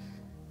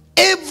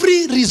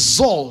 Every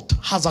result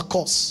has a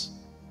cause.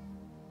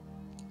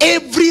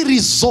 Every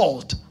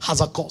result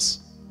has a cause.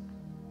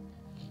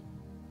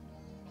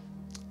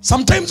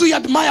 Sometimes we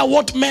admire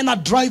what men are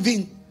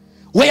driving,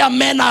 where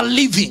men are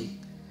living,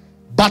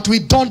 but we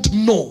don't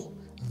know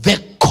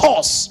the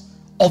cause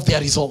of their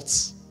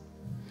results.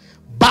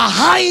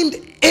 Behind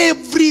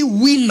every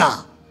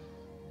winner,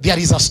 there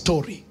is a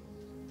story.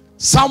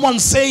 Someone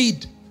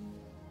said,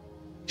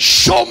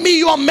 show me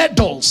your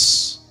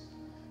medals,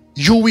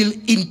 you will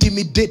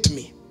intimidate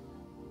me.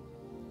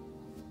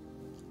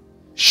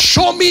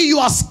 Show me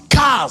your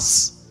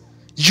scars,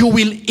 you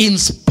will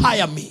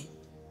inspire me.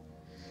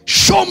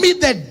 Show me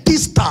the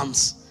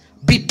distance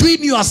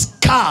between your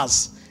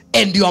scars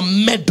and your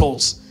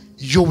medals,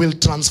 you will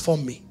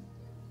transform me.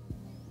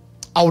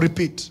 I'll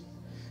repeat.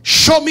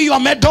 Show me your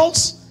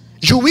medals,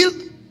 you will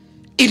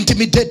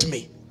intimidate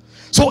me.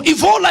 So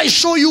if all I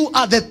show you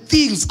are the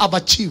things I've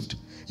achieved,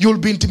 you'll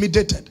be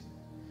intimidated.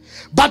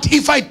 But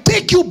if I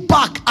take you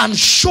back and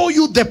show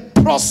you the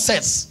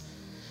process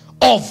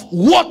of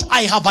what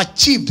I have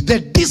achieved, the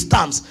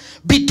distance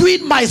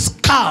between my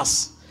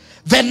scars,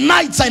 the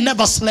nights I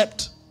never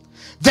slept,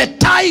 the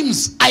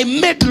times I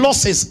made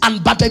losses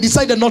but I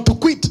decided not to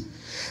quit,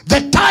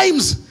 the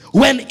times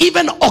when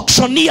even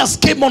auctioneers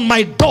came on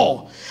my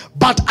door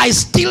but I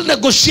still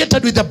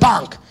negotiated with the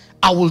bank,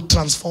 I will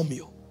transform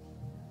you.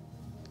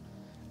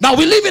 Now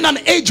we live in an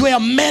age where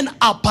men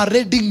are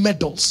parading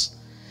medals.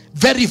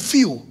 Very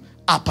few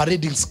are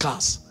parading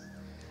scars.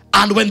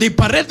 And when they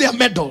parade their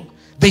medal,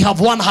 they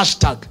have one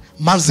hashtag,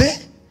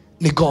 Manze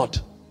ni God.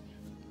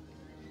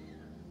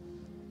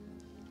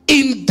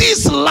 In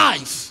this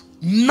life,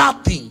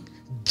 nothing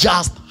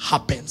just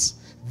happens.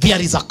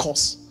 There is a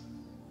cause.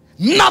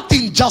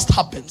 Nothing just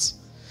happens.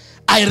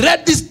 I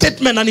read this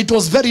statement and it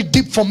was very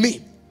deep for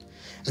me.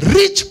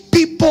 Rich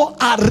people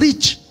are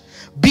rich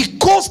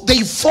because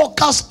they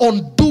focus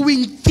on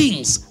doing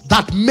things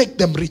that make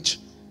them rich.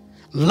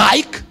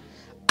 Like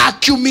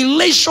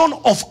accumulation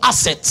of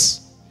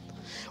assets.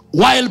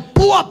 While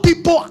poor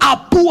people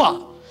are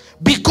poor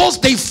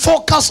because they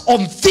focus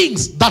on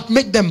things that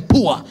make them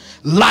poor.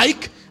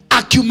 Like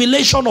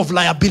accumulation of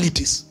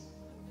liabilities.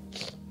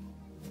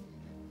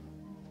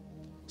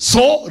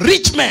 So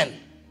rich men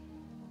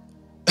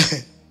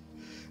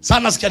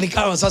sana sikia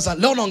nikawa sasa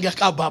leo naongea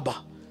kama baba.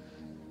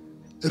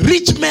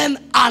 Rich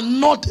men are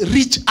not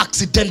rich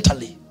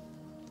accidentally.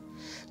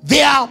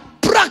 There are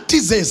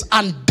practices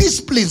and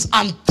disciplines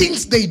and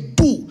things they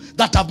do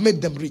that have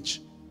made them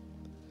rich.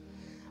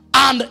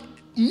 And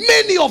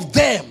many of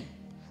them,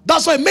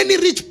 that's why many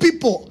rich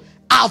people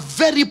are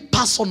very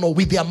personal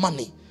with their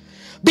money.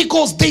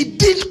 Because they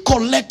didn't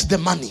collect the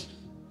money.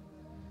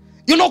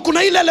 You know,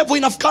 kuna ile level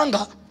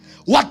inafikanga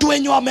watu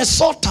wenye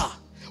wamesota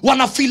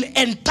wana feel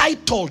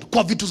entitled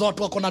kwa vitu za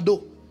watu wako na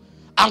do.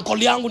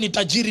 Uncle yangu ni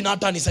tajiri na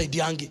hata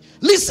nisaidiangi.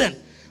 Listen,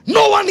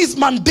 no one is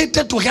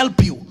mandated to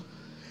help you.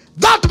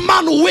 That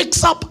man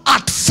wakes up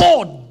at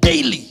 4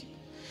 daily.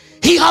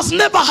 He has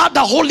never had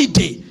a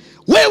holiday.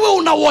 Wewe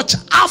una watch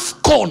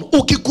AFCON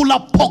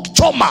ukikula pork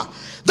choma.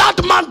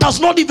 That man does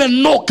not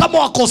even know kama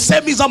wako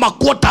semis ama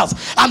quarters,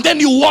 and then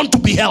you want to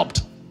be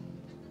helped.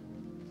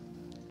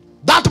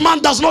 That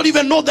man does not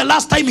even know the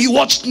last time he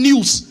watched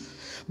news,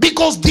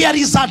 because there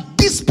is a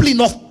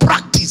discipline of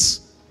practice.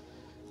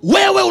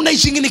 Wewe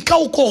unaishinginika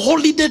uko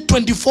holiday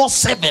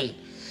 24/7,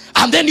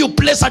 and then you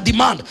place a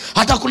demand.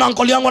 Hata kuna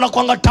ankoli yangu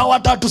anakuanga tawa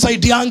hata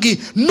tusaidiangi.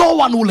 No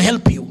one will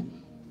help you.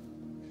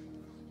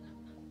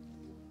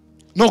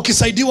 Na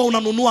ukisaidiwa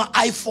unanunua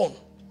iPhone.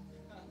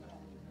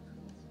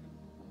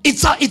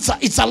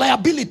 It's a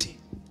liability.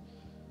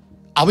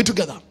 Are we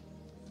together?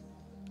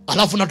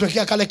 Alafu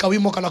natuwekea kale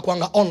kawimo kana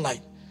kuanga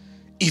online.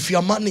 If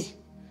your money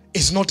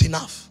is not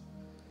enough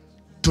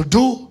to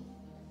do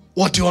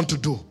what you want to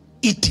do,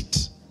 eat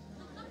it.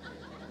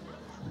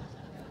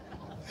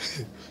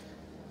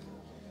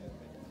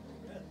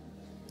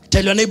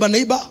 Tell your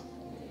neighbor,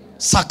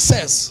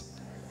 success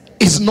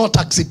is not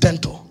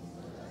accidental.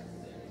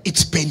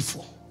 It's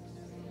painful.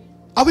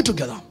 Are we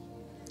together?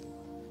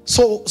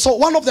 So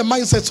one of the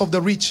mindsets of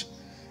the rich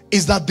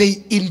is that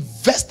they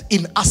invest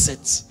in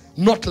assets,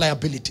 not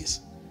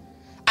liabilities.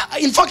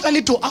 In fact, I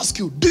need to ask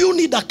you, do you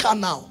need a car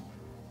now?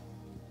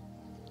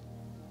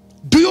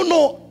 Do you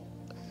know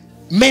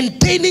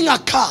maintaining a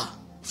car,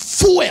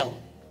 fuel,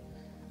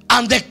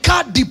 and the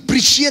car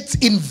depreciates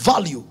in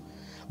value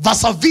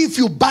versus if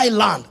you buy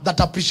land that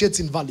appreciates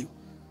in value?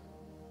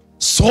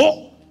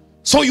 So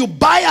you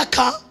buy a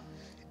car,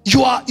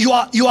 you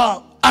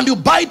are and you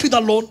buy it with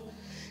a loan.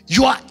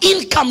 Your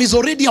income is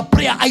already a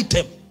prayer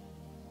item,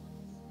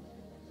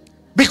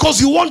 because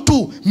you want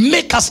to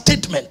make a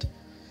statement.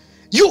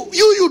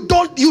 You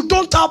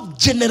don't have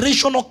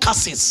generational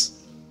curses.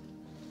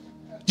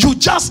 You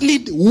just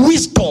need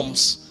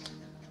wisdoms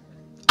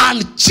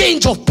and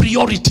change of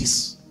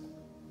priorities.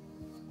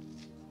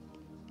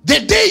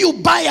 The day you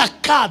buy a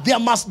car, there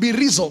must be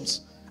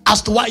reasons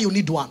as to why you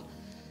need one.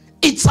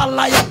 It's a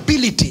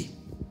liability.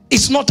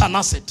 It's not an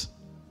asset.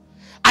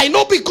 I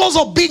know because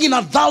of being in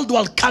a third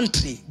world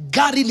country,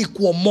 gari ni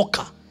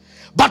kuomoka.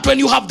 But when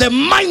you have the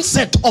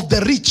mindset of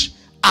the rich,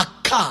 a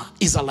car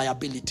is a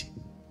liability.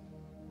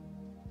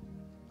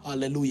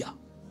 Hallelujah.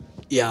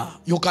 Yeah.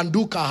 You can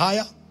do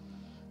kahaya.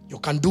 You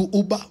can do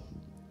Uber.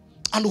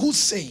 And who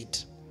said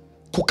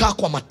kukaa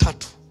kwa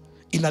matatu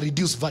ina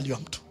reduce value ya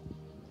mtu?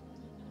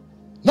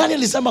 Nani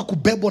alisema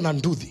kubebo na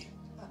nduthi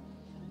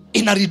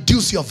ina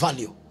reduce your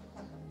value?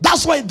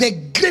 That's why the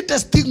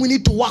greatest thing we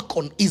need to work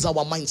on is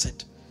our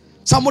mindset.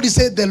 Somebody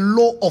said the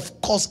law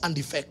of cause and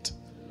effect.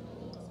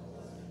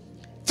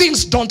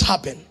 Things don't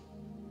happen.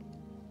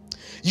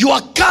 Your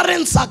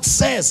current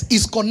success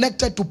is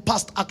connected to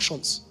past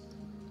actions,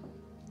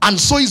 and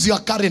so is your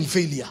current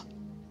failure.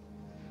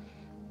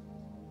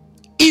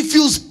 If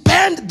you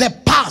spend the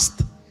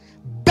past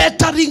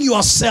bettering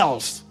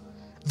yourself,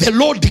 the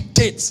law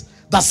dictates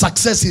that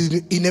success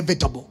is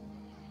inevitable.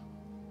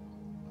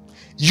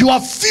 Your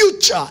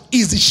future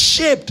is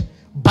shaped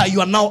by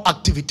your now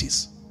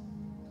activities.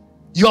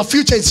 Your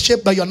future is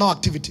shaped by your now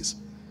activities.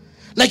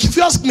 Like if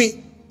you ask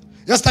me,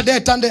 yesterday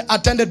I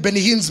attended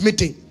Benny Hinn's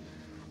meeting,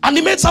 and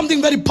he made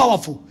something very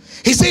powerful.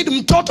 He said,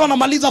 mtoto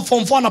anamaliza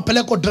form 4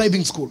 anapeleko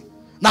driving school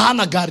na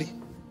hana gari.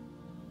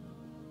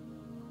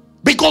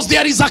 Because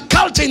there is a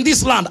culture in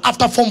this land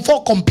after form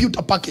 4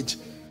 computer package,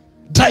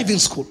 driving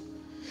school.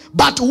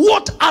 But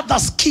what other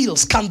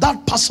skills can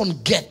that person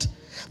get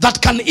that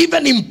can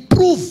even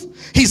improve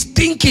his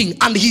thinking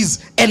and his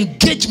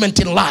engagement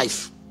in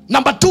life?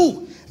 Number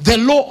 2, the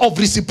law of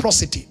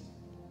reciprocity.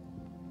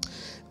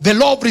 The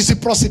law of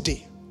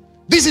reciprocity.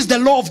 This is the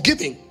law of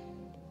giving.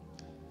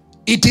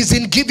 It is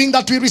in giving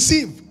that we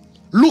receive.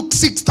 Luke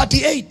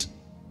 6:38.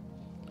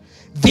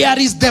 There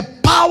is the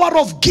power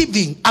of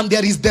giving and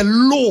there is the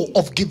law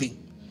of giving.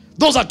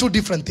 Those are two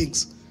different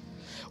things.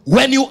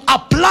 When you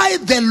apply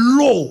the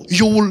law,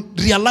 you will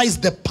realize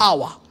the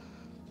power.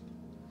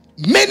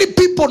 Many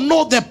people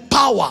know the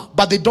power,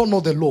 but they don't know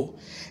the law.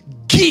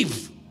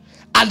 Give,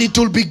 and it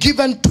will be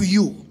given to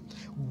you.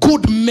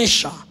 Good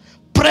measure,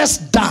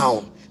 pressed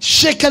down,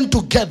 shaken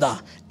together,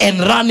 and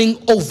running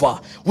over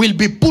will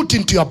be put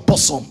into your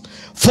bosom.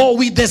 For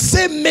with the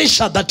same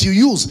measure that you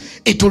use,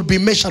 it will be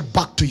measured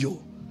back to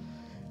you.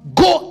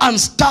 Go and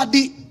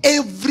study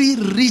every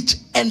rich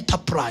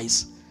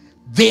enterprise.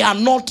 They are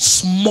not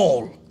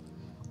small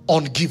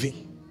on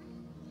giving.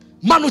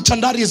 Manu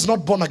Chandari is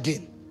not born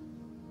again,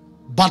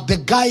 but the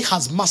guy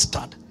has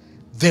mastered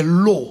the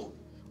law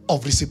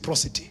of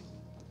reciprocity.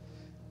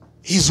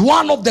 He's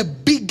one of the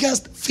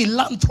biggest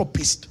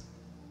philanthropists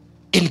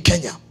in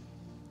Kenya.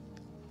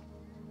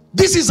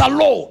 This is a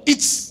law.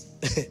 It's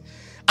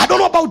I don't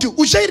know about you.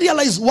 Ushai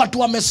realize watu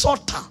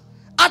wamesota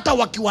hata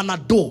wakiwa na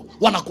do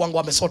wanakuanga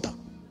wamesota.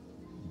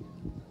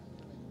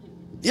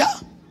 Yeah.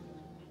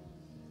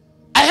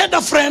 I had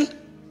a friend,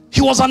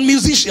 he was a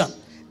musician.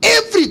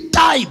 Every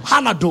time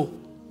hana do,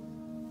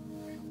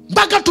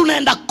 mpaka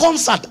tunaenda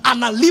concert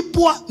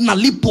analipwa na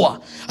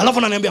lipwa. Alafu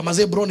ananiambia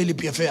mazee bro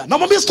nilipie fare.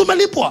 Namwambia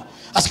tumelipwa.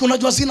 Asiku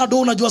unajua sina do,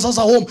 unajua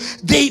sasa home.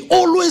 They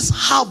always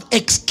have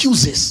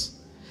excuses.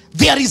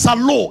 There is a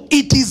law.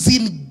 It is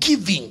in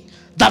giving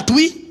that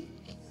we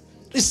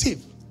receive.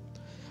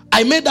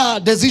 I made a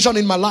decision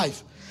in my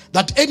life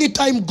that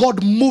anytime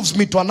God moves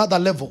me to another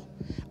level,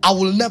 I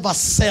will never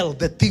sell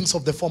the things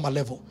of the former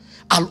level.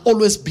 I'll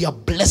always be a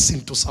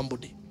blessing to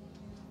somebody.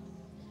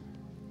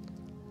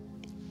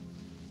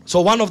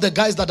 So one of the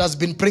guys that has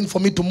been praying for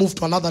me to move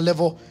to another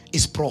level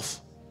is Prof.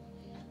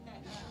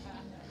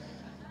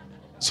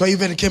 So he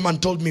even came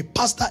and told me,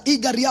 Pastor, hii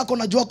gari yako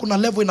najua kuna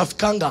level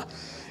inafikanga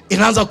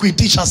inaanza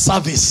kuitisha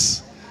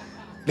service.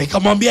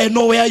 Nikamwambia, I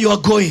know where you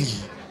are going.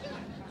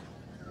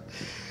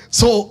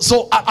 So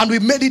and we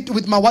made it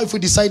with my wife. We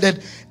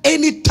decided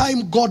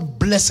anytime God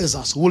blesses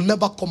us, we'll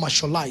never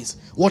commercialize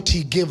what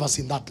he gave us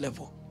in that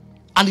level.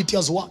 And it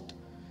has worked.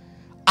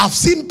 I've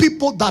seen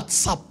people that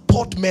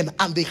support men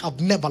and they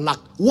have never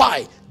lacked.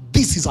 Why?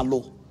 This is a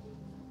law.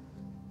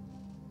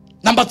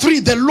 Number 3,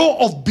 the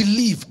law of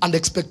belief and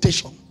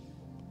expectation.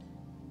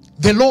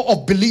 The law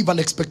of belief and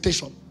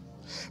expectation.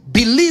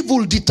 Belief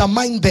will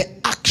determine the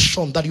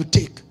action that you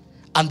take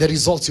and the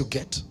results you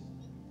get.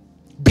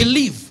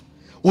 Belief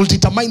will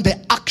determine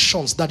the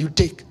actions that you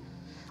take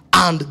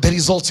and the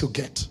results you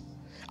get.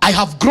 I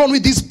have grown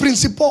with this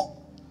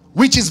principle,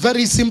 which is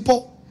very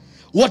simple.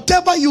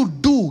 Whatever you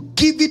do,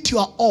 give it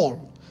your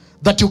all,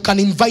 that you can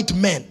invite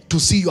men to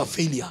see your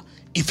failure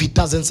if it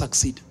doesn't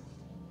succeed.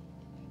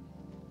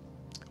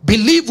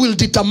 Belief will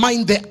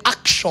determine the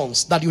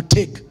actions that you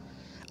take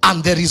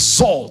and the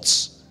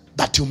results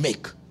that you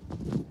make.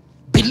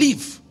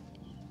 Believe.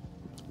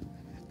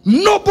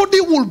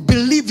 Nobody will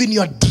believe in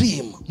your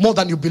dream more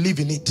than you believe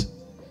in it.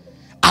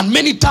 And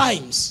many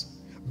times,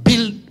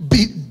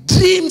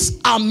 dreams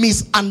are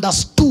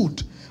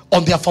misunderstood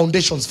on their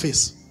foundation's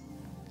face.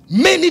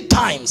 Many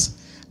times,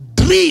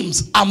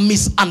 dreams are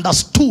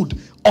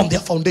misunderstood on their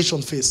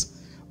foundation's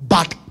face.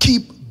 But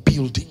keep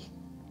building.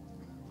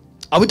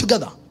 Are we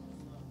together?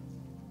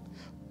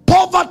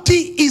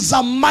 Poverty is a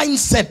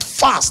mindset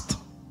first.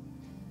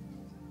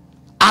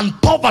 And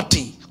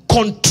poverty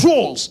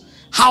controls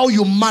how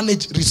you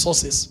manage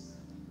resources.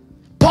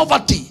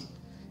 Poverty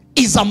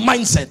is a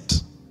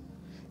mindset.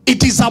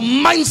 It is a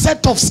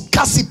mindset of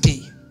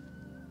scarcity.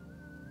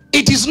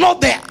 It is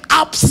not the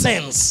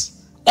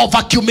absence of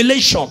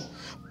accumulation.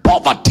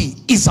 Poverty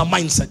is a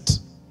mindset.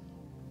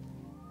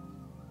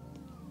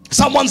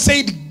 Someone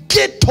said,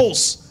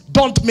 ghettos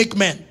don't make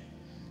men,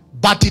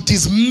 but it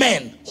is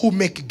men who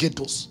make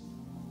ghettos.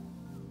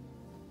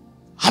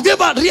 Have you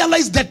ever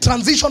realized the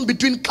transition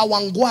between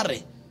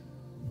Kawangware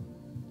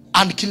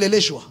and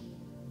Kileleshwa?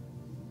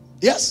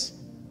 Yes?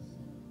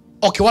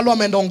 Okay, wale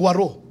wameenda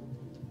Ongwaro.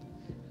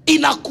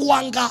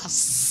 Inakuanga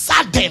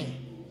sudden.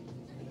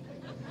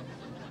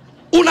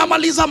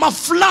 Unamaliza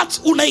maflats,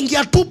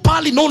 unaingia tu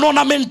pali, no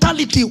unaona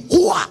mentality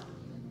huwa.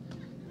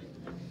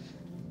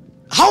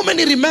 How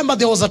many remember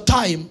there was a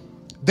time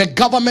the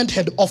government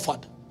had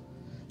offered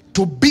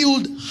to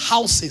build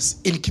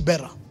houses in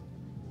Kibera?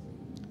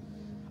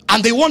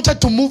 And they wanted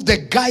to move the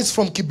guys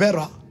from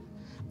Kibera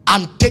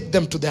and take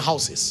them to the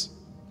houses.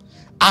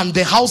 And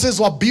the houses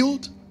were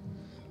built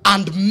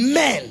and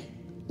men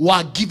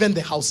were given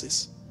the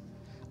houses.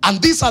 And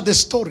these are the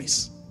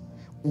stories.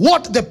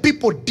 What the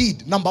people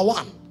did, number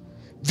 1,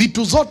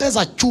 vitu zote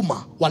za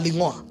chuma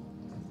walingoa,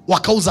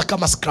 wakauza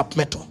kama scrap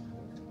metal.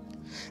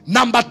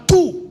 Number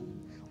 2,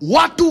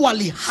 watu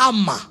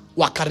walihama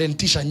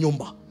wakarentisha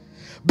nyumba.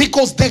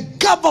 Because the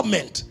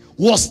government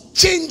was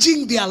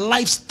changing their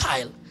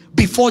lifestyle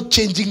before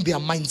changing their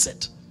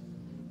mindset.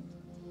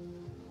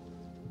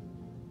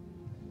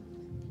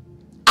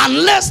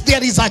 Unless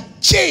there is a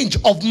change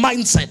of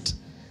mindset,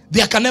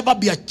 there can never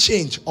be a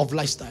change of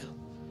lifestyle.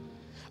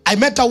 I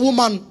met a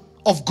woman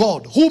of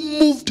God who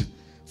moved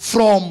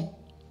from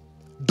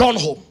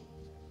Donholm.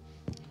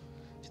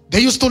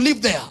 They used to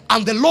live there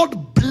and the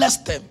Lord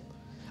blessed them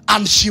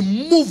and she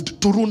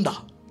moved to Runda.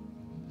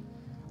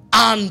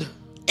 And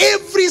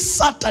every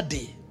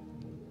Saturday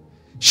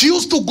she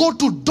used to go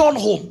to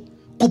Donholm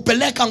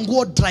kupeleka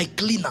nguo dry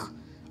cleaner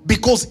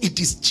because it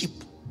is cheap.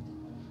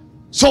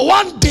 So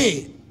one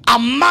day a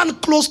man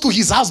close to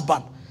his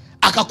husband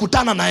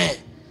akakutana na yeye,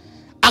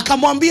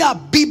 akamwambia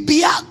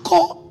bibi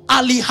yako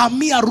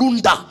alihamia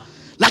Runda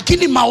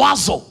lakini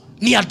mawazo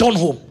ni ya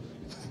Donholm.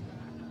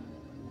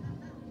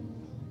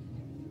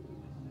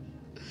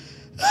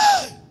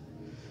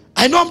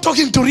 I know I'm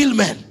talking to real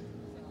men.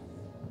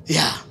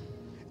 Yeah.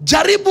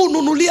 Jaribu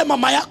ununulie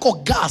mama yako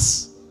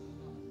gas,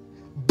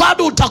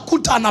 bado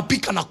utakuta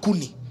anapika na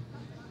kuni.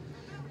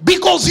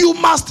 Because you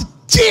must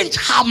change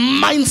her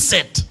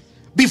mindset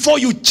before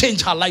you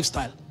change her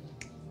lifestyle.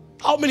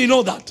 How many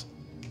know that?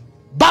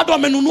 Bado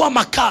amenunua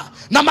makaa,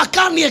 na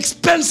makaa ni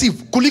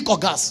expensive kuliko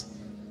gas.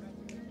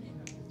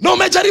 Na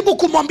umejaribu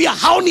kumwambia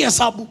haoni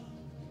hesabu.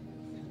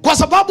 Kwa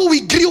sababu we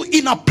grew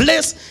in a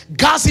place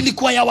gas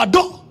ilikuwa ya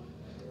wado.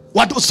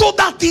 So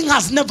that thing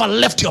has never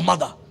left your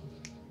mother.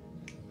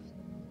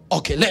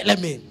 Okay, let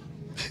me.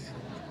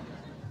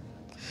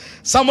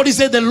 Somebody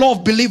say the law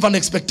of belief and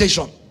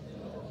expectation.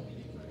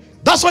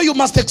 That's why you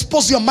must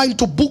expose your mind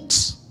to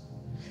books.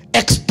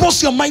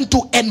 Expose your mind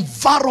to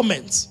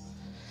environments.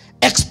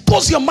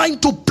 Expose your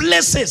mind to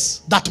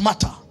places that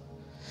matter.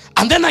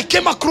 And then I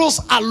came across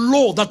a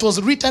law that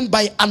was written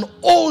by an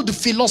old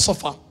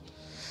philosopher.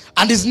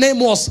 And his name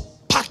was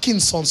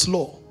Parkinson's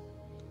law.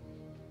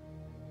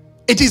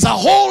 It is a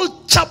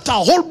whole chapter, a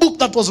whole book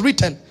that was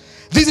written.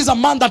 This is a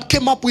man that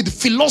came up with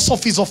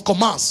philosophies of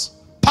commerce,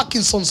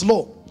 Parkinson's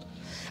law.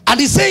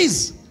 And he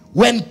says,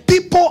 when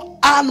people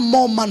earn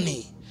more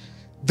money,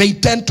 they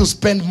tend to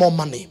spend more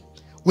money,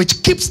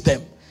 which keeps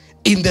them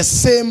in the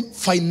same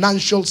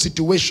financial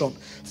situation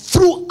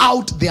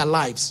throughout their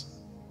lives.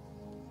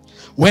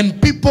 When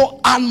people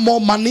earn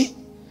more money,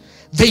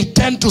 they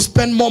tend to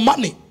spend more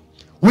money,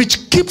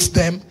 which keeps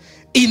them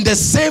in the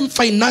same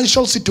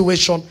financial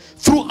situation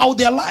throughout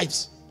their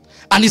lives.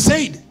 And he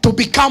said, to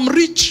become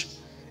rich,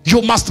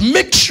 you must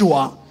make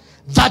sure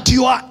that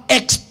your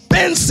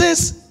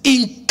expenses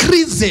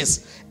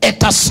increases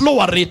at a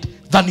slower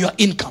rate than your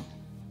income.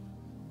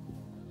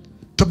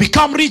 To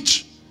become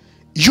rich,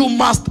 you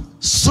must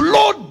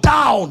slow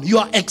down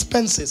your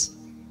expenses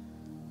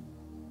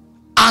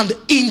and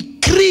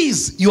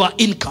increase your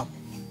income.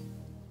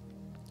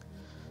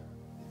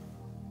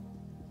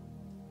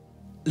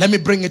 Let me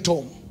bring it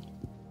home.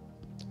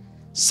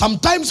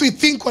 Sometimes we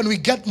think when we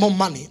get more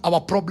money,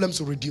 our problems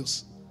will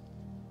reduce.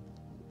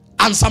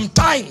 And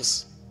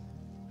sometimes,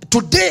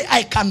 today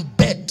I can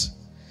bet,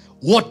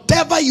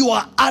 whatever you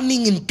are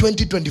earning in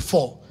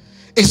 2024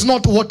 is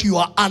not what you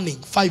are earning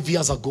 5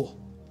 years ago.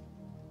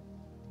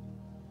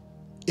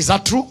 Is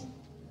that true?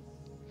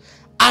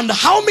 And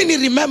how many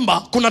remember,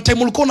 kuna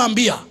time ulikuwa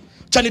unaambia,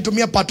 acha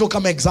nitumie Pato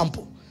kama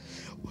example.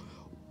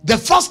 The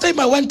first time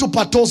I went to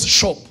Pato's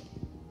shop,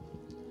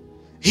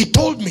 he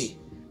told me,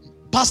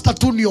 Pastor,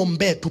 tu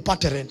niombe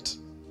tupate rent.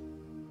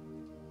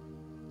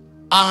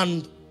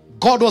 And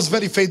God was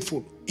very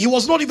faithful. He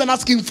was not even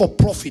asking for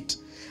profit.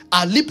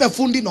 Alipe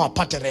fundi no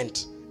apate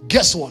rent.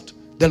 Guess what?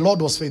 The Lord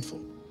was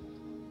faithful.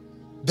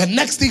 The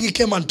next thing he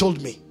came and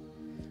told me,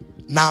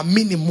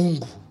 naamini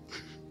Mungu.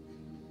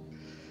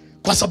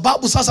 Kwa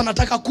sababu sasa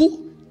nataka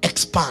ku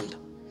expand.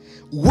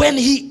 When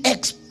he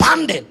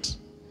expanded,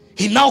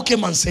 he now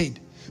came and said,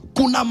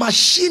 kuna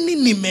mashini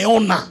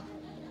nimeona.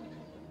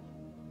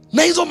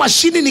 Na hizo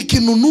mashini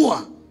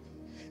nikinunua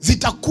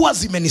zitakuwa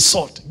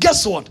zimenisort.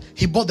 Guess what?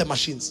 He bought the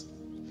machines.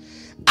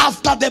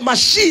 After the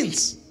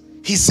machines,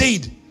 he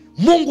said,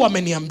 Mungu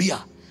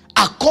ameniambia,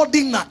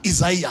 according to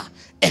Isaiah,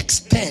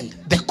 extend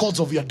the cords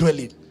of your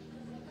dwelling.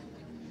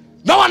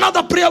 Now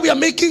another prayer we are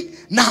making,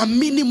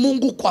 naamini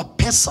Mungu kwa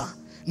pesa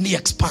ni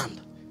expand.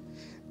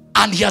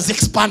 And he has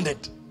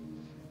expanded.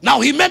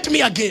 Now he met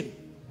me again.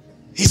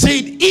 He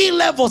said,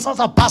 E-level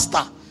sasa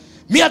pastor,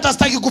 mi hata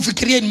sitaki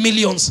kufikiria in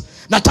millions,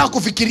 nataka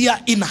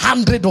kufikiria in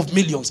 100 of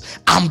millions.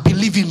 I'm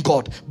believing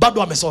God.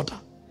 Bado amesota.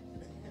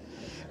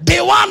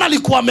 Day one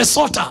alikuwa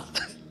amesota.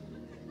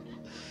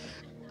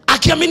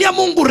 Akiaminia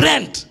Mungu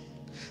rent.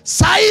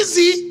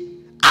 Saizi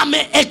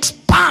ame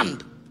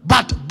expand,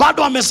 but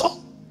bado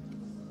amesota.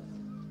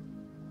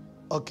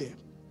 Okay.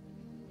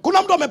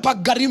 Kuna mtu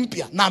amepaka gari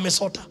mpya na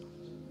amesota.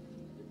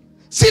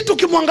 Si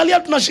tukimwangalia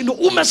tunashindwa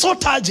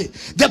umesota aje.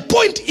 The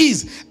point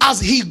is,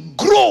 as he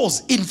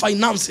grows in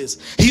finances,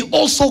 he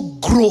also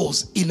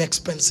grows in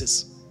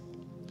expenses.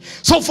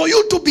 So for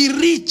you to be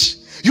rich,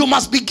 you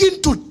must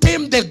begin to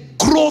tame the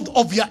growth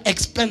of your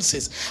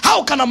expenses.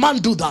 How can a man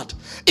do that?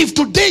 If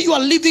today you are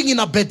living in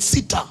a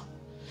bedsitter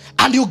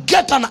and you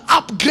get an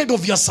upgrade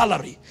of your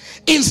salary,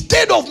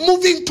 instead of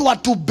moving to a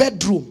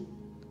 2-bedroom,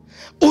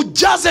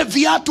 ujaze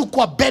viatu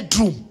kwa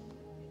bedroom,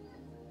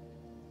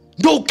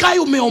 ndo ukai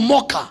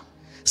umeomoka.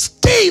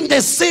 Stay in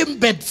the same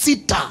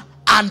bedsitter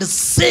and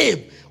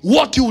save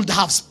what you would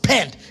have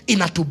spent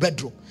in a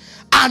 2-bedroom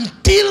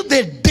until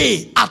the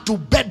day a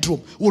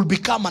 2-bedroom will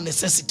become a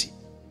necessity.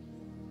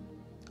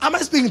 Am I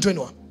speaking to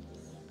anyone?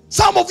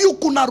 Some of you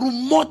kuna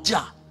room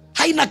moja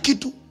haina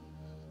kitu,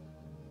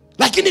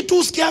 lakini tu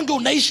usikiange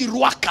unaishi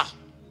Ruaka.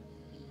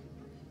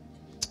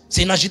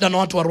 Sina shida na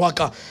watu wa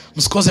Ruaka,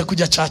 msikose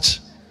kuja church.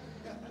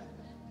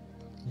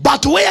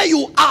 But where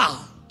you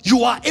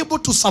are able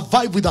to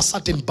survive with a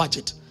certain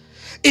budget.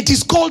 It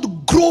is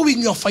called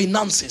growing your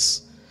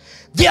finances.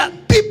 There,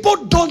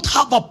 people don't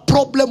have a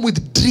problem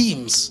with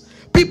dreams.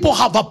 People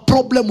have a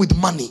problem with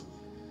money.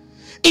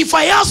 If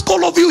I ask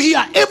all of you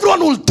here, everyone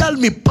will tell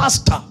me,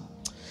 Pastor,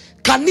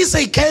 kanisa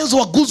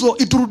ikaezwa guzo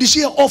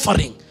iturudishie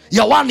offering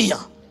ya 1 year.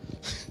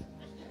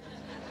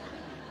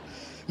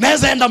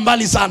 Naweza enda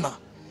mbali sana.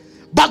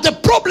 But the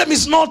problem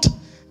is not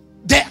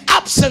the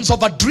absence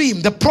of a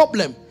dream. The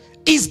problem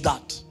is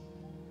that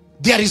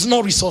there is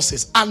no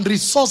resources, and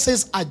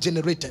resources are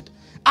generated.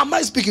 Am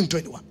I speaking to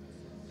anyone?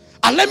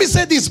 And let me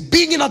say this,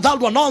 being in a third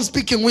world, now I'm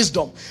speaking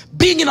wisdom.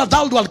 Being in a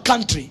third world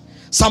country,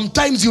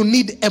 sometimes you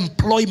need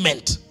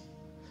employment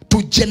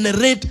to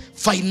generate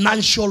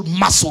financial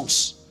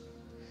muscles.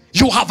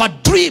 You have a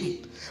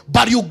dream,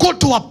 but you go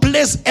to a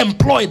place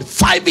employed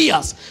 5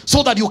 years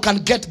so that you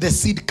can get the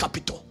seed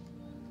capital.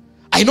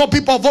 I know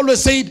people have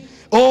always said,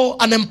 oh,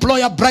 an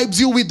employer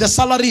bribes you with the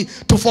salary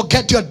to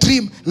forget your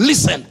dream.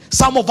 Listen,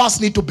 some of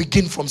us need to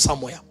begin from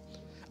somewhere.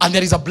 And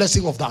there is a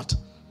blessing of that.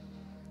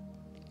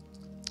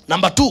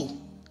 Number 2,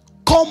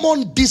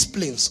 common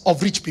disciplines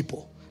of rich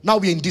people. Now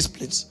we are in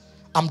disciplines.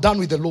 I'm done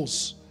with the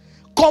laws.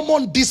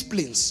 Common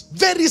disciplines.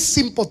 Very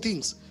simple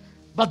things.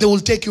 but they will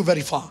take you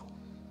very far.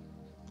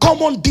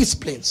 Common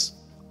disciplines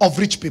of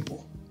rich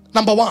people.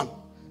 Number one,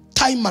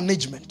 time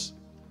management.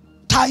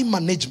 Time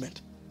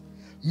management.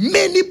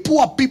 Many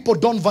poor people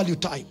don't value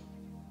time.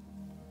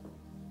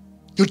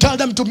 You tell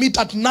them to meet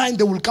at 9,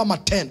 they will come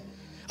at 10.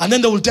 And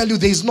then they will tell you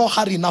there is no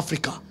hurry in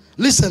Africa.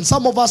 Listen,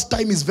 some of us,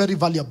 time is very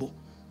valuable.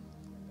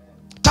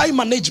 Time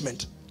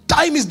management.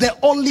 Time is the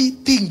only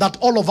thing that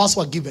all of us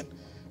were given.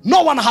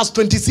 No one has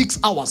 26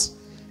 hours.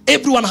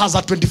 Everyone has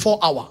a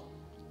 24-hour.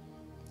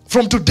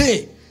 From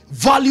today,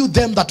 value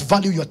them that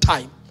value your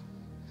time.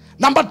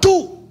 Number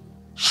two,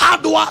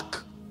 hard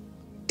work.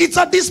 It's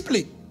a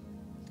discipline.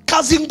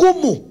 Kazi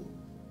ngumu.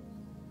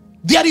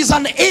 There is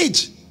an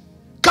age.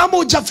 Kama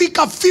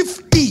hujafika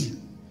 50,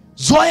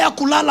 zoea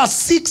kulala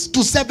 6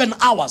 to 7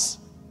 hours.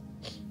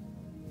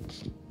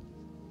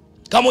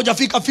 Kama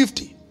hujafika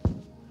 50,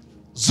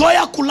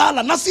 zoea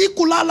kulala. Na si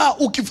kulala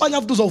ukifanya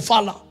vitu za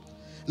ufala.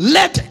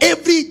 Let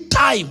every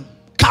time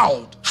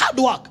count. Hard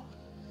work.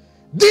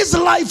 This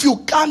life you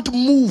can't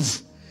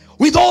move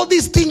with all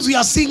these things we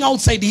are seeing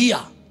outside here.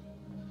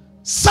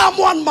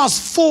 Someone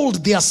must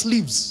fold their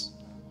sleeves.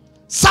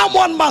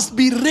 Someone must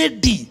be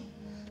ready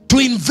to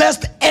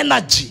invest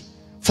energy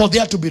for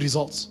there to be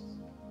results.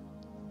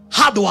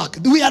 Hard work.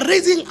 We are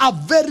raising a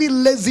very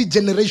lazy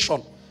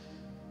generation.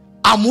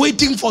 I'm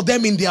waiting for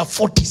them in their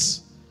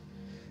 40s.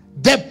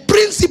 The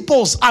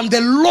principles and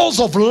the laws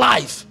of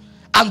life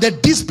and the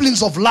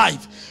disciplines of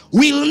life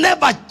will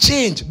never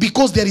change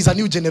because there is a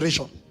new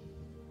generation.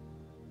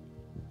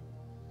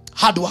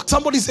 Hard work.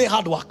 Somebody say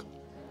hard work.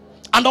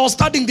 And I was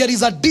studying, there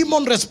is a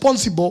demon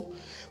responsible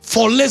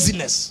for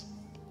laziness.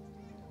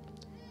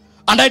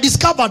 And I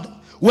discovered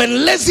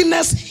when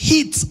laziness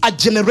hits a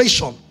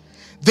generation,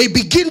 they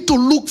begin to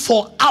look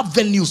for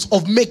avenues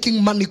of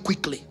making money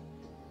quickly.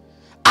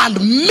 And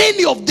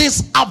many of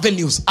these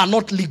avenues are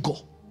not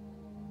legal.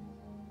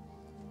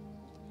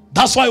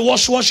 That's why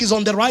wash is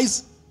on the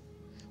rise.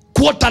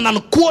 Quote and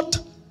unquote,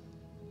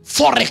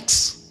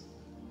 Forex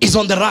is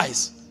on the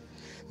rise.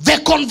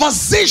 The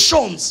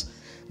conversations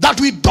that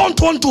we don't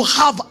want to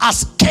have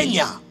as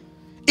Kenya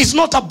is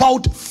not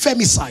about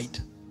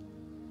femicide.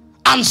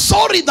 I'm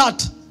sorry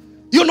that,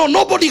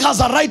 nobody has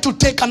a right to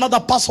take another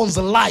person's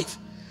life,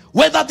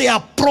 whether they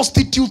are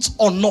prostitutes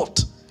or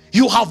not.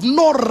 You have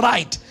no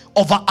right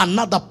over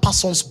another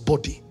person's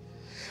body.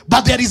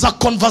 But there is a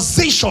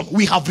conversation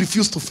we have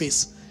refused to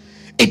face.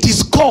 It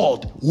is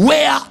called,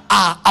 where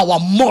are our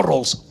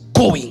morals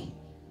going?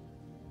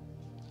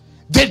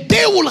 The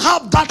day we'll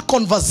have that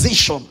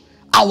conversation,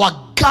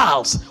 our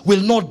girls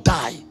will not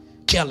die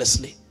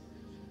carelessly.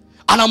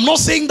 And I'm not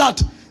saying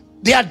that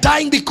they are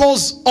dying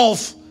because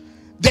of,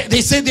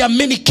 they say there are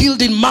many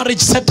killed in marriage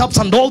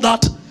setups and all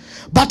that.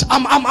 But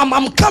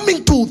I'm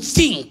coming to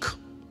think,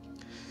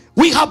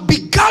 we have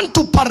begun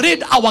to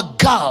parade our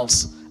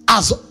girls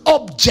as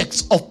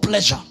objects of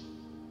pleasure.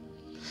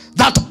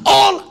 That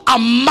all a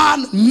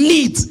man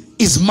needs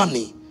is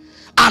money.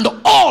 And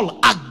all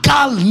a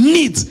girl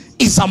needs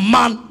is a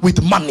man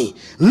with money.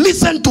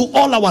 Listen to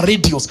all our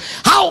radios.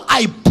 How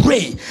I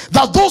pray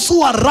that those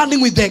who are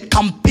running with the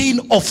campaign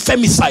of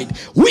femicide,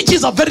 which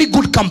is a very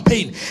good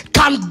campaign,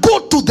 can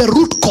go to the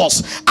root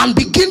cause and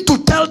begin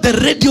to tell the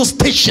radio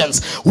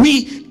stations,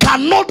 we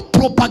cannot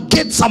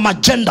propagate some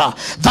agenda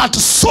that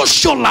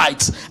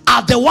socialites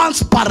are the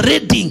ones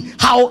parading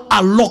how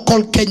a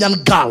local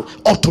Kenyan girl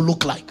ought to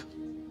look like.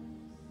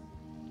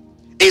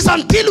 It's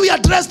until we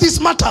address these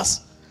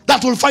matters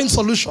that we'll find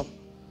solution.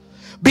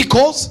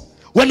 Because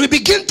when we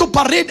begin to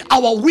parade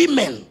our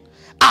women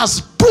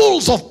as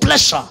tools of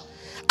pleasure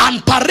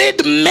and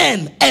parade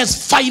men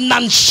as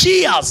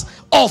financiers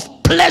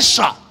of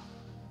pleasure,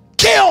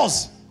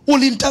 chaos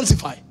will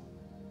intensify.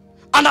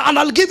 And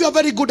I'll give you a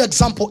very good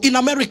example. In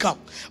America,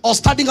 I was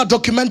studying a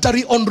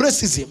documentary on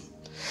racism.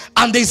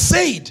 And they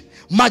said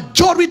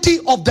majority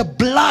of the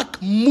black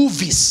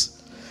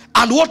movies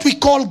and what we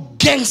call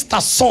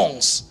gangster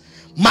songs,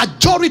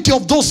 majority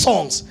of those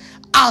songs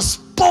are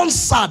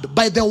sponsored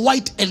by the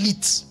white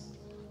elites.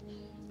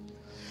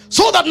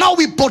 So that now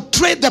we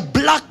portray the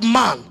black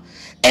man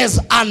as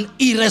an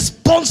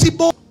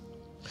irresponsible,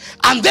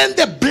 and then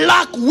the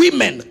black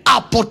women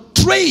are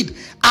portrayed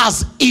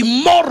as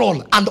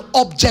immoral and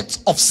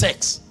objects of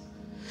sex.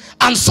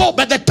 And so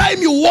by the time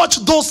you watch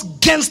those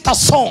gangster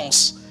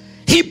songs,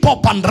 hip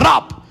hop and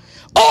rap,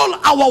 all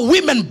our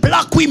women,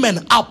 black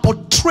women, are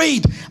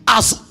portrayed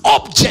as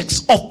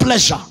objects of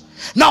pleasure.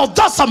 Now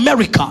that's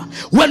America.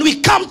 When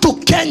we come to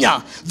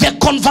Kenya, the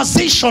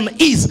conversation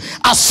is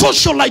a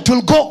socialite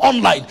will go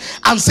online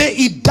and say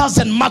it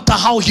doesn't matter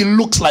how he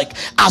looks like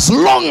as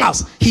long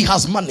as he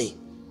has money.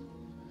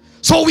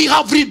 So we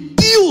have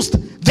reduced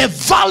the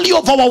value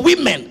of our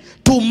women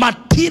to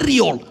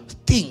material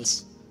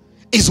things.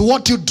 Is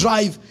what you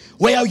drive,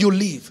 where you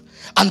live.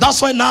 And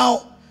that's why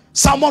now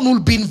someone will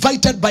be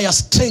invited by a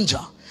stranger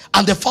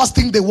and the first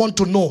thing they want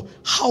to know,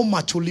 how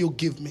much will you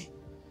give me?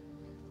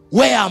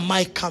 Where am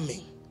I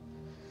coming?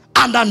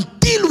 And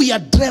until we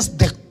address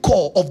the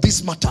core of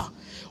this matter,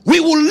 we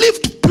will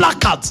lift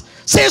placards,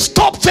 say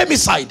stop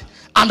femicide,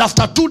 And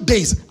after 2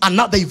 days,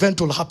 another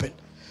event will happen.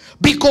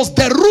 Because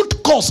the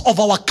root cause of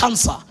our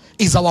cancer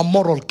is our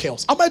moral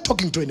chaos. Am I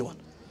talking to anyone?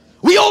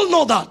 We all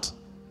know that.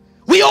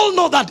 We all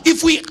know that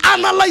if we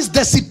analyze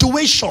the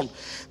situation,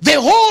 the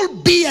whole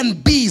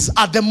B&Bs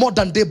are the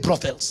modern day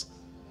brothels.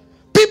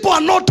 People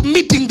are not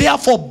meeting there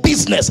for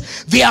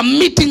business. They are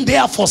meeting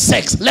there for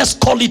sex. Let's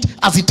call it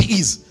as it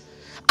is.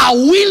 A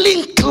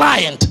willing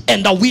client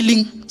and a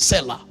willing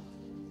seller.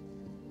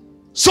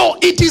 So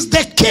it is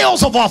the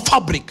chaos of our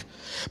fabric.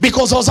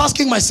 Because I was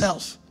asking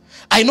myself,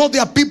 I know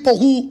there are people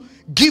who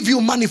give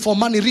you money for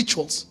money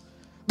rituals.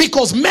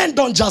 Because men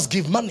don't just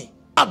give money.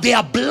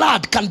 Their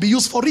blood can be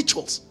used for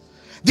rituals.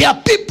 There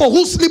are people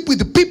who sleep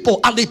with people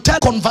and they tell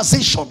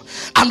conversation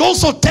and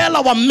also tell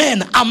our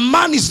men a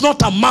man is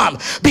not a man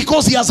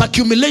because he has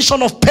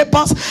accumulation of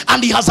papers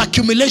and he has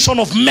accumulation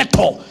of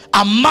metal.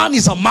 A man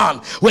is a man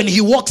when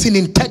he walks in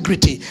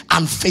integrity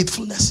and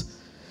faithfulness.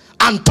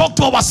 And talk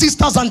to our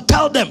sisters and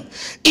tell them,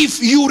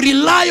 if you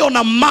rely on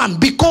a man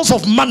because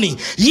of money,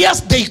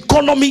 yes, the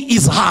economy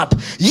is hard.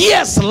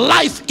 Yes,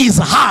 life is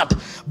hard,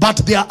 but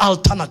there are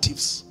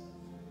alternatives.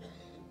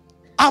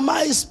 Am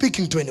I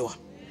speaking to anyone?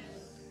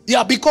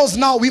 Yeah, because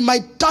now we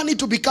might turn it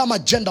to become a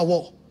gender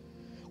war.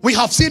 We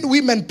have seen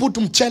women put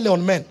mchele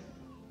on men.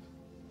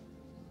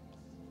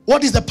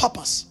 What is the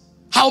purpose?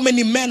 How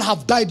many men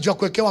have died juu ya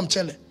kuwekewa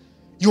mchele?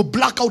 You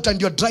black out and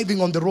you're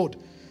driving on the road.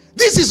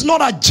 This is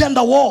not a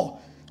gender war.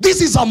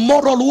 This is a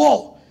moral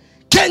war.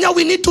 Kenya,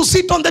 we need to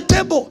sit on the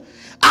table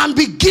and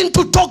begin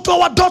to talk to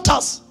our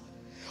daughters.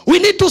 We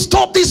need to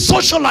stop these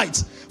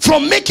socialites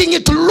from making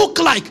it look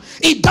like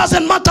it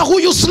doesn't matter who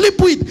you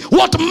sleep with.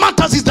 What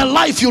matters is the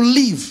life you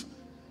live.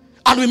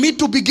 And we need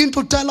to begin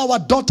to tell our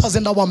daughters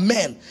and our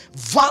men,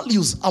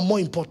 values are more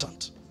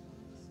important.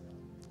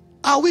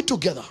 Are we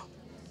together?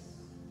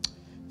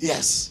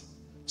 Yes.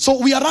 So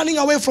we are running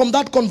away from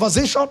that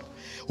conversation.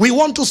 We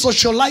want to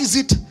socialize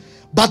it,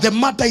 but the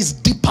matter is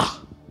deeper.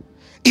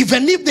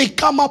 Even if they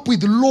come up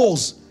with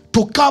laws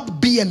to curb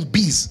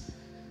B&Bs,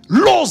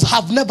 laws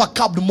have never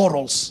curbed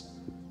morals.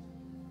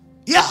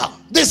 Yeah,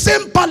 the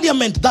same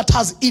parliament that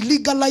has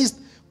illegalized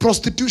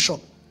prostitution.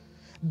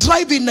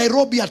 Drive in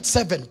Nairobi at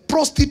 7.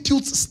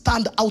 Prostitutes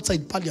stand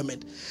outside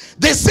parliament.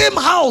 The same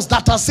house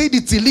that has said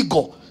it's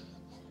illegal,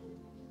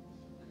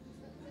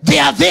 they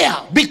are there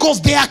because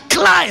their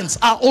clients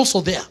are also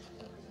there.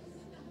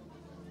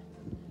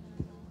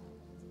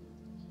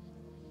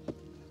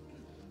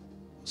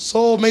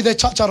 So may the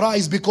church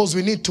arise because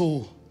we need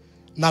to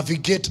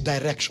navigate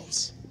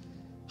directions.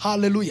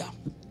 Hallelujah.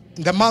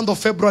 In the month of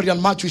February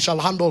and March, we shall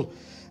handle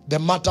the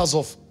matters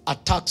of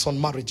attacks on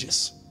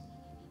marriages.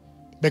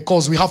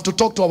 Because we have to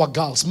talk to our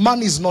girls.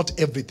 Money is not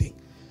everything.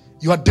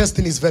 Your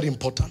destiny is very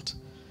important.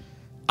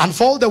 And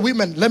for all the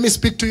women, let me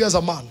speak to you as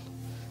a man.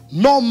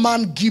 No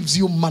man gives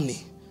you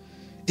money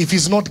if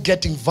he's not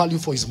getting value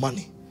for his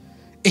money.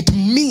 It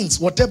means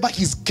whatever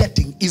he's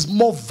getting is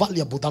more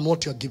valuable than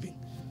what you're giving.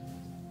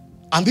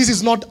 And this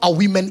is not a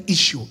women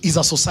issue. It's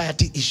a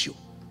society issue.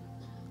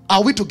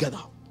 Are we together?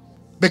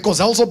 Because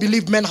I also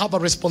believe men have a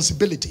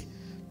responsibility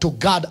to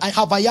guard. I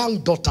have a young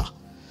daughter.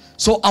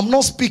 So I'm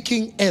not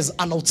speaking as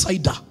an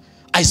outsider.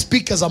 I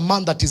speak as a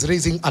man that is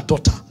raising a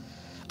daughter.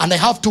 And I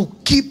have to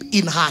keep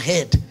in her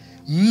head,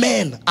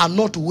 men are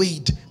not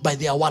weighed by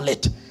their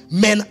wallet.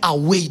 Men are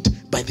weighed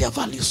by their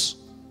values.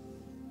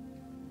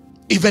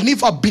 Even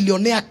if a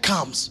billionaire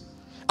comes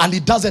and he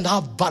doesn't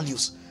have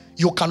values,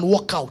 you can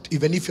walk out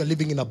even if you're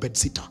living in a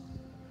bedsitter.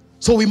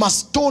 So we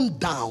must tone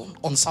down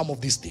on some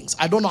of these things.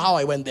 I don't know how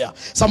I went there.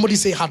 Somebody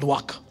say hard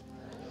work.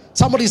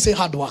 Somebody say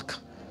hard work.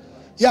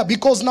 Yeah,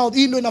 because now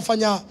hii ndio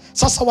inafanya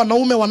sasa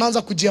wanaume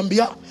wanaanza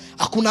kujiambia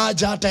hakuna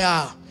haja hata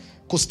ya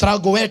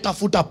kustruggle, wewe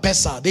tafuta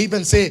pesa. They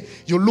even say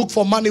you look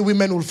for money,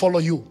 women will follow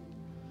you.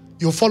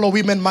 You follow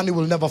women, money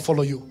will never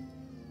follow you.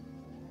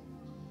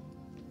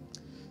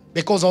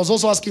 Because I was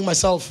also asking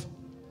myself,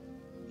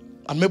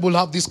 and maybe we'll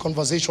have this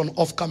conversation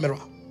off camera,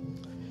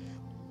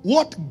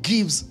 what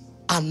gives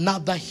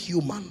another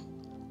human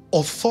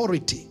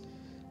authority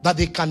that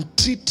they can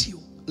treat you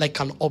like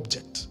an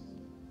object?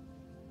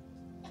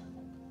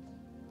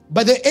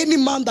 But any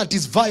man that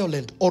is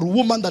violent or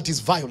woman that is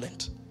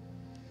violent,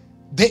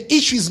 the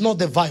issue is not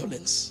the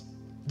violence.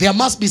 There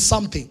must be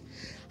something.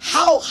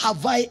 How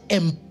have I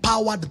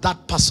empowered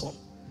that person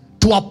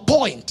to a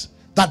point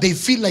that they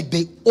feel like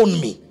they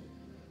own me?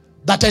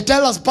 That I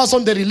tell a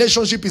person the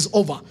relationship is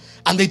over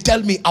and they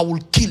tell me I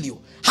will kill you.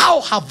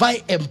 How have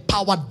I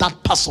empowered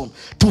that person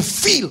to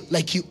feel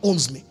like he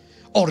owns me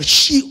or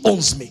she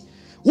owns me?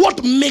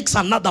 What makes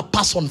another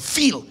person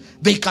feel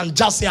they can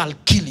just say I'll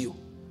kill you?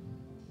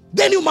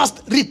 Then you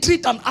must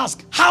retreat and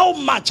ask, how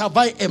much have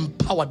I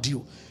empowered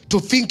you to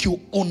think you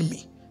own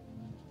me?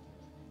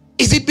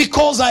 Is it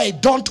because I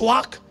don't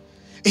work?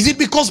 Is it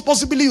because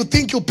possibly you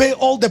think you pay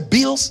all the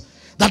bills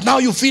that now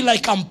you feel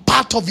like I'm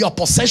part of your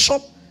possession?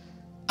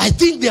 I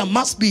think there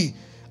must be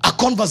a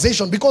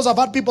conversation, because I've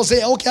had people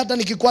say, okay, hata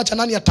nikikuacha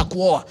nani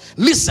atakuoa?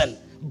 Listen,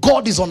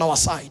 God is on our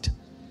side.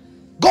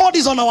 God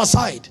is on our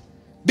side.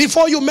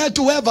 Before you met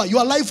whoever,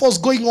 your life was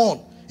going on.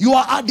 You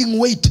are adding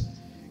weight.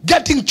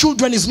 Getting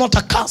children is not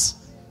a curse.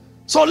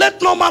 So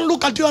let no man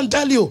look at you and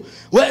tell you,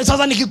 well,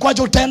 sasa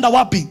nikikwacha utaenda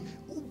wapi?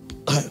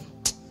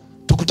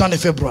 Tukutane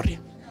February.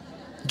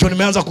 Ndio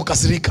nimeanza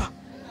kukasirika.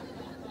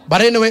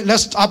 But anyway,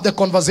 let's have the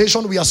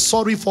conversation. We are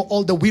sorry for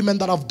all the women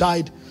that have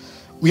died.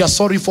 We are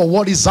sorry for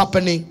what is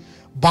happening.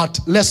 But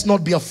let's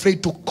not be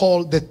afraid to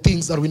call the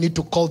things that we need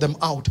to call them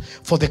out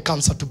for the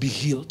cancer to be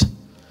healed.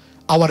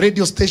 Our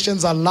radio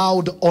stations are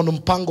loud on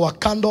Mpango wa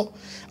Kando.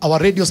 Our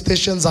radio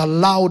stations are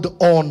loud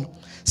on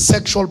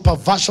sexual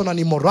perversion and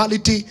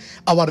immorality.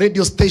 Our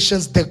radio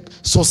stations, the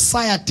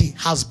society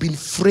has been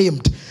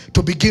framed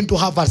to begin to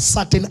have a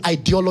certain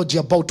ideology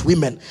about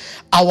women.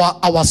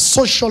 Our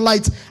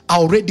socialites are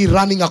already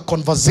running a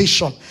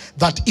conversation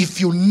that if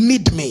you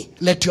need me,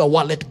 let your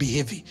wallet be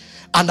heavy.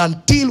 And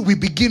until we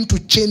begin to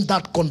change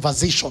that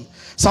conversation,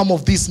 some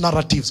of these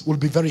narratives will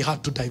be very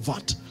hard to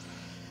divert.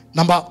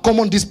 Number,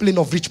 common discipline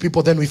of rich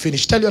people, then we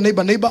finish. Tell your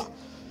neighbor,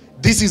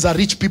 this is a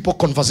rich people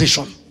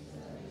conversation.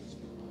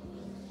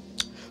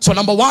 So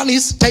number one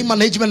is time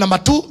management. Number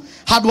two,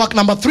 hard work.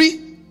 Number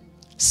three,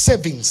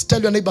 savings.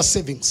 Tell your neighbor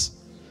savings.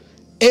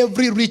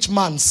 Every rich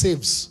man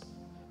saves.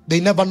 They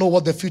never know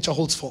what the future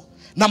holds for.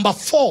 Number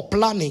four,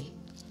 planning.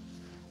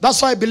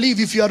 That's why I believe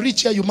if you are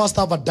rich here, you must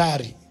have a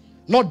diary.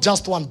 Not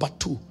just one, but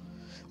two.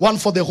 One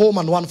for the home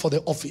and one for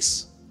the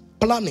office.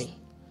 Planning.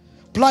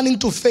 Planning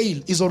to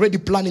fail is already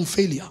planning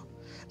failure.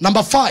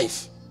 Number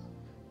five,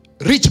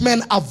 rich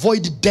men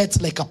avoid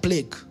debts like a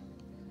plague.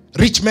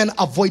 Rich men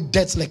avoid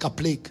debts like a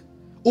plague.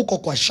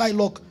 Uko kwa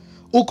Shylock,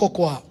 uko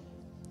kwa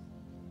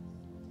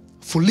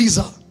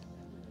Fuliza,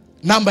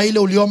 namba ile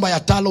uliomba ya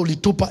talo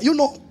ulitupa. You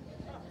know,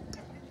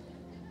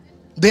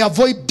 they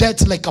avoid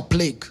debts like a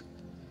plague.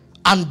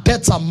 And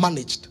debts are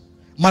managed.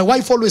 My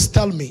wife always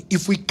tells me,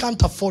 if we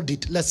can't afford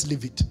it, let's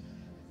leave it.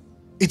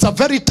 It's a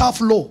very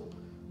tough law,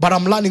 but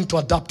I'm learning to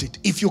adapt it.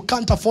 If you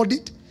can't afford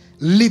it,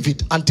 leave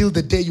it until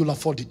the day you'll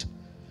afford it.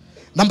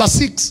 Number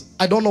six,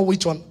 I don't know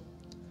which one.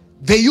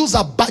 They use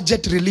a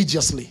budget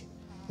religiously.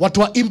 What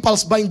were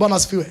impulse buying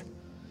bonus fewer?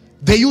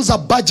 They use a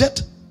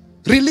budget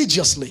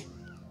religiously.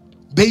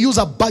 They use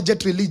a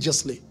budget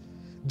religiously.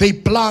 They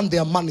plan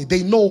their money.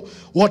 They know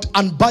what,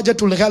 and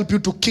budget will help you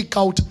to kick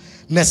out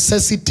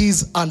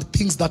necessities and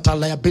things that are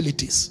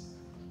liabilities.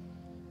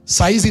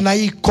 Saizi na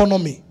hii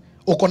economy,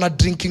 uko na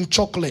drinking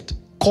chocolate,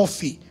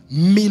 coffee,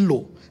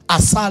 Milo,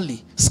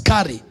 asali,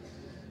 skari.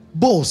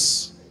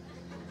 Boss.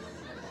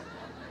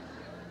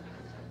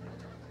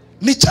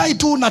 Ni chai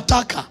tu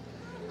unataka.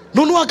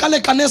 Nunua kale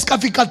kaneska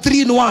fika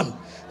 3 in 1.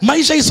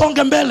 Maisha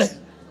isonge mbele.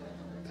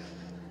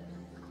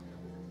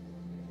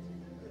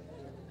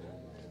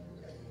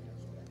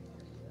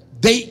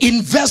 They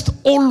invest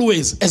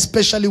always,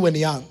 especially when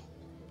young.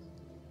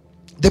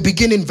 They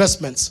begin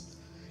investments,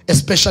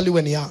 especially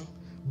when young.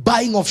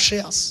 Buying of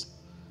shares.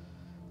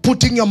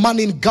 Putting your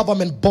money in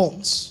government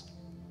bonds.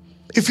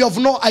 If you have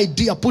no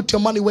idea, put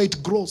your money where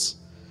it grows.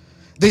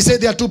 They say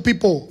there are two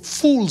people,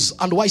 fools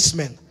and wise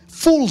men.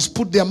 Fools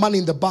put their money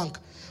in the bank.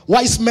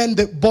 Wise men,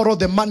 they borrow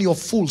the money of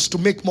fools to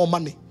make more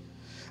money.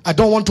 I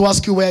don't want to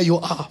ask you where you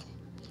are.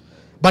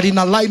 But in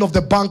a line of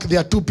the bank, there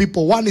are two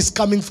people. One is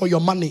coming for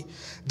your money.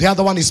 The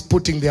other one is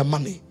putting their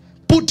money.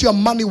 Put your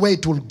money where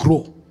it will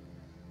grow.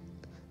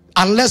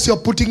 Unless you're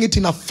putting it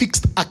in a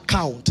fixed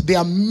account, there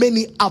are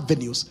many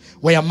avenues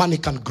where your money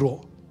can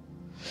grow.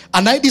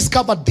 And I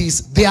discovered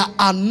this. There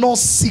are no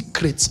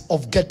secrets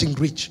of getting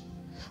rich,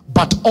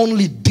 but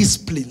only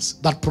disciplines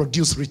that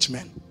produce rich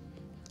men.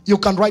 You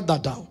can write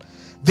that down.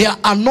 There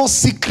are no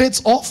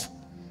secrets of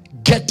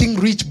getting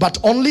rich, but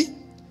only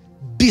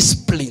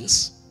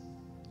disciplines.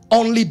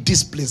 Only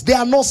disciplines. There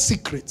are no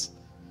secrets.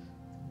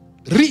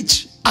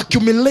 Rich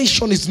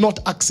accumulation is not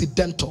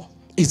accidental,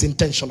 it's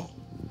intentional.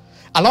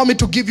 Allow me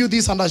to give you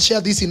this, and I'll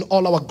share this in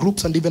all our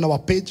groups and even our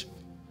page.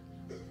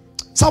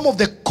 Some of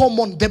the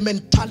common, the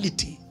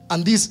mentality,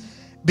 and this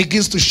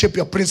begins to shape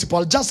your principle.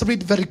 I'll just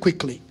read very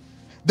quickly.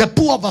 The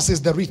poor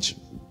versus the rich.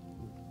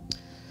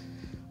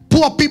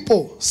 Poor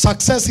people,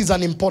 success is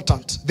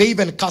unimportant. They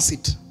even curse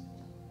it.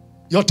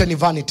 Yote ni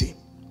vanity.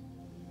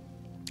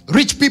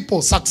 Rich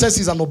people, success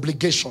is an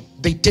obligation.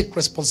 They take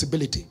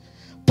responsibility.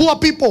 Poor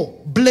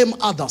people blame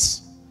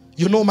others.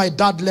 You know, my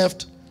dad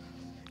left.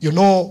 You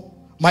know,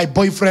 my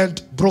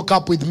boyfriend broke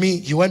up with me.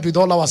 He went with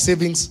all our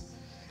savings.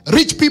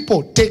 Rich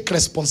people take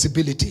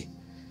responsibility.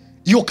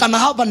 You can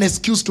have an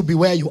excuse to be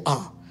where you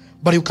are,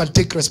 but you can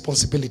take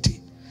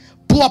responsibility.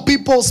 Poor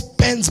people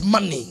spend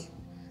money.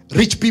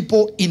 Rich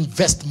people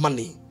invest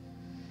money.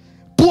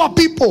 Poor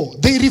people,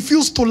 they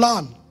refuse to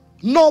learn.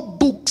 No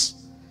books,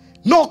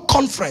 no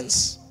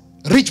conference.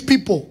 Rich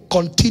people,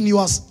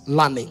 continuous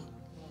learning.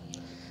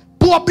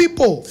 Poor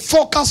people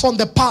focus on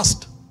the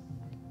past.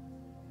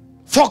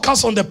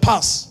 Focus on the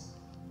past.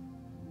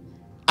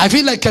 I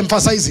feel like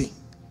emphasizing.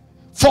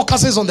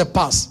 Focuses on the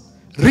past.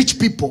 Rich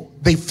people,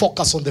 they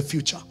focus on the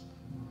future.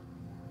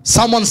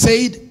 Someone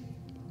said,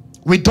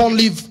 we don't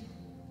live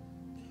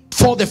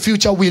for the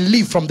future, we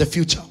live from the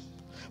future.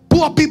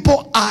 Poor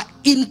people are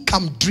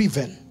income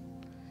driven.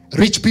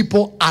 Rich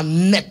people are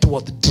net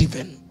worth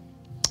driven.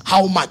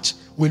 How much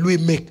will we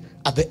make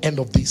at the end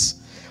of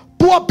this?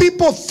 Poor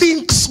people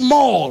think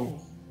small.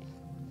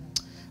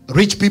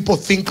 Rich people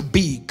think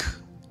big.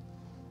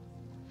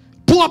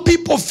 Poor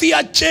people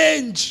fear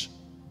change.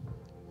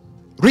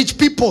 Rich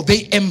people,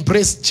 they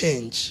embrace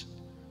change.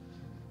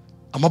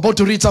 I'm about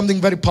to read something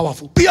very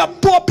powerful.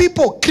 Poor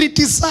people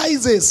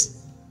criticizes.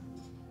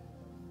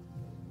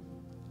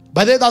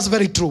 By the way, that's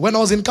very true. When I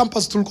was in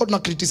campus, tulikuwa tuna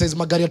criticize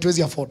magari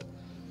hatuwezi afford.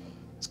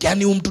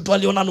 Sikiani mtu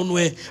aliona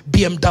nunue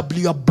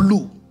BMW ya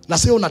blue. Na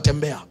sio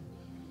unatembea.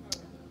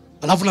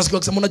 Alafu nasikia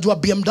kusema unajua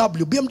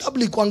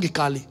BMW ikuangi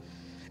kali.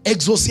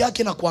 Exhaust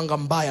yake na kuanga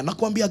mbaya. Na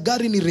kuambia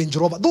gari ni Range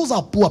Rover. Those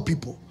are poor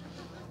people.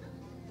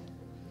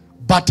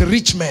 But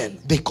rich men,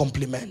 they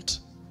compliment.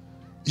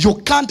 You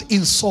can't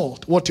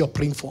insult what you're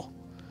praying for.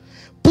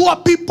 Poor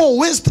people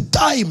waste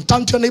time.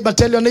 Turn to your neighbor,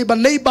 tell your neighbor,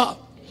 neighbor.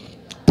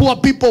 Poor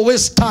people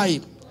waste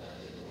time.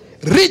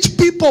 Rich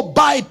people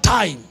buy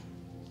time.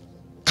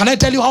 Can I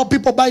tell you how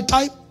people buy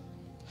time?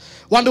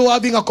 One day we were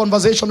having a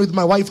conversation with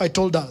my wife. I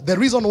told her, the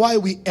reason why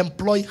we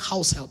employ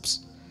house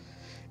helps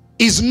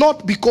is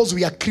not because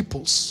we are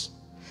cripples.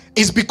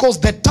 It's because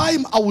the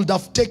time I would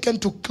have taken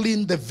to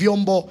clean the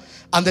vyombo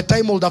and the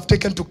time I would have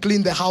taken to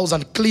clean the house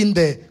and clean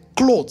the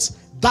clothes,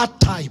 that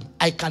time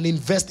I can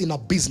invest in a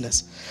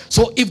business.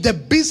 So if the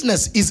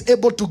business is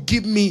able to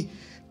give me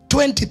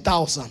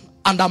 20,000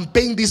 and I'm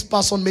paying this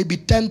person maybe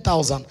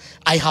 10,000,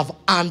 I have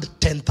earned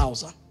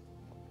 10,000.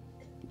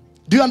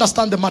 Do you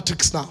understand the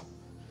matrix now?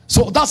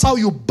 So that's how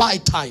you buy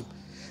time.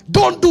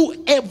 Don't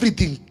do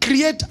everything.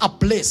 Create a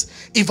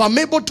place. If I'm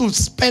able to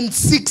spend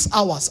 6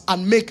 hours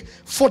and make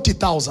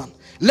 40,000,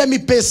 let me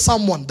pay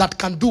someone that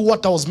can do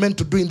what I was meant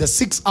to do in the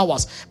 6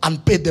 hours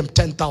and pay them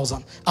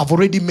 10,000. I've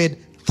already made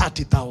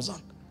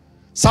 30,000.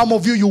 Some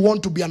of you, you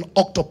want to be an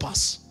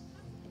octopus.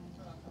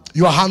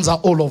 Your hands are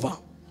all over.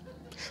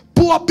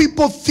 Poor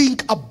people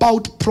think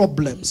about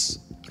problems.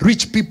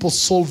 Rich people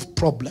solve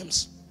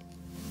problems.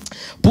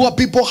 Poor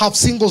people have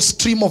single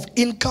stream of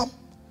income.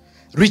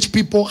 Rich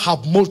people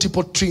have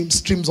multiple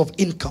streams of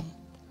income.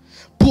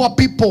 Poor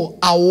people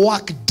are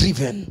work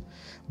driven,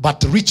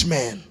 but rich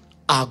men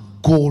are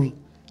goal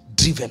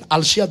driven.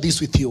 I'll share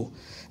this with you.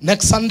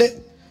 Next Sunday,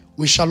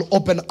 we shall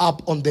open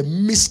up on the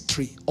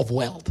mystery of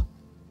wealth.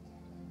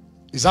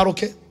 Is that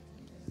okay?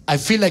 I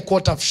feel like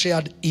what I've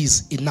shared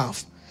is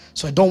enough.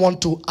 So I don't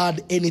want to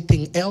add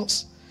anything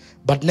else.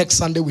 But next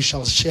Sunday, we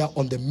shall share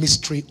on the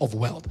mystery of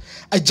wealth.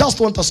 I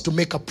just want us to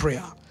make a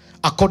prayer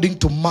according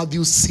to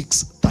Matthew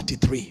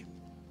 6:33.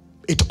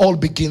 It all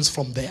begins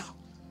from there.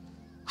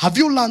 Have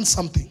you learned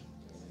something?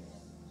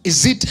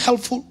 Is it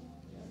helpful?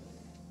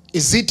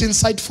 Is it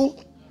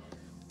insightful?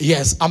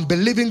 Yes, I'm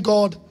believing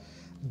God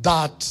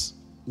that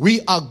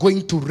we are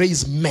going to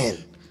raise men.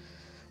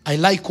 I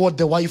like what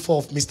the wife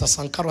of Mr.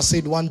 Sankara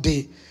said one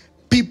day.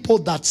 People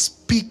that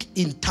speak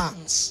in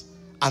tongues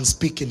and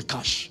speak in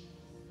cash.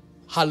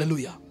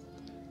 Hallelujah.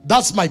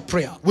 That's my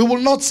prayer. We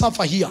will not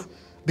suffer here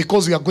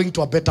because we are going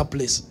to a better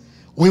place.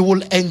 We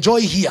will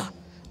enjoy here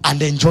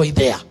and enjoy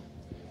there.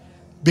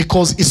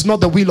 Because it's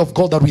not the will of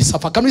God that we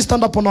suffer. Can we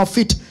stand up on our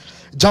feet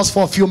just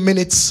for a few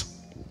minutes?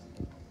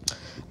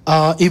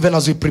 Even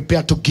as we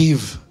prepare to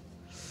give.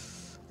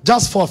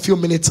 Just for a few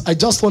minutes, I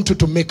just want you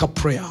to make a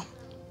prayer.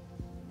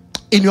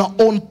 In your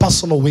own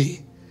personal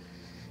way.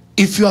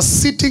 If you are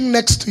sitting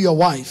next to your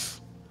wife,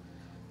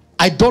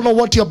 I don't know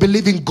what you're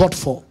believing God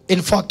for.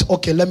 In fact,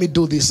 okay, let me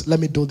do this. Let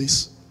me do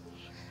this.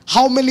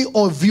 How many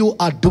of you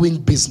are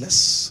doing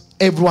business?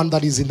 Everyone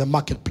that is in the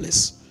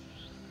marketplace.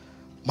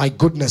 My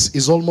goodness,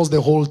 is almost the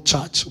whole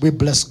church. We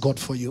bless God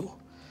for you.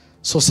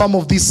 So some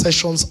of these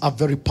sessions are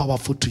very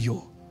powerful to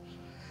you.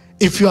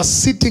 If you are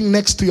sitting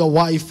next to your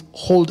wife,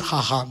 hold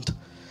her hand.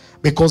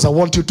 Because I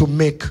want you to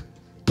make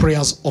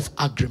prayers of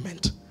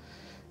agreement.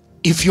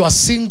 If you are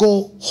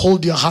single,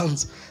 hold your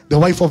hands, the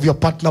wife of your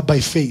partner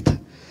by faith,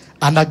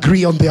 and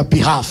agree on their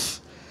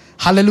behalf.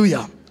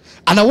 Hallelujah.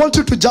 And I want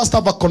you to just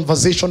have a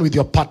conversation with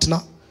your partner.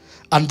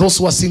 And those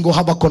who are single,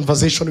 have a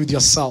conversation with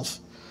yourself.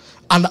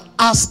 And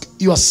ask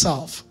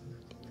yourself,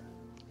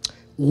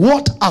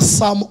 what are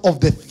some of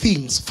the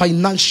things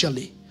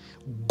financially,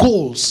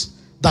 goals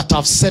that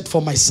I've set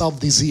for myself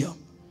this year?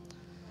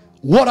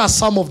 What are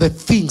some of the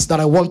things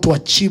that I want to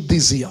achieve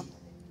this year?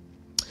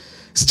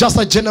 It's just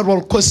a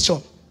general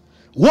question.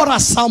 What are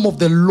some of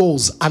the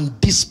laws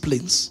and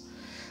disciplines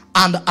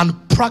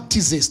and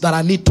practices that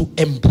I need to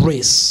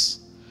embrace?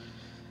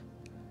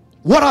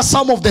 What are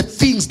some of the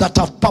things that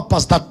have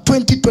purpose that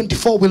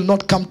 2024 will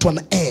not come to an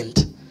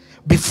end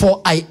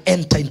before I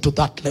enter into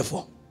that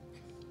level?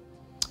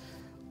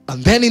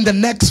 And then in the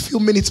next few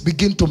minutes,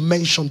 begin to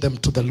mention them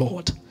to the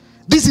Lord.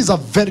 This is a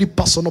very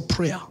personal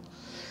prayer.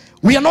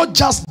 We are not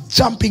just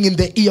jumping in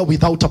the air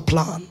without a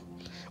plan.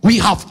 We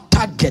have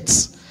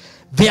targets.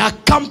 There are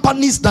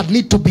companies that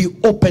need to be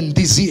opened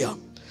this year.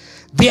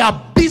 There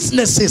are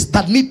businesses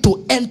that need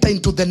to enter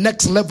into the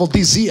next level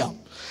this year.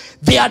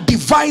 There are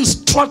divine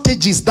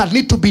strategies that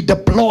need to be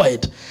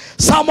deployed.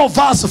 Some of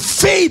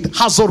us, faith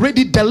has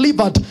already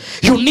delivered.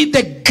 You need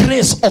the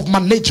grace of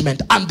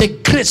management and the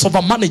grace of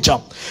a manager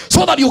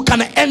so that you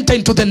can enter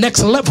into the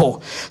next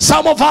level.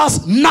 Some of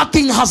us,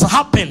 nothing has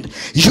happened.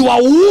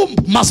 Your womb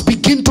must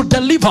begin to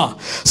deliver.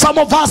 Some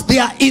of us, they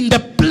are in the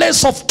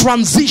place of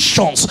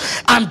transitions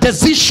and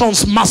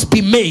decisions must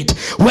be made.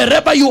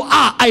 Wherever you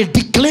are, I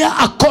declare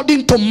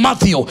according to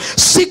Matthew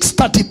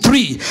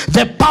 6:33,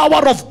 the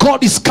power of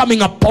God is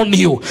coming upon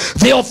you.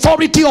 The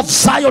authority of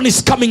Zion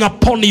is coming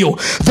upon you.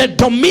 The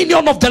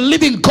dominion of the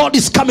living God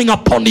is coming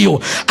upon you.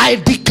 I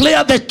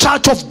declare the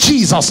church of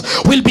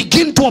Jesus will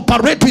begin to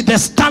operate with the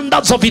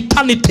standards of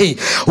eternity.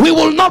 We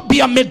will not be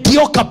a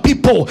mediocre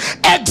people.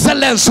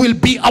 Excellence will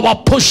be our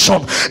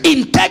portion.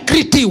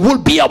 Integrity will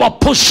be our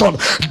portion.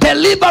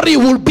 Delivery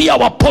will be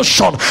our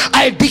portion.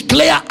 I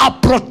declare a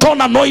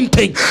proton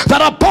anointing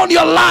that upon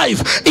your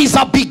life is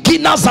a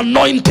beginner's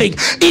anointing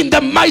in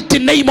the mighty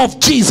name of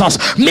Jesus.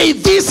 May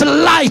this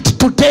light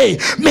today,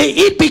 may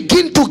it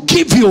begin to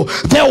give you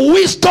the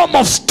wisdom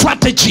of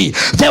strategy,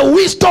 the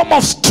wisdom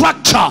of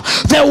structure,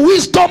 the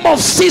wisdom of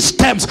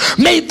systems.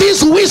 May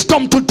this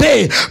wisdom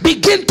today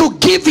begin to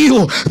give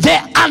you the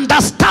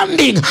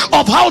understanding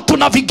of how to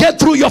navigate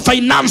through your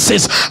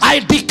finances. I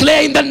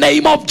declare in the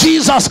name of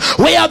Jesus,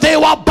 where there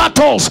were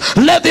battles,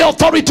 let the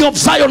authority of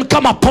Zion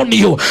come upon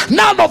you.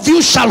 None of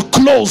you shall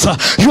close.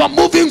 You are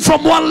moving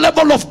from one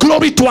level of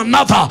glory to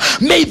another.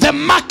 May the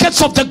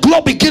markets of the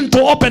globe begin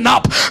to open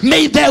up.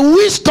 May the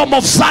wisdom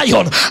of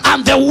Zion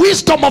and the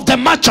wisdom of the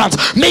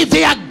merchants, may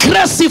the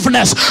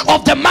aggressiveness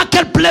of the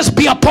marketplace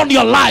be upon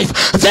your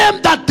life.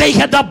 Them that they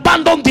had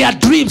abandoned their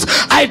dreams,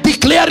 I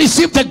declare,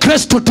 receive the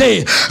grace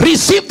today.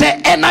 Receive the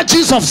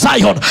energies of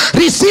Zion.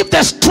 Receive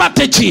the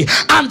strategy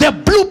and the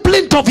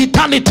blueprint of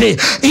eternity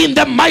in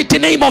the mighty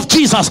name of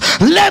Jesus.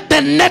 Let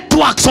the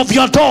networks of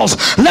your doors,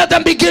 let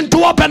them begin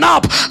to open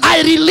up.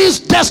 I release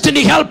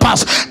destiny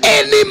helpers.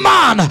 Any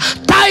man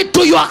tied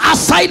to your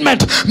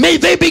assignment, may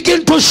they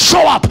begin to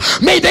show up.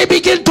 May they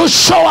begin to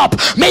show up.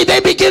 May they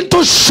begin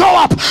to show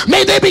up.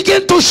 May they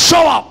begin to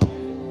show up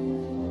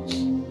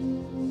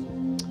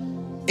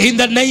in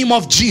the name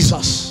of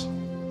Jesus.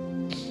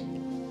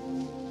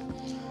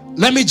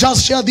 Let me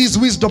just share this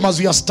wisdom as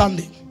we are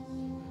standing.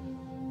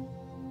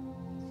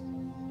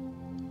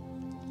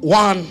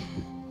 One,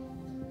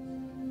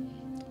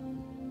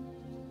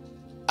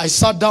 I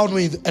sat down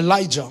with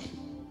Elijah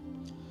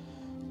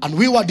and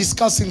we were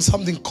discussing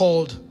something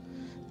called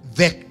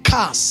the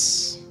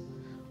curse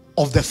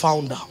of the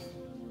founder.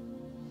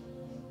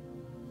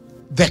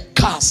 The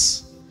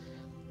curse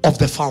of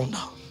the founder.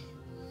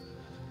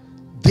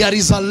 There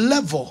is a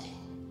level,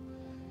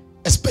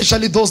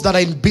 especially those that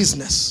are in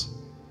business,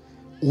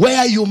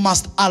 where you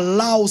must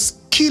allow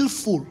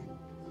skillful,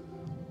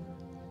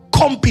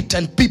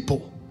 competent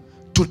people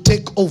to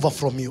take over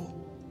from you.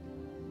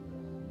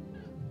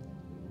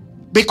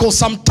 Because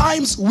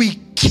sometimes we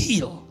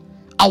kill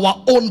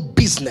our own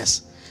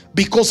business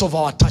because of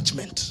our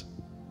attachment.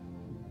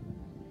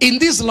 In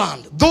this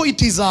land, though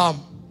it is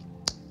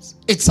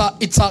it's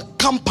a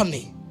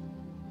company,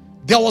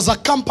 there was a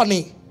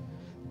company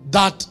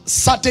that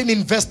certain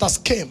investors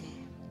came.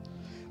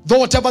 Though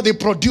whatever they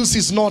produce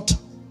is not,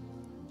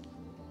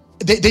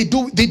 they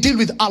deal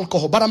with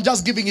alcohol, but I'm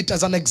just giving it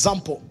as an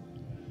example.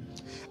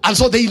 And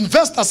so the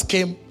investors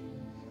came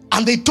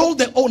and they told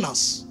the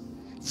owners,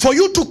 for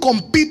you to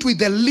compete with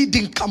the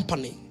leading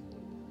company,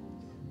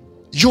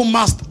 you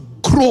must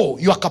grow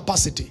your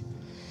capacity.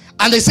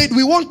 And they said,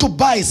 we want to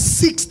buy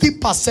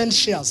 60%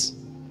 shares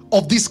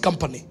of this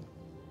company,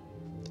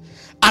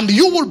 and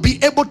you will be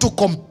able to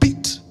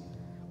compete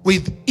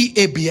with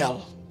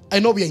EABL. I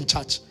know we are in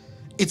church.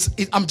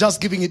 I'm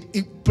just giving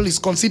it, please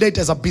consider it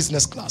as a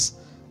business class.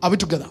 Are we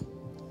together?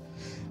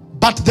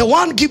 But the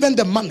one given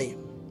the money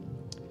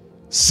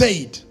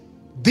said,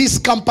 this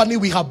company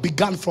we have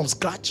begun from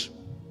scratch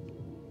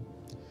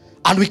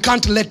and we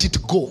can't let it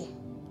go.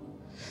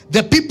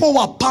 The people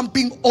were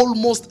pumping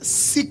almost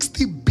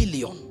 60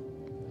 billion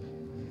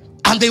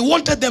and they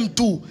wanted them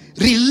to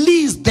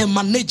release the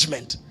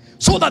management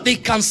so that they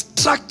can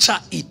structure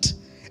it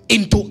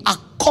into a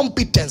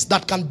competence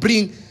that can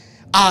bring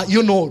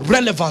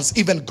relevance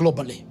even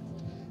globally.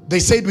 They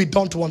said, we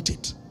don't want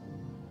it.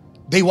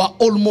 They were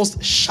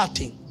almost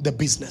shutting the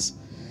business.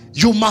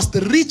 You must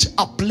reach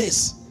a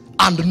place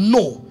and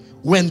know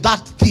when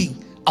that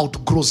thing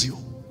outgrows you.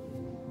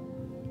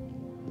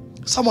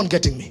 Someone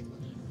getting me?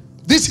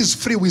 This is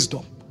free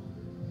wisdom.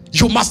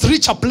 You must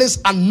reach a place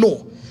and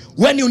know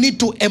when you need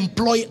to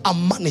employ a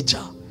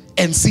manager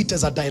and sit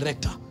as a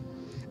director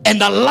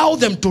and allow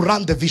them to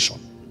run the vision.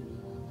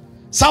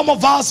 Some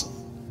of us,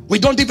 we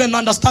don't even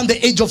understand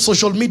the age of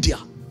social media.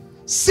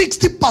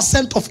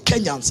 60% of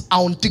Kenyans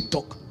are on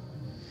TikTok.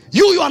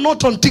 You are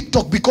not on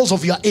TikTok because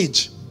of your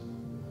age,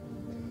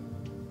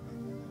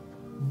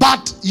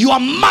 but your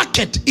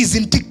market is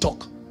in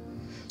TikTok.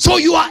 So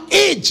your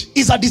age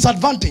is a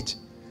disadvantage.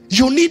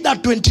 You need a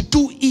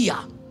 22-year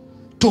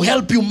to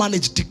help you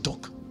manage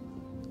TikTok.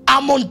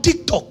 I'm on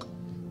TikTok,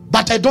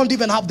 but I don't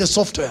even have the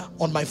software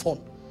on my phone.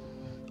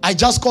 I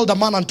just called a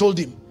man and told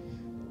him,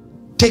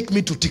 take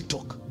me to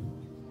TikTok.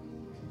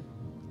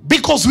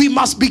 Because we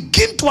must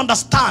begin to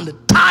understand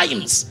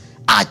times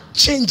are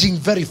changing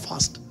very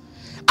fast.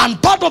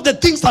 And part of the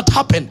things that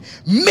happen,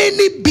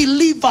 many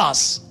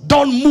believers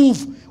don't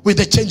move with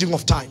the changing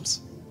of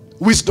times.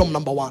 Wisdom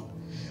number one.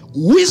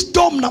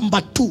 Wisdom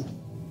number two.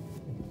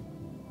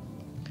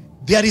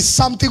 There is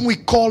something we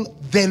call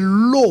the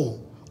law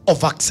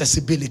of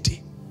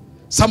accessibility.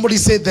 Somebody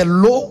say the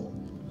law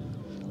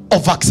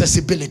of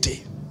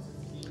accessibility.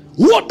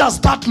 What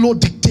does that law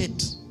dictate?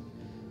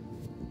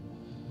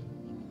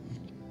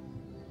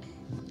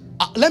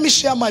 Let me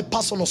share my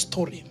personal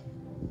story.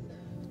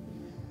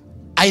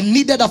 I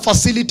needed a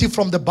facility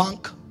from the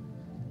bank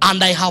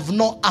and I have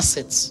no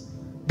assets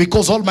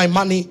because all my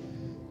money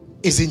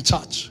is in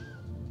church.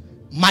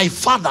 My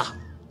father,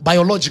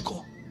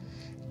 biological,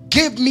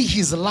 gave me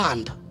his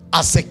land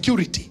as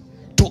security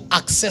to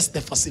access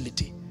the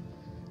facility.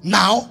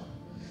 Now,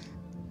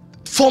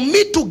 for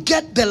me to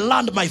get the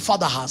land my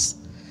father has,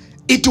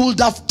 it would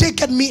have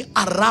taken me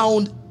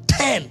around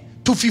 10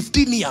 to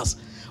 15 years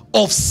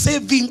of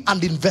saving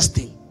and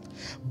investing.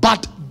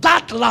 But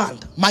that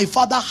land, my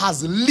father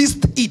has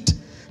leased it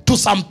to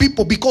some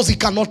people because he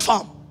cannot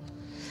farm.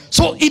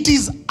 So it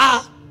is a,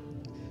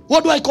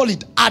 what do I call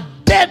it? A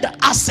dead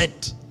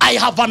asset. I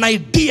have an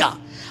idea.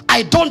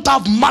 I don't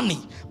have money,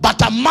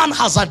 but a man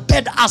has a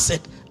dead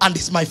asset and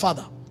it's my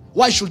father.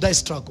 Why should I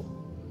struggle?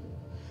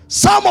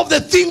 Some of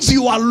the things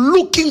you are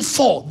looking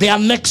for, they are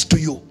next to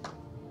you.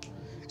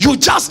 You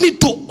just need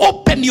to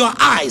open your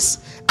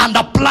eyes and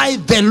apply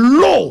the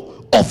law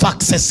of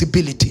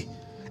accessibility.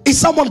 Is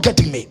someone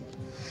getting me?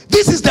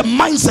 This is the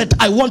mindset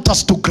I want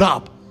us to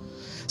grab.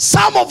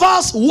 Some of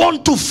us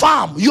want to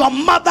farm. Your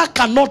mother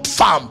cannot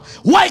farm.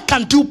 Why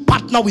can't you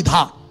partner with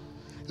her?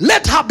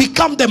 Let her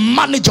become the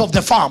manager of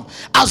the farm.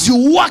 As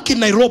you work in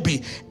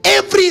Nairobi,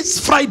 every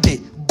Friday,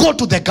 go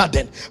to the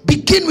garden.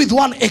 Begin with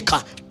 1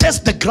 acre.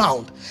 Test the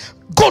ground.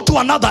 Go to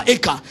another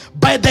acre.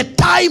 By the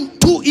time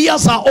 2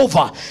 years are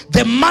over,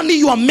 the money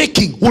you are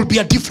making will be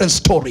a different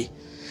story.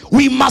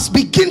 We must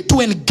begin to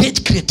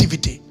engage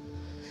creativity.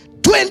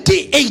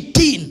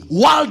 2018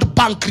 World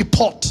Bank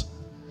report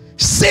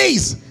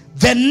says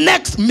the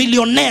next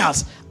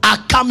millionaires are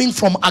coming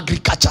from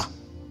agriculture.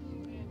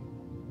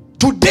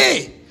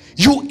 Today,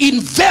 you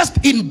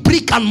invest in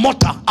brick and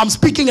mortar. I'm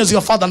speaking as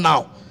your father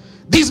now.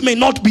 This may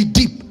not be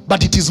deep,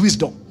 but it is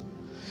wisdom.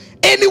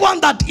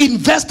 Anyone that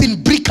invests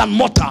in brick and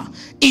mortar,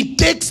 it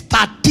takes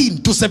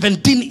 13 to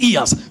 17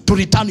 years to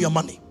return your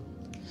money.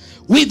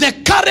 With the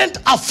current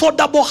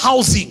affordable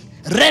housing,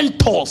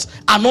 rentals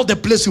are not the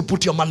place you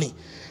put your money.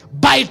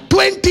 By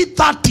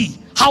 2030,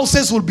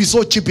 houses will be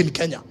so cheap in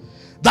Kenya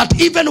that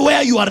even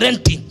where you are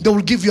renting, they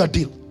will give you a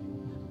deal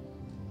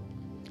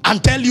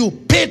and tell you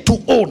pay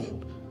to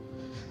own.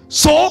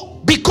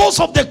 So, because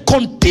of the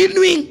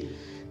continuing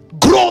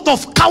growth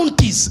of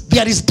counties,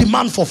 there is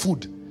demand for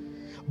food.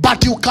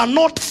 But you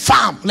cannot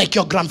farm like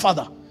your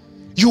grandfather.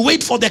 You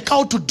wait for the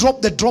cow to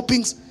drop the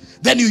droppings,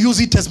 then you use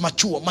it as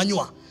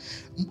manure.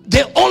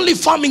 The only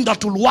farming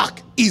that will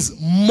work is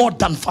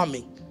modern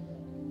farming.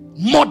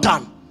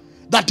 Modern.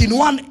 That in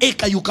 1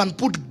 acre you can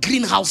put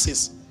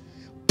greenhouses.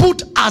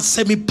 Put a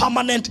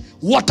semi-permanent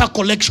water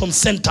collection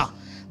center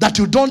that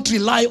you don't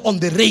rely on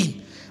the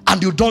rain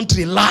and you don't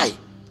rely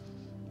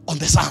on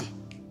the sun.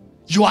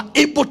 You are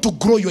able to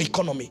grow your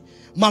economy.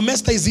 My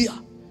master is here.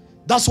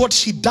 That's what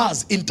she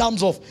does in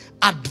terms of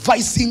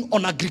advising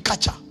on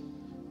agriculture.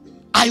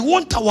 I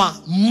want our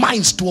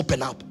minds to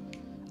open up.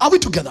 Are we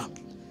together?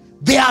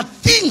 There are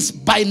things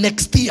by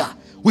next year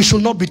we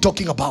should not be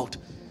talking about.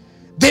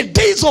 The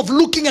days of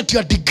looking at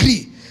your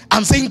degree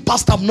and saying,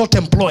 Pastor, I'm not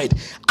employed.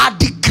 A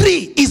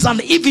degree is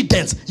an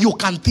evidence you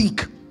can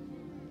think.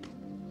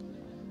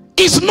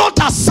 It's not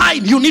a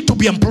sign you need to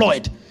be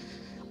employed.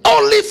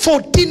 Only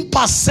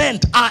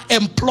 14% are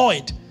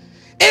employed.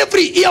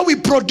 Every year we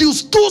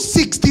produce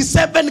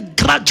 267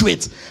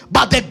 graduates,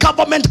 but the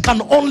government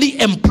can only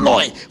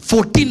employ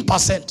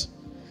 14%.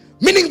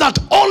 Meaning that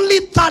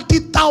only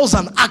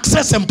 30,000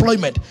 access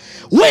employment.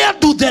 Where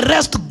do the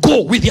rest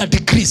go with their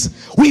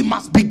degrees? We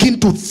must begin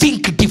to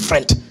think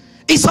different.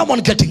 Is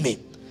someone getting me?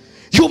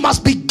 You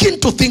must begin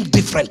to think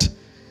different.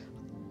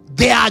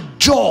 There are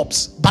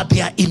jobs, but they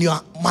are in your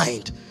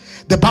mind.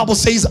 The Bible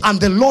says, and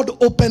the Lord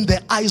opened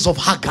the eyes of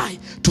Haggai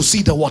to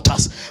see the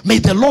waters. May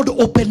the Lord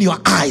open your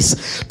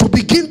eyes to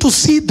begin to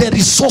see the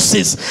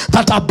resources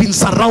that have been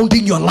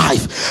surrounding your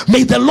life.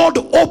 May the Lord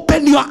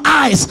open your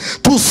eyes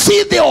to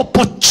see the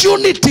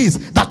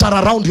opportunities that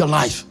are around your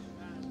life.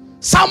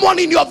 Someone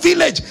in your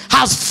village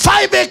has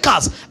 5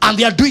 acres and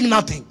they are doing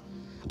nothing.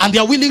 And they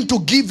are willing to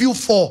give you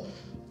for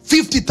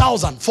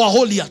 50,000 for a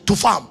whole year to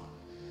farm.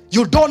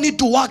 You don't need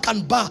to work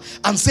and buy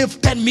and save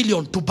 10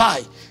 million to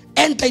buy.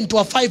 Enter into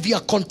a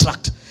 5-year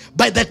contract.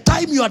 By the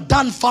time you are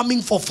done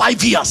farming for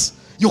 5 years,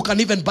 you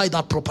can even buy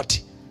that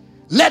property.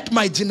 Let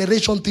my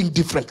generation think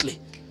differently.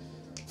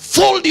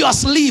 Fold your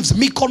sleeves.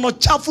 Mikono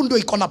chafu ndo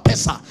iko na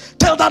pesa.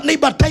 Tell that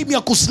neighbor, time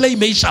ya kuslay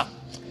imeisha.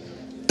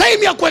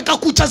 Time ya kuweka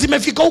kucha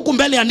zimefika huku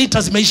mbele ya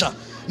nita zimeisha.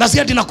 Na si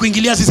ati na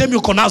kuingilia, sisemi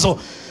uko nazo.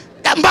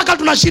 mpaka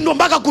tunashindwa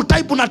mpaka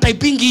kutype na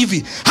typing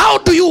hivi. How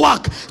do you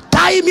work?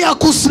 Time ya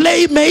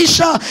kuslay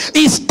meisha.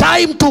 It's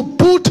time to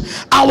put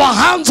our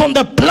hands on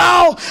the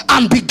plow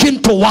and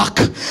begin to work.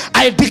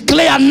 I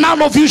declare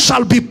none of you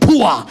shall be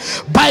poor.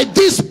 By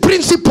these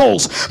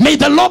principles, may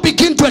the Lord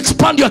begin to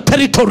expand your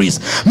territories.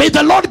 May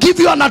the Lord give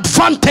you an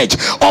advantage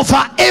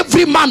over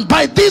every man.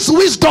 By this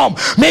wisdom,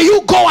 may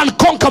you go and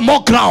conquer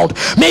more ground.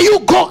 May you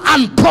go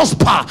and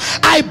prosper.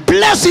 I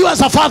bless you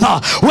as a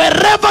father.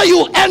 Wherever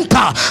you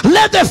enter,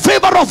 let the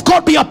favor of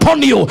God be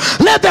upon you.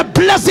 Let the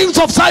blessings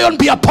of Zion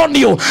be upon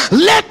you.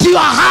 Let your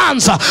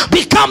hands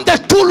become the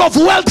tool of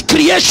wealth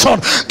creation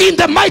in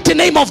the mighty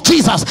name of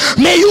Jesus.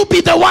 May you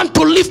be the one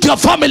to lift your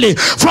family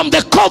from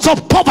the cause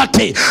of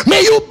poverty.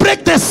 May you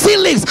break the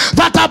ceilings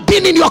that have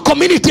been in your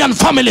community and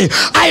family.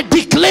 I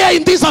declare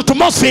in this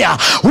atmosphere,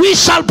 we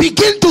shall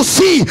begin to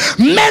see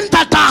men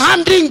that are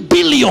handling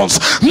billions,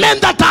 men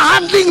that are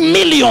handling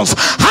millions,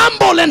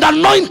 humble and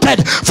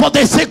anointed for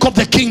the sake of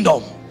the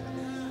kingdom.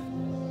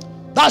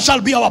 That shall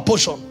be our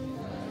portion.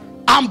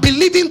 I'm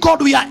believing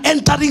God we are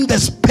entering the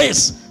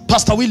space,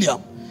 Pastor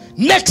William.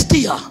 Next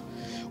year,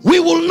 we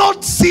will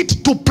not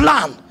sit to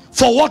plan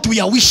for what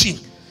we are wishing.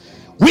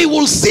 We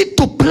will sit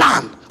to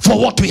plan for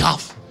what we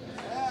have.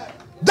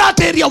 That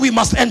area we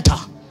must enter.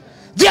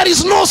 There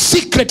is no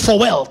secret for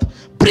wealth.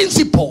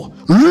 Principle,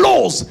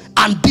 laws,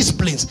 and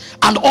disciplines.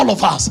 And all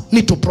of us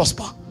need to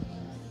prosper.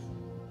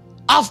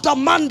 After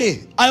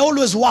Monday, I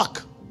always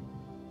work.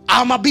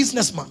 I'm a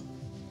businessman.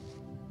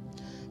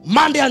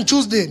 Monday and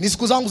Tuesday ni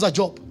siku zangu za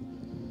job.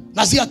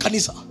 Nazia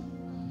kanisa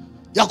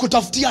ya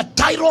kutafutia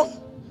Tyron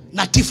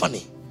na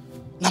Tiffany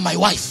na my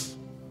wife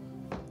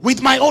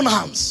with my own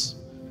hands.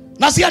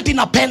 Nazia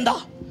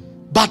tinapenda,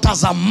 but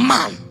as a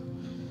man,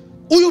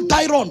 huyu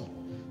Tyron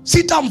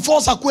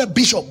sitamforce kuwe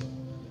bishop.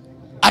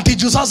 Ati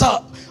juu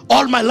sasa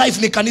all my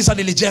life ni kanisa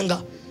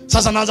nilijenga.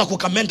 Sasa naanza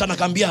kukamenta na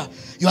kambia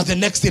you are the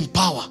next in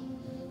power.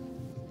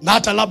 Na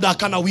hata labda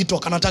akana wito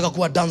kanataka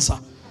kuwa dancer.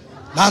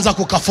 Naanza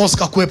kukaforce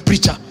kuwe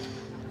preacher.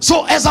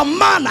 So as a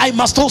man, I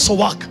must also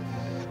work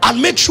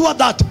and make sure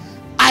that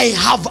I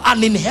have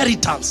an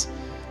inheritance.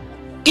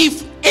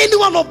 If any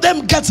one of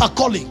them gets a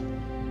calling,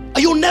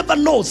 you never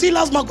know. See,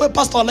 last month,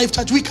 pastor our life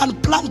church, we can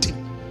plant him.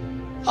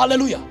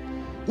 Hallelujah.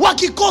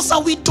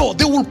 Wakikosa wito,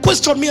 they will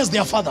question me as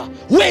their father.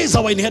 Where is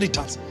our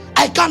inheritance?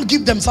 I can't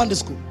give them Sunday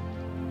school.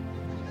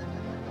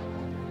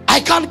 I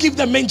can't give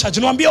them main church.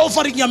 You know, I'm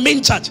offering your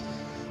main church.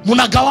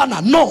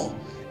 Munagawana. No.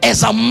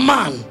 As a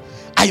man,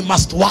 I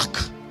must work.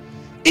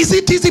 Is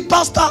it easy,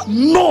 pastor?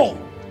 No.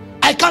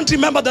 I can't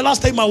remember the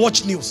last time I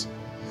watched news.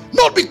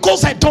 Not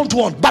because I don't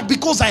want, but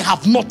because I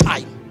have no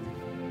time.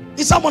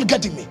 Is someone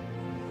getting me?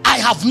 I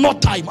have no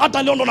time.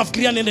 Hata leo ndo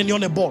nafikiria nende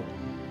nione ball.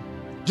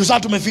 Jusa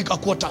tumefika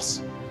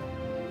quarters.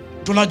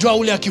 Tunajua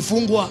ule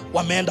akifungwa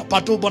wameenda.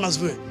 Pato bonus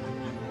view.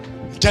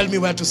 Tell me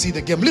where to see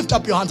the game. Lift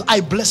up your hands.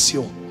 I bless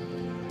you.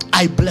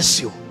 I bless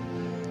you.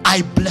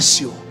 I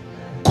bless you.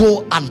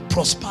 Go and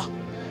prosper.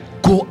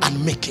 Go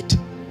and make it.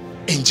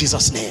 In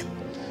Jesus' name.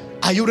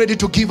 Are you ready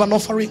to give an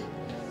offering?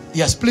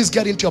 Yes, please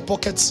get into your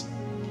pockets.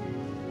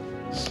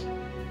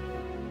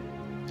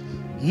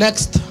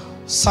 Next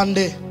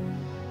Sunday,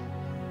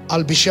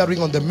 I'll be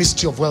sharing on the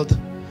mystery of wealth.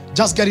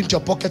 Just get into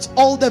your pockets.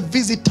 All the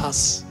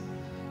visitors,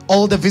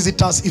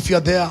 if you're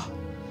there,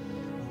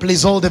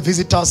 please, all the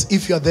visitors,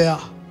 if you're there,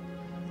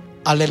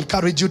 I'll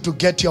encourage you to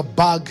get your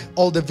bag.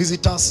 All the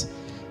visitors,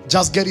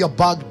 just get your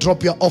bag,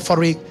 drop your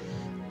offering,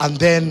 and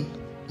then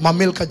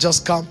Mamilka,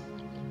 just come.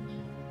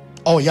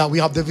 Oh yeah, we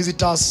have the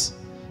visitors.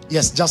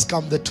 Yes, just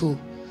come, the two.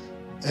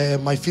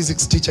 My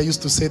physics teacher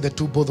used to say the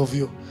two, both of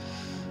you.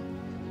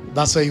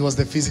 That's why he was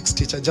the physics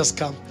teacher. Just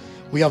come.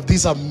 We have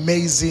these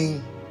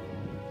amazing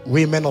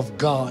women of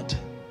God.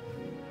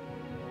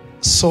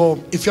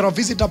 So if you're a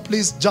visitor,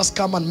 please just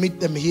come and meet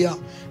them here.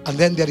 And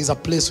then there is a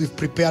place we've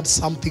prepared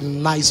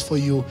something nice for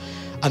you.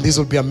 And this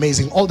will be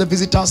amazing. All the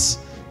visitors,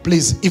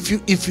 please,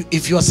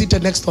 if you are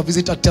seated next to a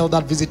visitor, tell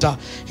that visitor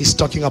he's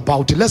talking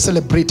about it. Let's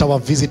celebrate our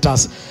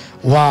visitors.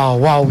 Wow,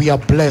 wow, we are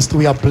blessed.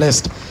 We are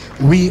blessed.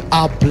 We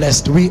are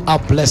blessed. We are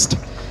blessed.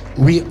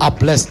 We are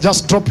blessed.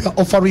 Just drop your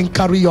offering,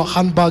 carry your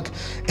handbag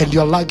and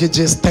your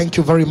luggages. Thank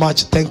you very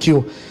much. Thank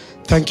you.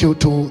 Thank you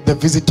to the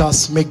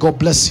visitors. May God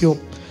bless you.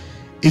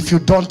 If you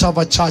don't have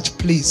a church,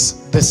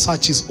 please, the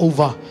search is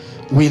over.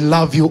 We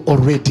love you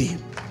already.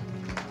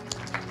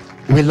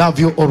 We love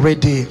you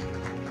already.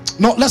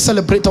 No, let's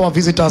celebrate our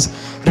visitors.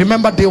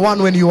 Remember day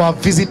one when you were a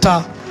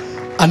visitor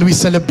and we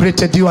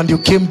celebrated you, and you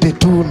came day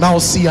two. Now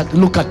see and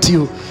look at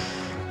you.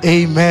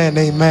 Amen,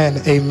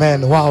 amen,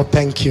 amen. Wow,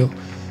 thank you.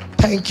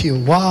 Thank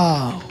you.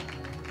 Wow.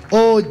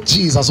 Oh,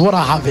 Jesus, what a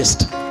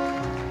harvest.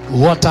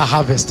 What a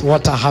harvest.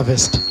 What a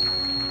harvest.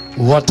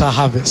 What a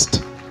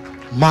harvest.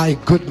 My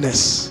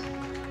goodness.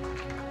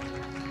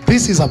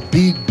 This is a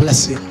big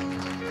blessing.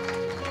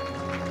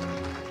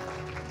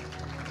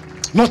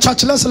 No,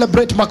 church, let's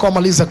celebrate Mako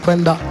Maliza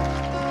Kwenda.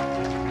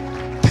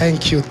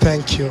 Thank you,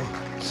 thank you.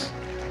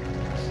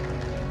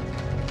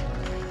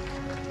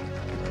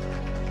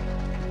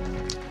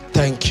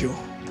 Thank you.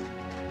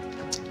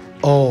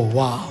 Oh,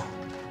 wow.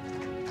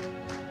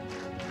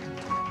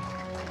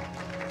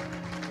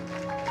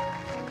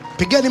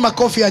 Pigeni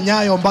makofi ya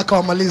Nyayo mpaka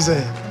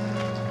wamalize.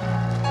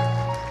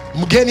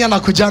 Mgeni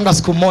anakujanga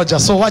siku moja,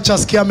 so wacha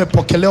asikia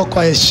amepokelewa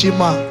kwa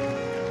heshima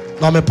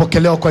na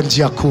amepokelewa kwa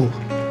njia kuu.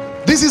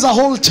 This is a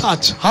whole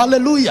church.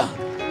 Hallelujah.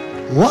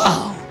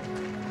 Wow.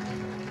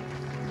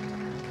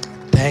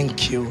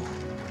 Thank you.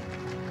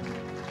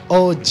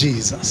 Oh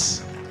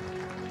Jesus.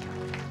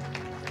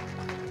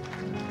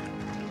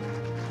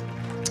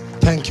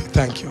 Thank you,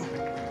 thank you.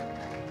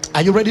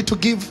 Are you ready to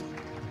give?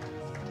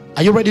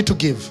 Are you ready to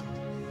give?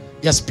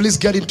 Yes, please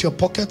get into your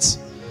pockets.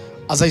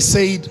 As I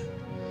said,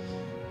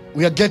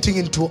 we are getting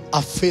into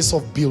a phase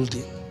of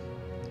building.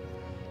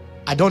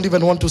 I don't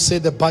even want to say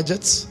the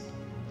budgets,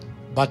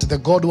 but the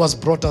God who has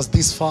brought us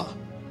this far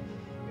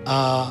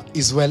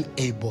is well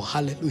able.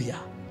 Hallelujah.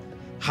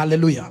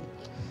 Hallelujah.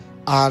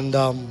 And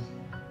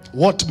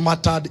what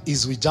mattered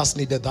is we just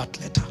needed that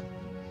letter.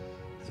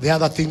 The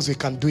other things we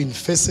can do in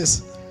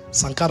faces.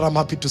 Sankara, I'm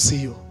happy to see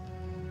you.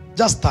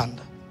 Just stand.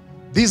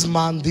 This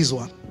man, this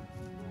one.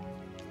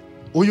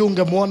 Huyu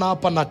ungemwona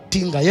hapa na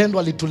tinga. Yeye ndo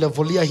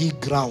alitulevelia hii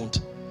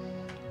ground.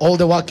 All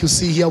the work you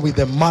see here with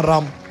the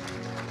maram.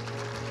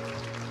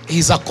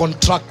 He's a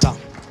contractor.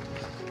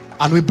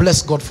 And we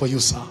bless God for you,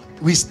 sir.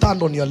 We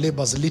stand on your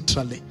labors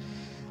literally.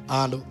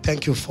 And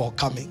thank you for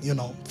coming, you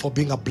know, for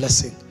being a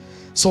blessing.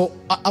 So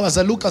as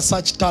I look at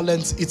such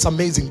talents, it's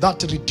amazing.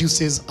 That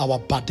reduces our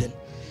burden.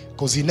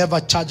 Because he never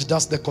charged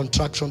us the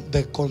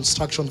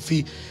construction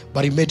fee,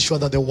 but he made sure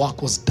that the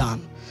work was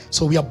done.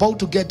 So we are about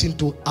to get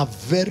into a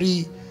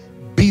very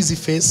busy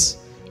phase.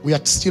 We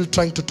are still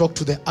trying to talk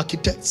to the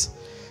architects,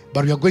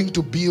 but we are going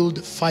to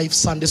build 5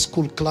 Sunday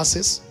school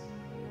classes.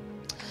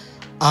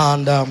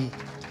 And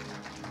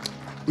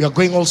we are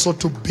going also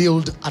to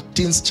build a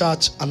teens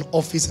church, an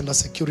office and a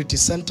security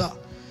center.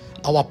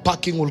 Our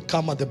parking will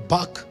come at the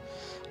back.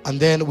 And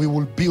then we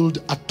will build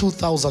a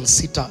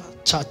 2,000-seater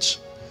church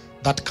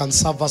that can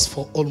serve us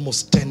for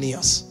almost 10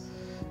 years.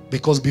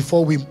 Because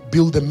before we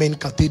build the main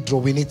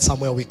cathedral, we need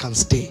somewhere we can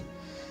stay.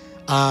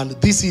 And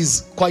this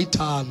is quite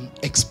an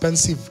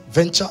expensive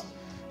venture,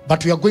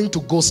 but we are going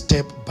to go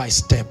step by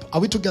step.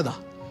 Are we together?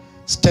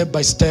 Step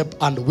by step,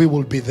 and we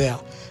will be there.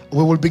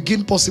 We will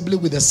begin possibly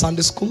with the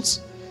Sunday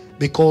schools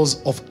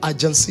because of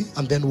urgency,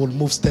 and then we'll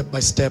move step by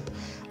step,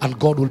 and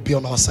God will be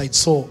on our side.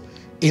 So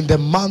in the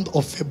month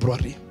of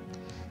February,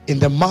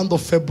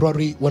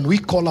 when we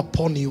call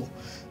upon you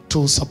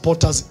to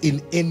support us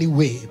in any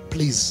way,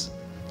 please.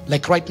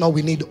 Like right now,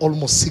 we need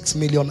almost 6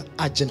 million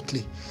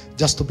urgently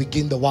just to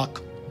begin the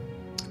work,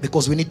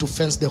 because we need to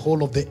fence the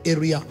whole of the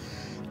area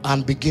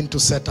and begin to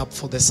set up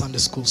for the Sunday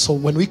school. So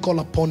when we call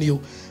upon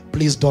you,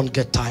 please don't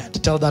get tired.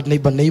 Tell that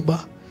neighbor,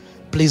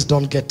 please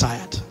don't get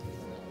tired.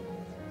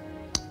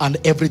 And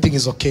everything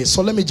is okay.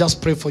 So let me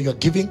just pray for your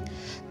giving.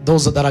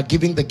 Those that are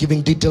giving, the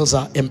giving details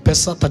are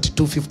M-Pesa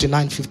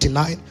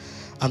 325959,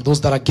 and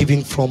those that are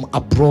giving from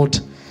abroad,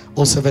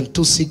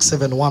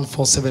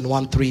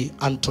 0726714713.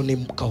 Anthony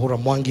Kahura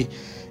Mwangi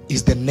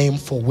is the name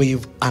for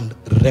Wave and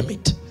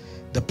Remit.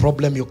 The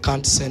problem, you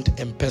can't send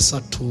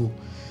M-Pesa to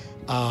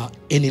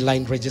any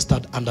line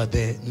registered under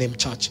the name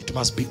church. It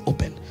must be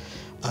open.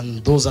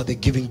 And those are the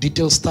giving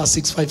details.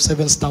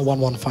 *657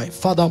 *115.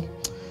 Father,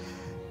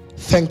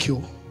 thank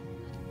you.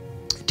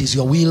 It is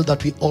your will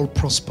that we all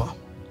prosper.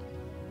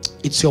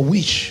 It's your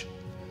wish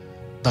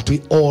that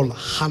we all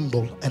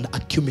handle and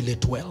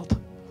accumulate wealth.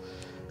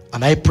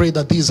 And I pray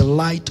that this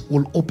light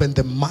will open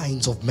the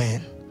minds of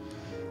men,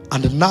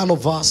 and none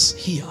of us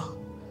here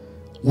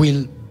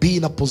will be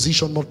in a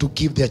position not to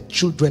give their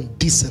children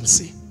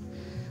decency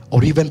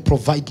or even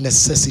provide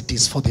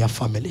necessities for their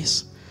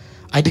families.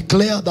 I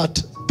declare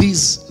that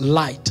this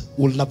light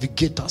will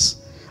navigate us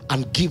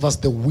and give us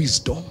the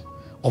wisdom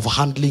of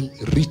handling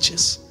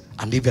riches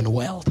and even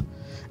wealth.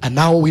 And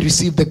now we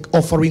receive the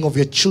offering of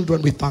your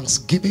children with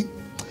thanksgiving,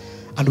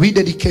 and we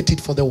dedicate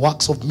it for the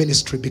works of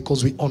ministry,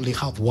 because we only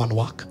have one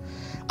work.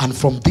 And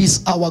from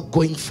this hour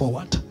going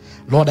forward,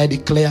 Lord, I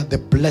declare the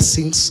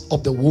blessings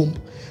of the womb,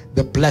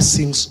 the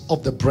blessings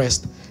of the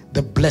breast,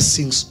 the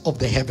blessings of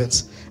the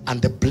heavens,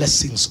 and the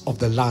blessings of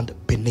the land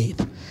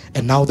beneath.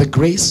 And now the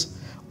grace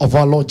of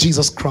our Lord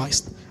Jesus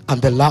Christ,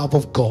 and the love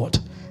of God,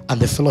 and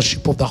the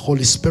fellowship of the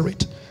Holy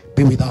Spirit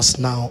be with us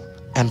now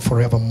and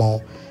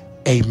forevermore.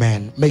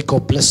 Amen. May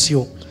God bless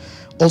you.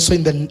 Also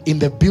in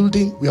the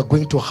building, we are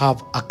going to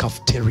have a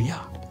cafeteria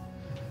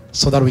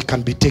so that we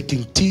can be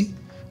taking tea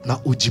na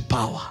uji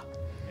power.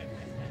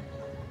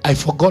 I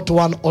forgot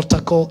one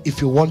altar call. If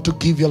you want to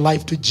give your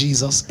life to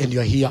Jesus and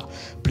you're here,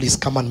 please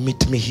come and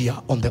meet me here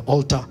on the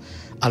altar.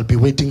 I'll be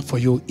waiting for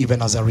you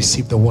even as I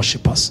receive the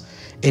worshipers.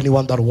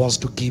 Anyone that wants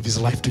to give his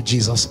life to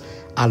Jesus,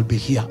 I'll be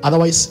here.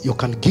 Otherwise, you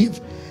can give.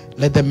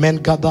 Let the men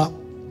gather.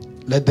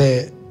 Let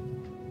the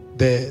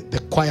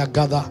choir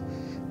gather,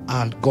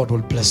 and God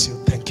will bless you.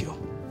 Thank you.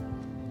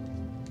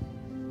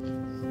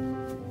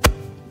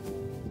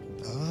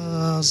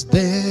 As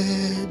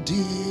the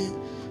deer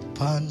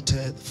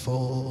panted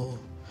for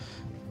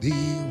the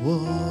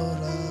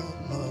water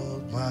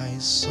of my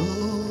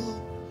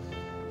soul,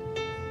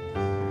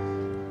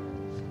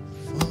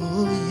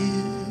 for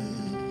you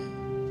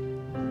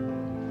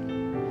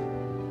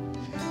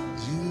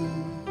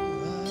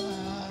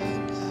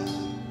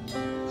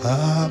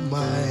are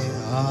my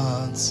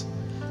heart's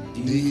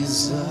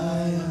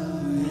desire,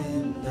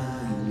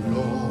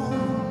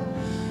 Lord,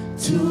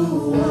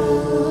 to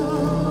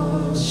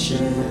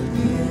worship